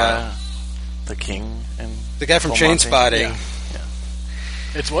for a guy while. the king? The guy from Full Train Monty? Spotting. Yeah.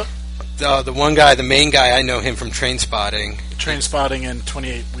 It's what? The one guy, the main guy, I know him from Train Spotting. Train Spotting in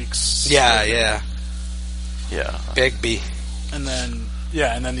 28 Weeks. Yeah. Yeah. Begbie. And then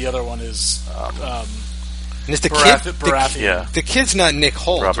the other one is And it's the Baratheon. Yeah. The kid's not Nick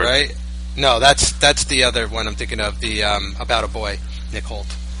Holt, Robert. right? No, that's the other one I'm thinking of. The About a Boy, Nick Holt.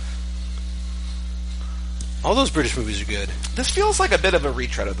 All those British movies are good. This feels like a bit of a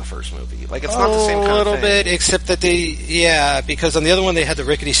retread of the first movie. Like, it's not the same A kind little of thing. bit, except that because on the other one they had the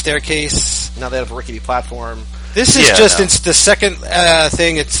rickety staircase. Now they have a rickety platform. This is Yeah, just no. it's the second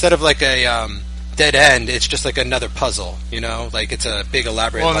thing. Instead of like a dead end, it's just like another puzzle. You know, like it's a big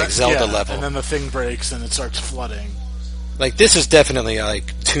elaborate like Zelda level. And then the thing breaks and it starts flooding. Like this is definitely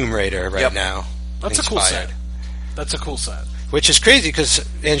like Tomb Raider right Yep. now. That's a cool inspired. set. That's a cool set. Which is crazy because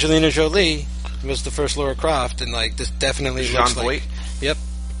Angelina Jolie was the first Lara Croft, and like this definitely Jon looks Voight. like. Yep.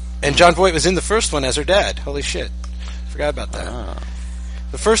 And Jon Voight was in the first one as her dad. Holy shit! Forgot about that.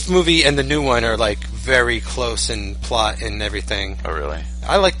 The first movie and the new one are like very close in plot and everything. Oh, really?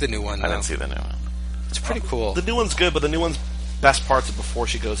 I like the new one. I Though. didn't see the new one. It's pretty cool. The new one's good, but the new one's best parts are before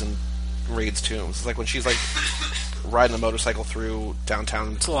she goes and raids tombs. It's like when she's like riding a motorcycle through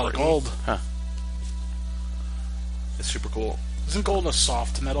downtown. It's a lot of gold. It's super cool. Isn't gold a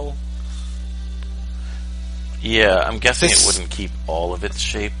soft metal? Yeah, I'm guessing This- it wouldn't keep all of its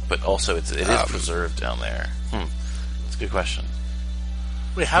shape, but also it is preserved down there. That's a good question.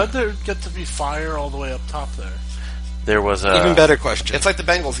 Wait, how did there get to be fire all the way up top there? There was a Even better question. It's like the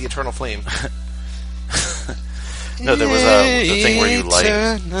Bengals, the Eternal Flame. No, there was the thing where you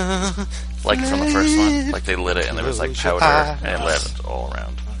light, like from the first one, like they lit it and there was like powder and it lit all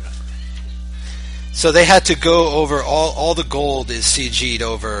around. So they had to go over all the gold is CG'd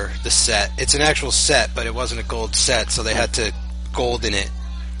over the set. It's an actual set, but it wasn't a gold set, so they had to golden it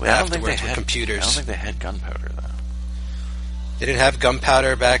Wait, I don't think they afterwards with had computers. I don't think they had gunpowder though. They didn't have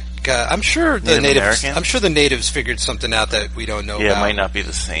gunpowder back. I'm sure the Native natives. Americans? I'm sure the natives figured something out that we don't know Yeah, about. it might not be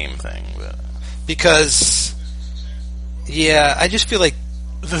the same thing, but Because, yeah, I just feel like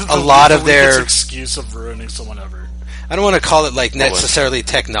The lot of weakest their- excuse of ruining someone ever. I don't want to call it like What was necessarily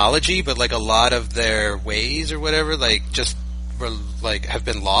technology, but like a lot of their ways or whatever, like just were like have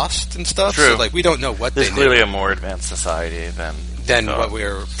been lost and stuff. True. So like we don't know what there's they clearly knew a more advanced society than what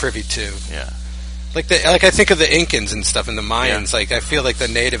we're privy to. Yeah. Like I think of the Incans and stuff and the Mayans. Yeah. Like I feel like the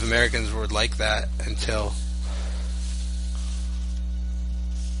Native Americans were like that until.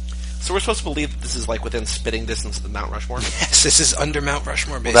 So we're supposed to believe that this is like within spitting distance of the Mount Rushmore? Yes, this is under Mount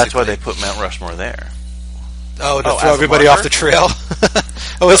Rushmore. Well, Basically. that's why they put Mount Rushmore there. Oh, to Oh, throw as a everybody marker? off the trail.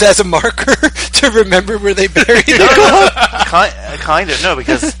 Oh, it's as a marker to remember where they buried it. Kind of, no,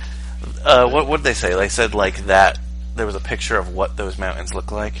 because what did they say? They said like that there was a picture of what those mountains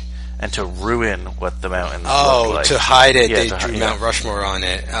look like, and to ruin what the mountains look like. To hide it, Yeah, they to drew hi- Mount yeah. Rushmore on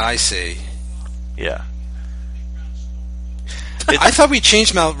it. I see. Yeah. I thought we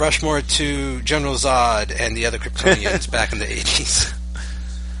changed Mount Rushmore to General Zod and the other Kryptonians back in the 80s.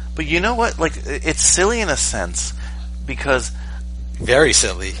 But you know what? Like, it's silly in a sense, because Very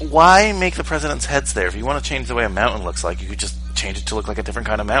silly. why make the president's heads there? If you want to change the way a mountain looks like, you could just change it to look like a different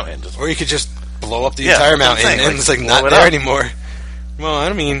kind of mountain. Just Or you could just blow up the Yeah, entire that's what I'm mountain saying, and like, it's like blow not it there up. anymore. Well,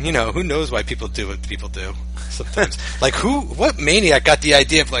 I mean, who knows why people do what people do sometimes. Like what maniac got the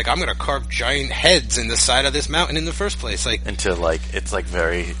idea of like, I'm going to carve giant heads in the side of this mountain in the first place? Like, into like it's like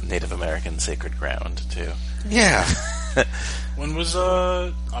very Native American sacred ground too. yeah. When was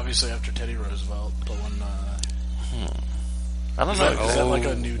obviously after Teddy Roosevelt, but when I don't is know. that like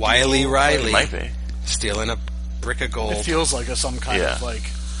a new Wiley deal? Riley. It might be. Stealing a brick of gold. It feels like some kind Yeah. of like.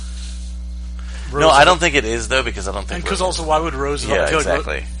 No, I don't think it is though, because I don't think. And because also, why would Roosevelt? Yeah, I feel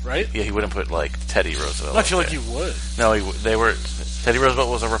exactly. Like, right? Yeah, he wouldn't put like Teddy Roosevelt. I feel up like there. you would. No, they were. Teddy Roosevelt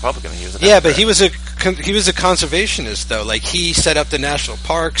was a Republican. He was. A Yeah, but Democrat. he was a conservationist though. Like he set up the national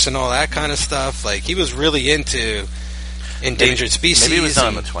parks and all that kind of stuff. Like he was really into endangered species. Maybe it was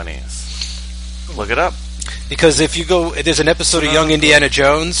done in and- the 20s. Look it up. Because if you go, there's an episode of Young Indiana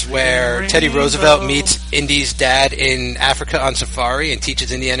Jones where Teddy Roosevelt meets Indy's dad in Africa on safari and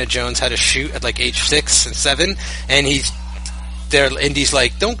teaches Indiana Jones how to shoot at like age 6 and 7, and Indy's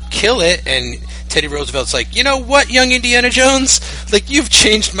like, "Don't kill it," and Teddy Roosevelt's like, "You know what, young Indiana Jones? Like, you've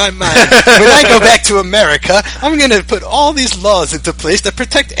changed my mind. When I go back to America, I'm going to put all these laws into place that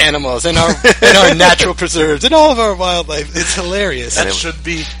protect animals and our natural preserves and all of our wildlife." It's hilarious. That should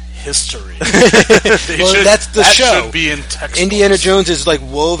be history. Well, that's the that show. Should be in textbooks. Indiana Jones is like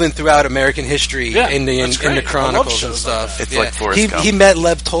woven throughout American history Yeah, in the that's great. I love Chronicles shows and like stuff. that. It's like Forrest Gump. He met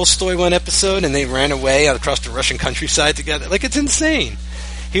Lev Tolstoy one episode, and they ran away across the Russian countryside together. Like, it's insane.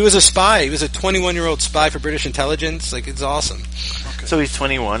 He was a spy. He was a 21-year-old spy for British intelligence. Like, it's awesome. So he's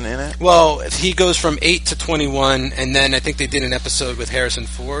 21 in it? Well, he goes from 8 to 21, and then I think they did an episode with Harrison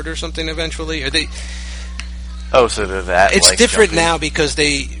Ford or something eventually. Or they. Oh, so they're that. It's like, different jumpy. now because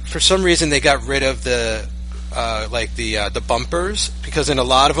for some reason, they got rid of the bumpers, because in a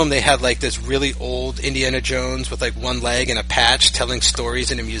lot of them they had like this really old Indiana Jones with like one leg and a patch telling stories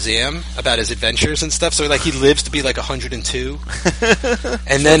in a museum about his adventures and stuff. So like he lives to be like 102.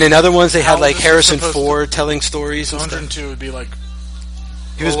 And then in other ones they had How like is this Harrison supposed Ford telling stories. So And stuff. 102 would be like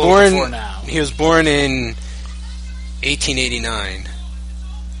He was a little before born. now. He was born in 1889.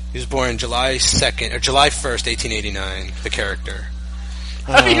 He was born July 2nd or July 1st, 1889. The character.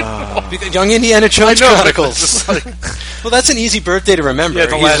 How do you know? Because Young Indiana Jones I know, but Chronicles. it's just like, Well, that's an easy birthday to remember. yeah,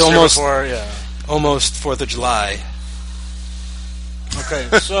 the He's last year almost before, yeah. almost 4th of July. Okay,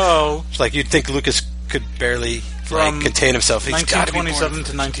 so It's like you'd think Lucas could barely From contain himself. He's got to be 1927 born.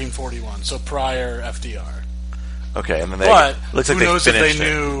 to 1941, so prior FDR. Okay, and then But looks who like knows they if they finished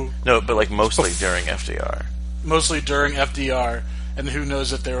it. knew No, but like mostly during FDR. mostly during FDR, and who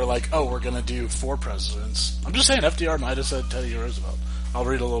knows if they were like, oh, we're going to do 4 presidents. I'm just saying FDR might have said Teddy Roosevelt. I'll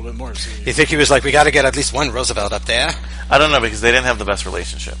read a little bit more. See. You think he was like, we got to get at least one Roosevelt up there? I don't know, because they didn't have the best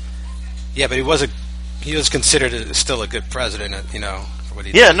relationship. Yeah, but he was considered still a good president, for what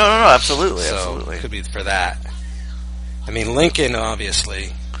he Yeah, did. no, absolutely, So absolutely. it could be for that. I mean, Lincoln,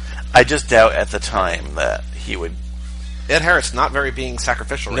 obviously. I just doubt at the time that he would. Ed Harris not very being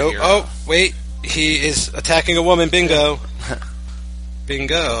sacrificial right Nope. here. Oh, wait. He is attacking a woman. Bingo.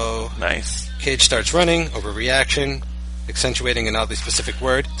 Bingo. Nice. Cage starts running. Overreaction. Accentuating an oddly specific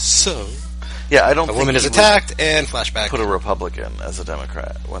word. So, Yeah, I don't. a think woman is he would attacked, and flashback. Put a Republican as a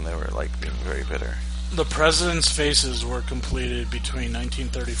Democrat when they were like being very bitter. The president's faces were completed between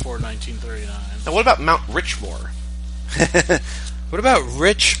 1934 and 1939. And what about Mount Richmore? What about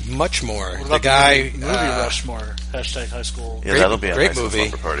Rich Muchmore? What The about guy. movie Rushmore? Hashtag high school. Yeah, Great- that'll be a great nice movie.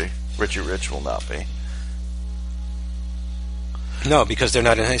 slumber party. Richie Rich will not be. No, because they're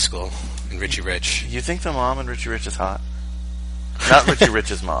not in high school. And Richie Rich. You think the mom in Richie Rich is hot? Not Richie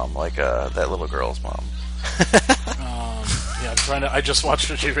Rich's mom, like that little girl's mom. Yeah, I'm trying to. I just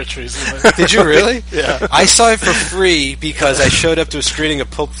watched Richie Rich recently. Did you really? Yeah. I saw it for free because I showed up to a screening of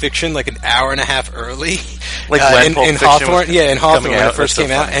Pulp Fiction like an hour and a half early. Like when Pulp in Fiction Hawthorne, was in Hawthorne coming when out, it first that's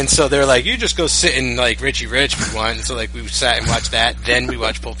so came out, funny. and so they're like, "You just go sit in like Richie Rich if you want." And so like we sat and watched that. Then we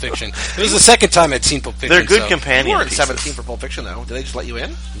watched Pulp Fiction. It was the second time I'd seen Pulp Fiction. They're good so- You companion weren't pieces. 17 for Pulp Fiction, though. Did they just let you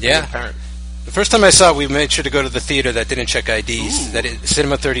in? Yeah. Apparent. The first time I saw it, we made sure to go to the theater that didn't check IDs. Ooh. That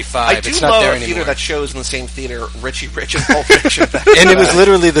Cinema 35. I do it's not love there a theater anymore. that shows in the same theater Richie Rich and Pulp Fiction. And it was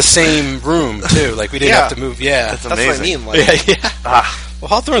literally the same room too. Like we didn't Yeah. have to move. Yeah, That's That's what I amazing. mean. Like, yeah. Ah, Well,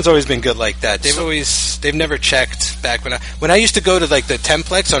 Hawthorne's always been good like that. They've never checked back when I used to go to like the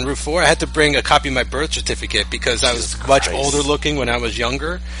Templex on Route 4. I had to bring a copy of my birth certificate because I was much Christ. older looking when I was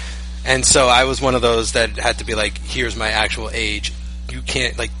younger, and so I was one of those that had to be like, "Here's my actual age. You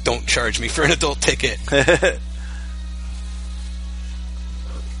can't don't charge me for an adult ticket."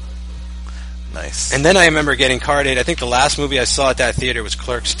 nice. And then I remember getting carded. I think the last movie I saw at that theater was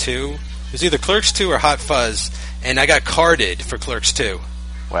Clerks 2. It was either Clerks 2 or Hot Fuzz, and I got carded for Clerks 2.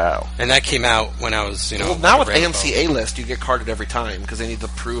 Wow. And that came out when I was, well, now with Rambo. AMC A-List, you get carded every time because they need to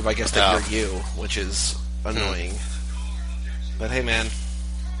prove, I guess, that Oh. you're you, which is annoying. But hey, man.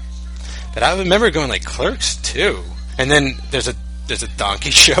 But I remember going like Clerks 2. And then there's a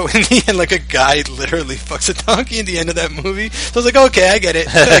donkey show in the end. Like a guy literally fucks a donkey in the end of that movie. So I was like, okay, I get it.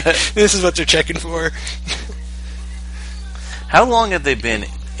 Like, this is what they're checking for. How long have they been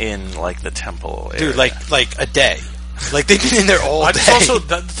in like the temple area? Dude, like a day. Like they've been in there all I day. just also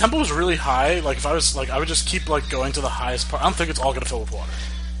the temple was really high. Like if I was I would just keep going to the highest part. I don't think it's all going to fill with water.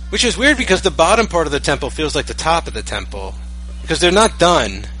 Which is weird because the bottom part of the temple feels like the top of the temple. Because they're not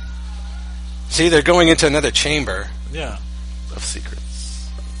done. See, they're going into another chamber. Yeah. of secrets.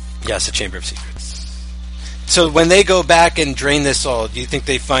 Yes, the Chamber of Secrets. So when they go back and drain this all, do you think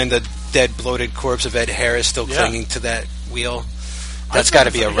they find the dead, bloated corpse of Ed Harris still Yeah. clinging to that wheel? That's got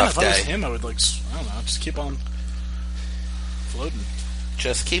to be a rough If I was day. him, I would I don't know, just keep on floating.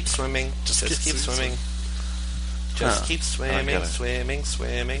 Just keep swimming. Just keep swimming. Just keep I swimming, get it.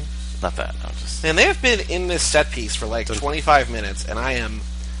 swimming. Not that. No, just Man, they have been in this set piece for like 25 minutes, and I am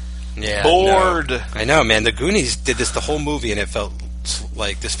Yeah, bored. no. I know, man. The Goonies did this the whole movie, and it felt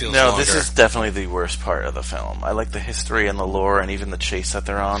like this feels No, longer. this is definitely the worst part of the film. I like the history and the lore and even the chase that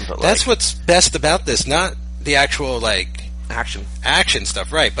they're on, but That's what's best about this, not the actual like action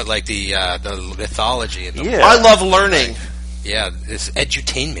stuff, right? But like the mythology and the Yeah. I love learning. yeah, it's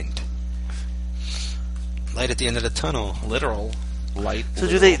edutainment. Light at the end of the tunnel. Literal light. So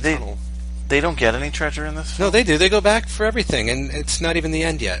do literal they tunnel. they don't get any treasure in this film? No, they do. They go back for everything, and it's not even the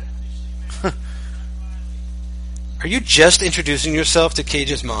end yet. Are you just introducing yourself to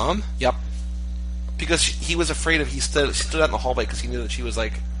Cage's mom? Yep. Because he was afraid of. He stood out in the hallway because he knew that she was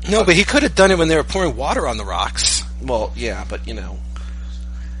like. No, but he could have done it when they were pouring water on the rocks. Well, yeah, but you know,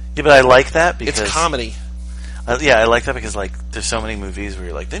 Yeah, but I like that because it's comedy. yeah, I like that because like there's so many movies where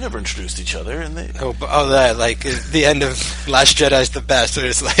you're like they never introduced each other and they That like the end of Last Jedi's the best. Where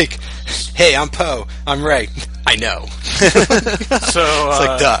it's like, hey, I'm Poe. I'm Rey. I know. So It's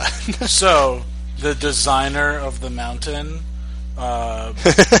like duh. So the designer of the mountain,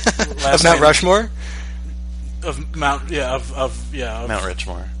 Of Mount Rushmore. of Mount of Mount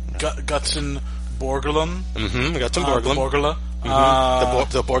Richmore. Gutzon Borglum. Mm-hmm. We got some The Borglum. Borgula.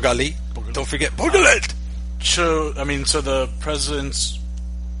 The Borgali. Don't forget Borgalet. So the presidents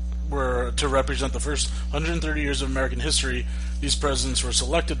were to represent the first 130 years of American history. These presidents were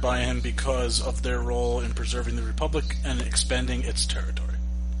selected by him because of their role in preserving the republic and expanding its territory.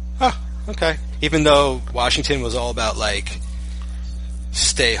 Huh. Okay. Even though Washington was all about like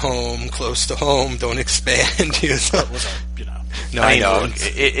stay home, close to home, don't expand. He was That was no, I mean, know. look,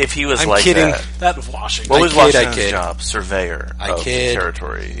 if he was I'm like kidding. that, that Washington. what was I kid. Washington's job? Surveyor of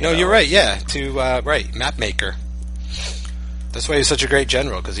territory. No, you're right. Yeah, to right, map maker. That's why he was such a great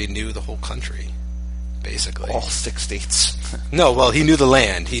general because he knew the whole country, basically. All 6 states. No, well, he knew the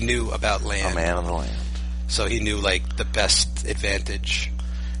land. He knew about land. A man of the land. So he knew like the best advantage.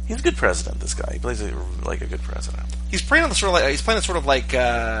 He's a good president. This guy. He plays like a good president. He's playing on the sort of like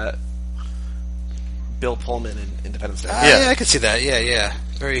Bill Pullman in Independence Day. Yeah. I could see that. Yeah.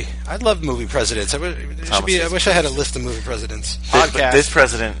 Very. I love movie presidents. I wish I had a list of movie presidents. Podcast. This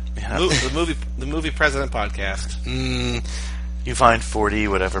president. Yeah. the movie president podcast. You find 40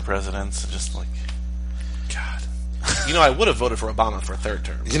 whatever presidents, just like God. You know, I would have voted for Obama for a third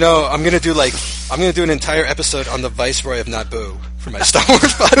term. You know, I'm gonna do an entire episode on the Viceroy of Naboo for my Star Wars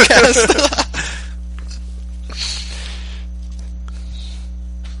podcast.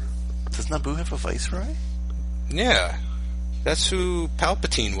 Does Naboo have a viceroy? Yeah, that's who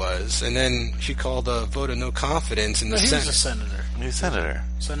Palpatine was, and then she called a vote of no confidence in No, the he was a Senate. senator. New senator.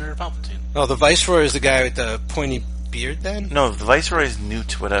 Senator Palpatine. Oh, the Viceroy is the guy with the pointy beard, then? No, the viceroy is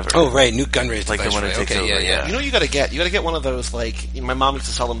Newt whatever. Oh, right, Newt Gunray's Like the the one Viceroy. who takes Okay, over, yeah. You know what you gotta get? You gotta get one of those, like, my mom used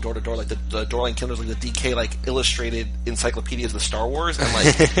to sell them door to door, like the Doorline Kindles, like the DK, like, illustrated encyclopedias of the Star Wars, and,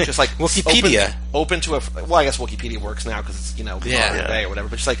 like, just, like, Wikipedia. Open to well, I guess Wikipedia works now, because it's, you know, Yeah. day or whatever,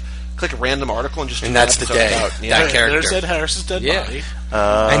 but just, like, click a random article and just And do an that's the episode day. about- That yeah. character. There's Ed Harris's dead Yeah. body.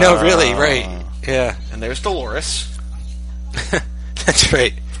 I know, really, right. Yeah, And there's Dolores. that's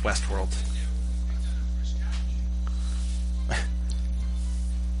right. It's Westworld.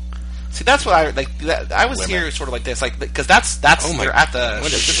 See, that's what I like. I was here sort of like this, like because that's Oh my- you're at the.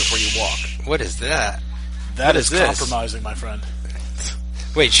 what is This is where you walk. What is that? That is is this? compromising, my friend.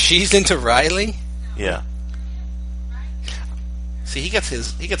 Wait, she's into Riley? Yeah. See, he gets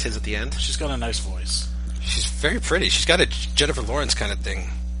his at the end. She's got a nice voice. She's very pretty. She's got a Jennifer Lawrence kind of thing.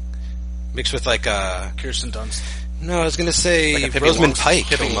 Mixed with like Kirsten Dunst. no, I was gonna say Like a Pippi Rosamund Longs- Pike.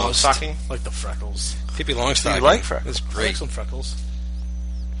 Pippi almost. Longstocking. Like the freckles. Pippi Longstocking. You like freckles? That's I like great. some freckles.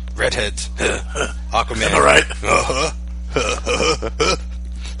 Redheads. Aquaman. All right.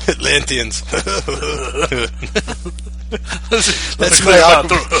 Atlanteans. That's That's my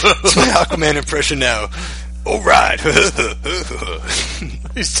Aquaman impression now. All right.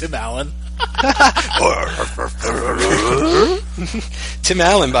 He's Tim Allen. Tim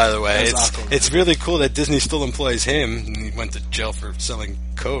Allen, by the way, That's Aquaman. it's really cool that Disney still employs him. He went to jail for selling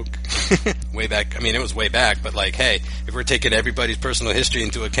coke way back. I mean, it was way back, but like, hey, if we're taking everybody's personal history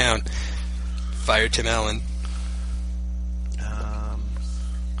into account, fire Tim Allen.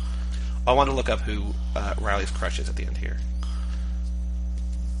 I want to look up who Riley's crush is at the end here.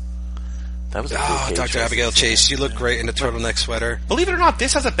 That was a cool Oh, Cage Dr. chase. Abigail Chase, you look great in a turtleneck sweater. Believe it or not,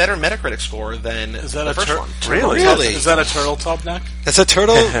 this has a better Metacritic score than Is that the a first one. Really? Is that a turtle top neck? That's a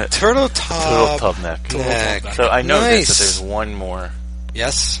turtle top Total tub neck. neck. So I noticed Nice. that there's one more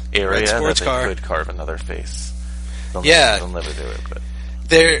Yes, area red that sports they car. could carve another face. They'll Yeah. they'll never do it. But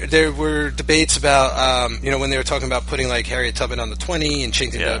There were debates about, when they were talking about putting like Harriet Tubman on the 20 and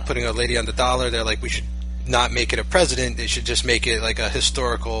changing Yeah. putting a lady on the dollar. They're like, we should not make it a president. They should just make it like a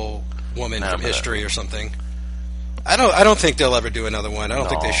historical woman No, from but- history or something. I don't think they'll ever do another one. I don't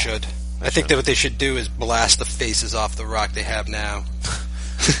think No. they should. I think that what they should do is blast the faces off the Rock they have now.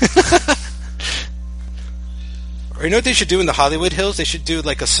 Or you know what they should do in the Hollywood Hills? They should do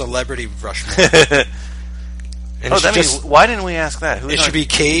like a celebrity Rushmore. And Oh, it should that means why didn't we ask that? Who's it on, should be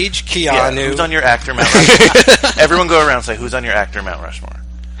Cage, yeah, Keanu, who's on your actor Mount Rushmore? Everyone go around and say who's on your actor Mount Rushmore.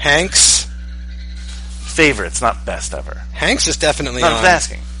 Hanks. Favorites, not best ever. Hanks is definitely No, on. I'm just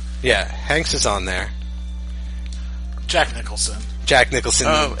asking. Yeah, Hanks is on there. Jack Nicholson. Jack Nicholson.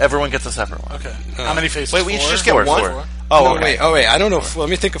 Oh, everyone gets a separate one. Okay. How many faces? Wait, we Four? just get Four, one? four. Oh, no, okay. wait. I don't know. Let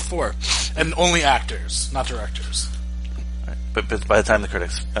me think of 4. And only actors, not directors. But by the time the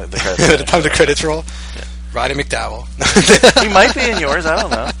credits, By the time the credits roll, Roddy McDowell. he might be in yours. I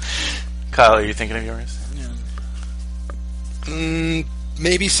don't know. Kyle, are you thinking of yours?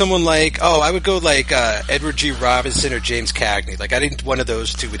 Maybe someone like I would go like Edward G. Robinson or James Cagney. Like I think one of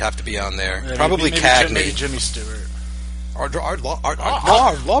those two would have to be on there. Yeah, Probably maybe Cagney. Maybe Jimmy Stewart. I'd love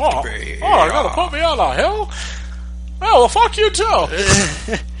to be. you're gonna put me on a hill? Oh, well, fuck you too.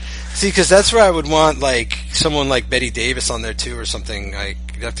 See, because that's where I would want like someone like Betty Davis on there too, or something. Like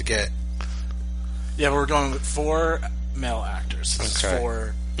you'd have to get. Yeah, but we're going with 4 male actors. It's Okay.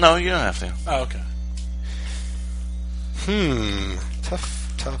 4. No, you don't have to. Oh, okay.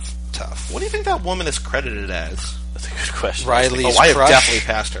 Tough. What do you think that woman is credited as? That's a good question. Riley's Oh, I have crush. definitely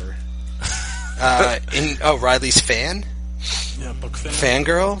passed her. Riley's fan, Yeah, book fan.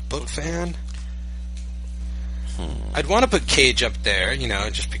 fangirl, book fan. I'd want to put Cage up there,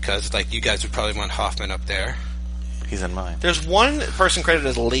 just because like you guys would probably want Hoffman up there. He's in mine. There's one person credited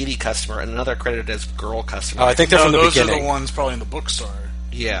as lady customer and another credited as girl customer. Oh, I think they're No, from the those beginning. are the ones probably in the bookstore.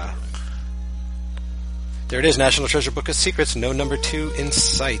 Yeah. There it is, National Treasure Book of Secrets, no number 2 in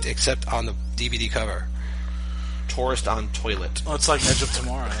sight, except on the DVD cover. Tourist on toilet. Oh, it's like Edge of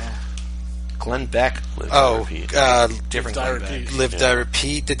Tomorrow. Glenn Beck. Live Oh, repeat. Different Die Glenn Beck. Repeat. Live, Die,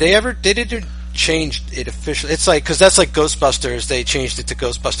 Repeat. Did they change it officially? It's like, because that's like Ghostbusters, they changed it to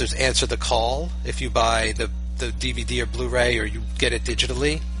Ghostbusters Answer the Call if you buy the DVD or Blu-ray or you get it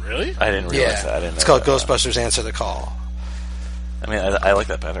digitally. Really? I didn't realize that. I didn't It's know called that. Ghostbusters Answer the Call. I mean, I like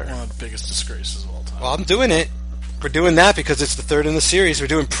that better. One of the biggest disgraces of all time. Well, I'm doing it. We're doing that because it's the 3rd in the series. We're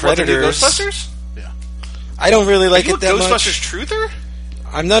doing What, the new Predators. Ghostbusters? Yeah. I don't really like Are you it a that Ghostbusters much. truther?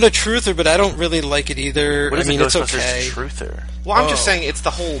 I'm not a truther, but I don't really like it either. What is I mean, a it's Ghostbusters okay. truther? Well, I'm just Oh. saying it's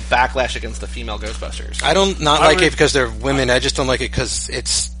the whole backlash against the female Ghostbusters. I don't not I like would- it because they're women. I just don't like it because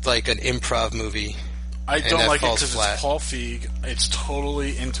it's like an improv movie. I And don't that like it falls because flat. it's Paul Feig. It's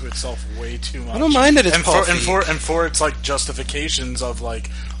totally into itself way too much. I don't mind that it's and Paul for, and for Feig. and for its like justifications of like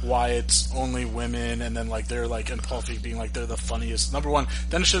why it's only women, and then like they're like and Paul Feig being like they're the funniest. Number one,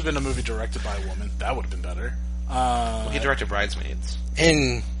 then it should have been a movie directed by a woman. That would have been better. He directed Bridesmaids.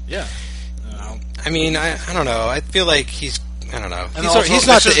 And Yeah. I mean, I don't know. I feel like I don't know. And He's also,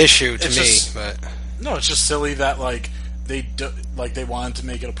 not it's the just- issue to it's me, just- but No, it's just silly that like they wanted to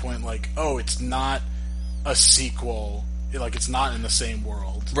make it a point like, oh, it's not a sequel. Like it's not in the same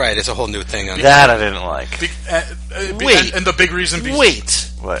world. right, it's a whole new thing. On That I didn't like. Wait. and the big reason.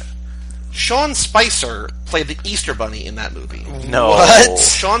 Wait. What? Sean Spicer played the Easter Bunny in that movie. No. What?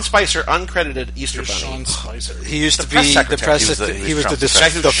 Sean Spicer, uncredited Easter Here's Bunny. Sean Spicer. He used The to press be the secretary. press. He was the- secretary. he He was was the Trump's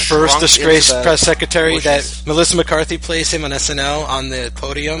press the secretary. first Drunk disgraced into the press secretary bushes. that Melissa McCarthy plays him on SNL on the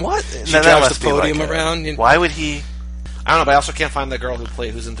podium. What? She That drives must the be podium like a- around. Why would he? I don't know, but I also can't find the girl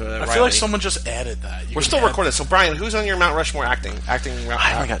who's into I Riley. feel like someone just added that. You We're can still add- recording. So, Brian, who's on your Mount Rushmore acting? I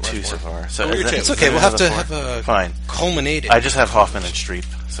only got 2 so far. So Who are is your that- two? It's okay. We'll have to four? have a Fine. culminated. I just have Hoffman and Streep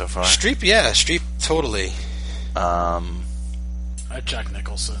so far. Streep, yeah, Streep, totally. I had Jack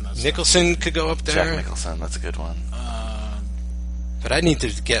Nicholson. That's Nicholson could go up there, Jack Nicholson. That's a good one. but I need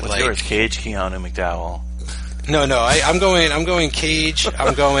to get What's like yours? Cage, Keanu, McDowell. no. I'm going Cage.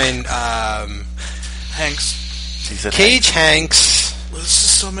 I'm going Hanks. He said Cage, Hanks. Well, this is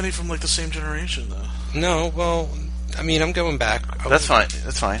so many from like the same generation, though. No, well, I mean, I'm going back. That's fine.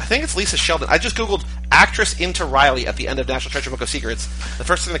 That's fine. I think it's Lisa Sheldon. I just googled actress into Riley at the end of National Treasure Book of Secrets. The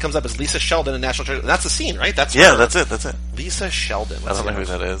first thing that comes up is Lisa Sheldon in National Treasure. That's the scene, right? That's Yeah, her. that's it. That's it. Lisa Sheldon. I don't know who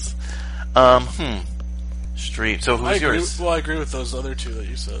that is. Streep. So I who's agree. yours? Well, I agree with those other 2 that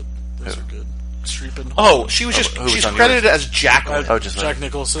you said. Those are good. Streep and Oh, she was just who was she's on credited as Jacqueline. Oh, just Jack like-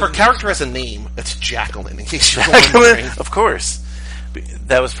 Nicholson. Her character has a name. It's Jacqueline. In case you're wondering. Of course.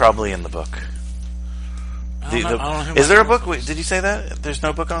 That was probably in the book. I don't know who Is my there a favorite book? Wait, did you say that? There's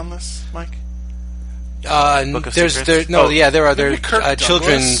no book on this, Mike? Book of there's Secrets? there no Oh. yeah there are Maybe Kirk Douglas?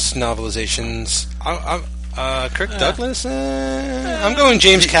 children's novelizations. Kirk Douglas? I'm going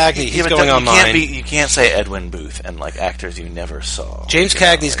James Cagney. He's Yeah, but going on mine. You can't say Edwin Booth and like actors you never saw. James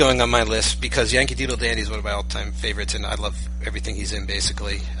Cagney's going on my list because Yankee Doodle Dandy is one of my all-time favorites, and I love everything he's in.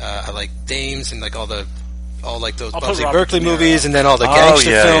 Basically, I like Dames and like all like those I'll put Busby Robert Berkeley De Niro. movies, and then all the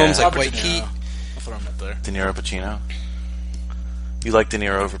gangster films like Robert White De Niro. Heat. I'll throw him up there. De Niro, Pacino. You like De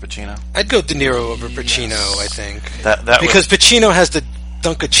Niro over Pacino? I'd go De Niro over Pacino. I think That because Pacino has the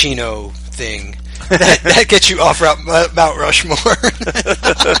Dunkachino thing that gets you off Mount Rushmore.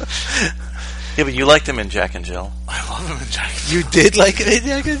 Yeah, but you liked him in Jack and Jill. I love him in Jack. You did like it in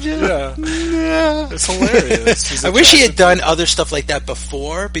Jack and Jill? Yeah. It's hilarious. He's I wish he had attractive. done other stuff like that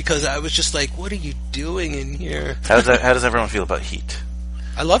before, because I was just like, what are you doing in here? How does everyone feel about Heat?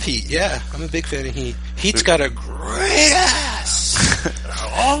 I love Heat, yeah. I'm a big fan of Heat. Heat's got a great ass.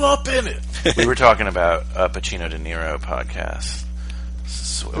 All up in it. We were talking about a Pacino De Niro podcast.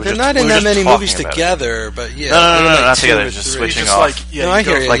 They're not in that many movies together, but yeah. No, they're like not two together. or Just three. switching Just off. like, yeah, No, I you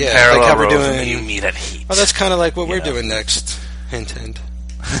go hear you. like yeah, parallel like how we're roles, doing. and then you meet at Heat. Oh, that's kind of like what we're Yeah. doing next. Hint, hint.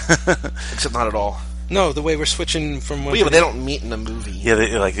 Except not at all. No, the way we're switching from one. Well, yeah, but they don't meet in the movie. Yeah,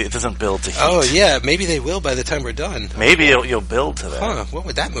 like it doesn't build to Heat. Oh yeah, maybe they will by the time we're done. Maybe you'll build to that. Huh? What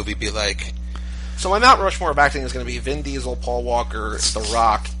would that movie be like? So my Mount Rushmore of acting is going to be Vin Diesel, Paul Walker, The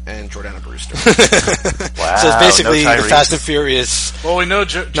Rock, and Jordana Brewster. Wow. So it's basically no the Tyrese. Fast and Furious. Well, we know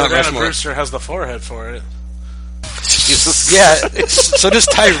Jordana Rushmore. Brewster has the forehead for it. Jesus. Yeah, so does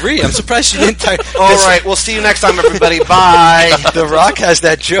Tyree. I'm surprised she didn't. All right, we'll see you next time, everybody. Bye. The Rock has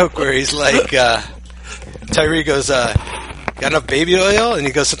that joke where he's like, Tyree goes, got enough baby oil? And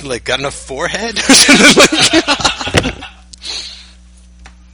he goes something like, got enough forehead? Or something like that.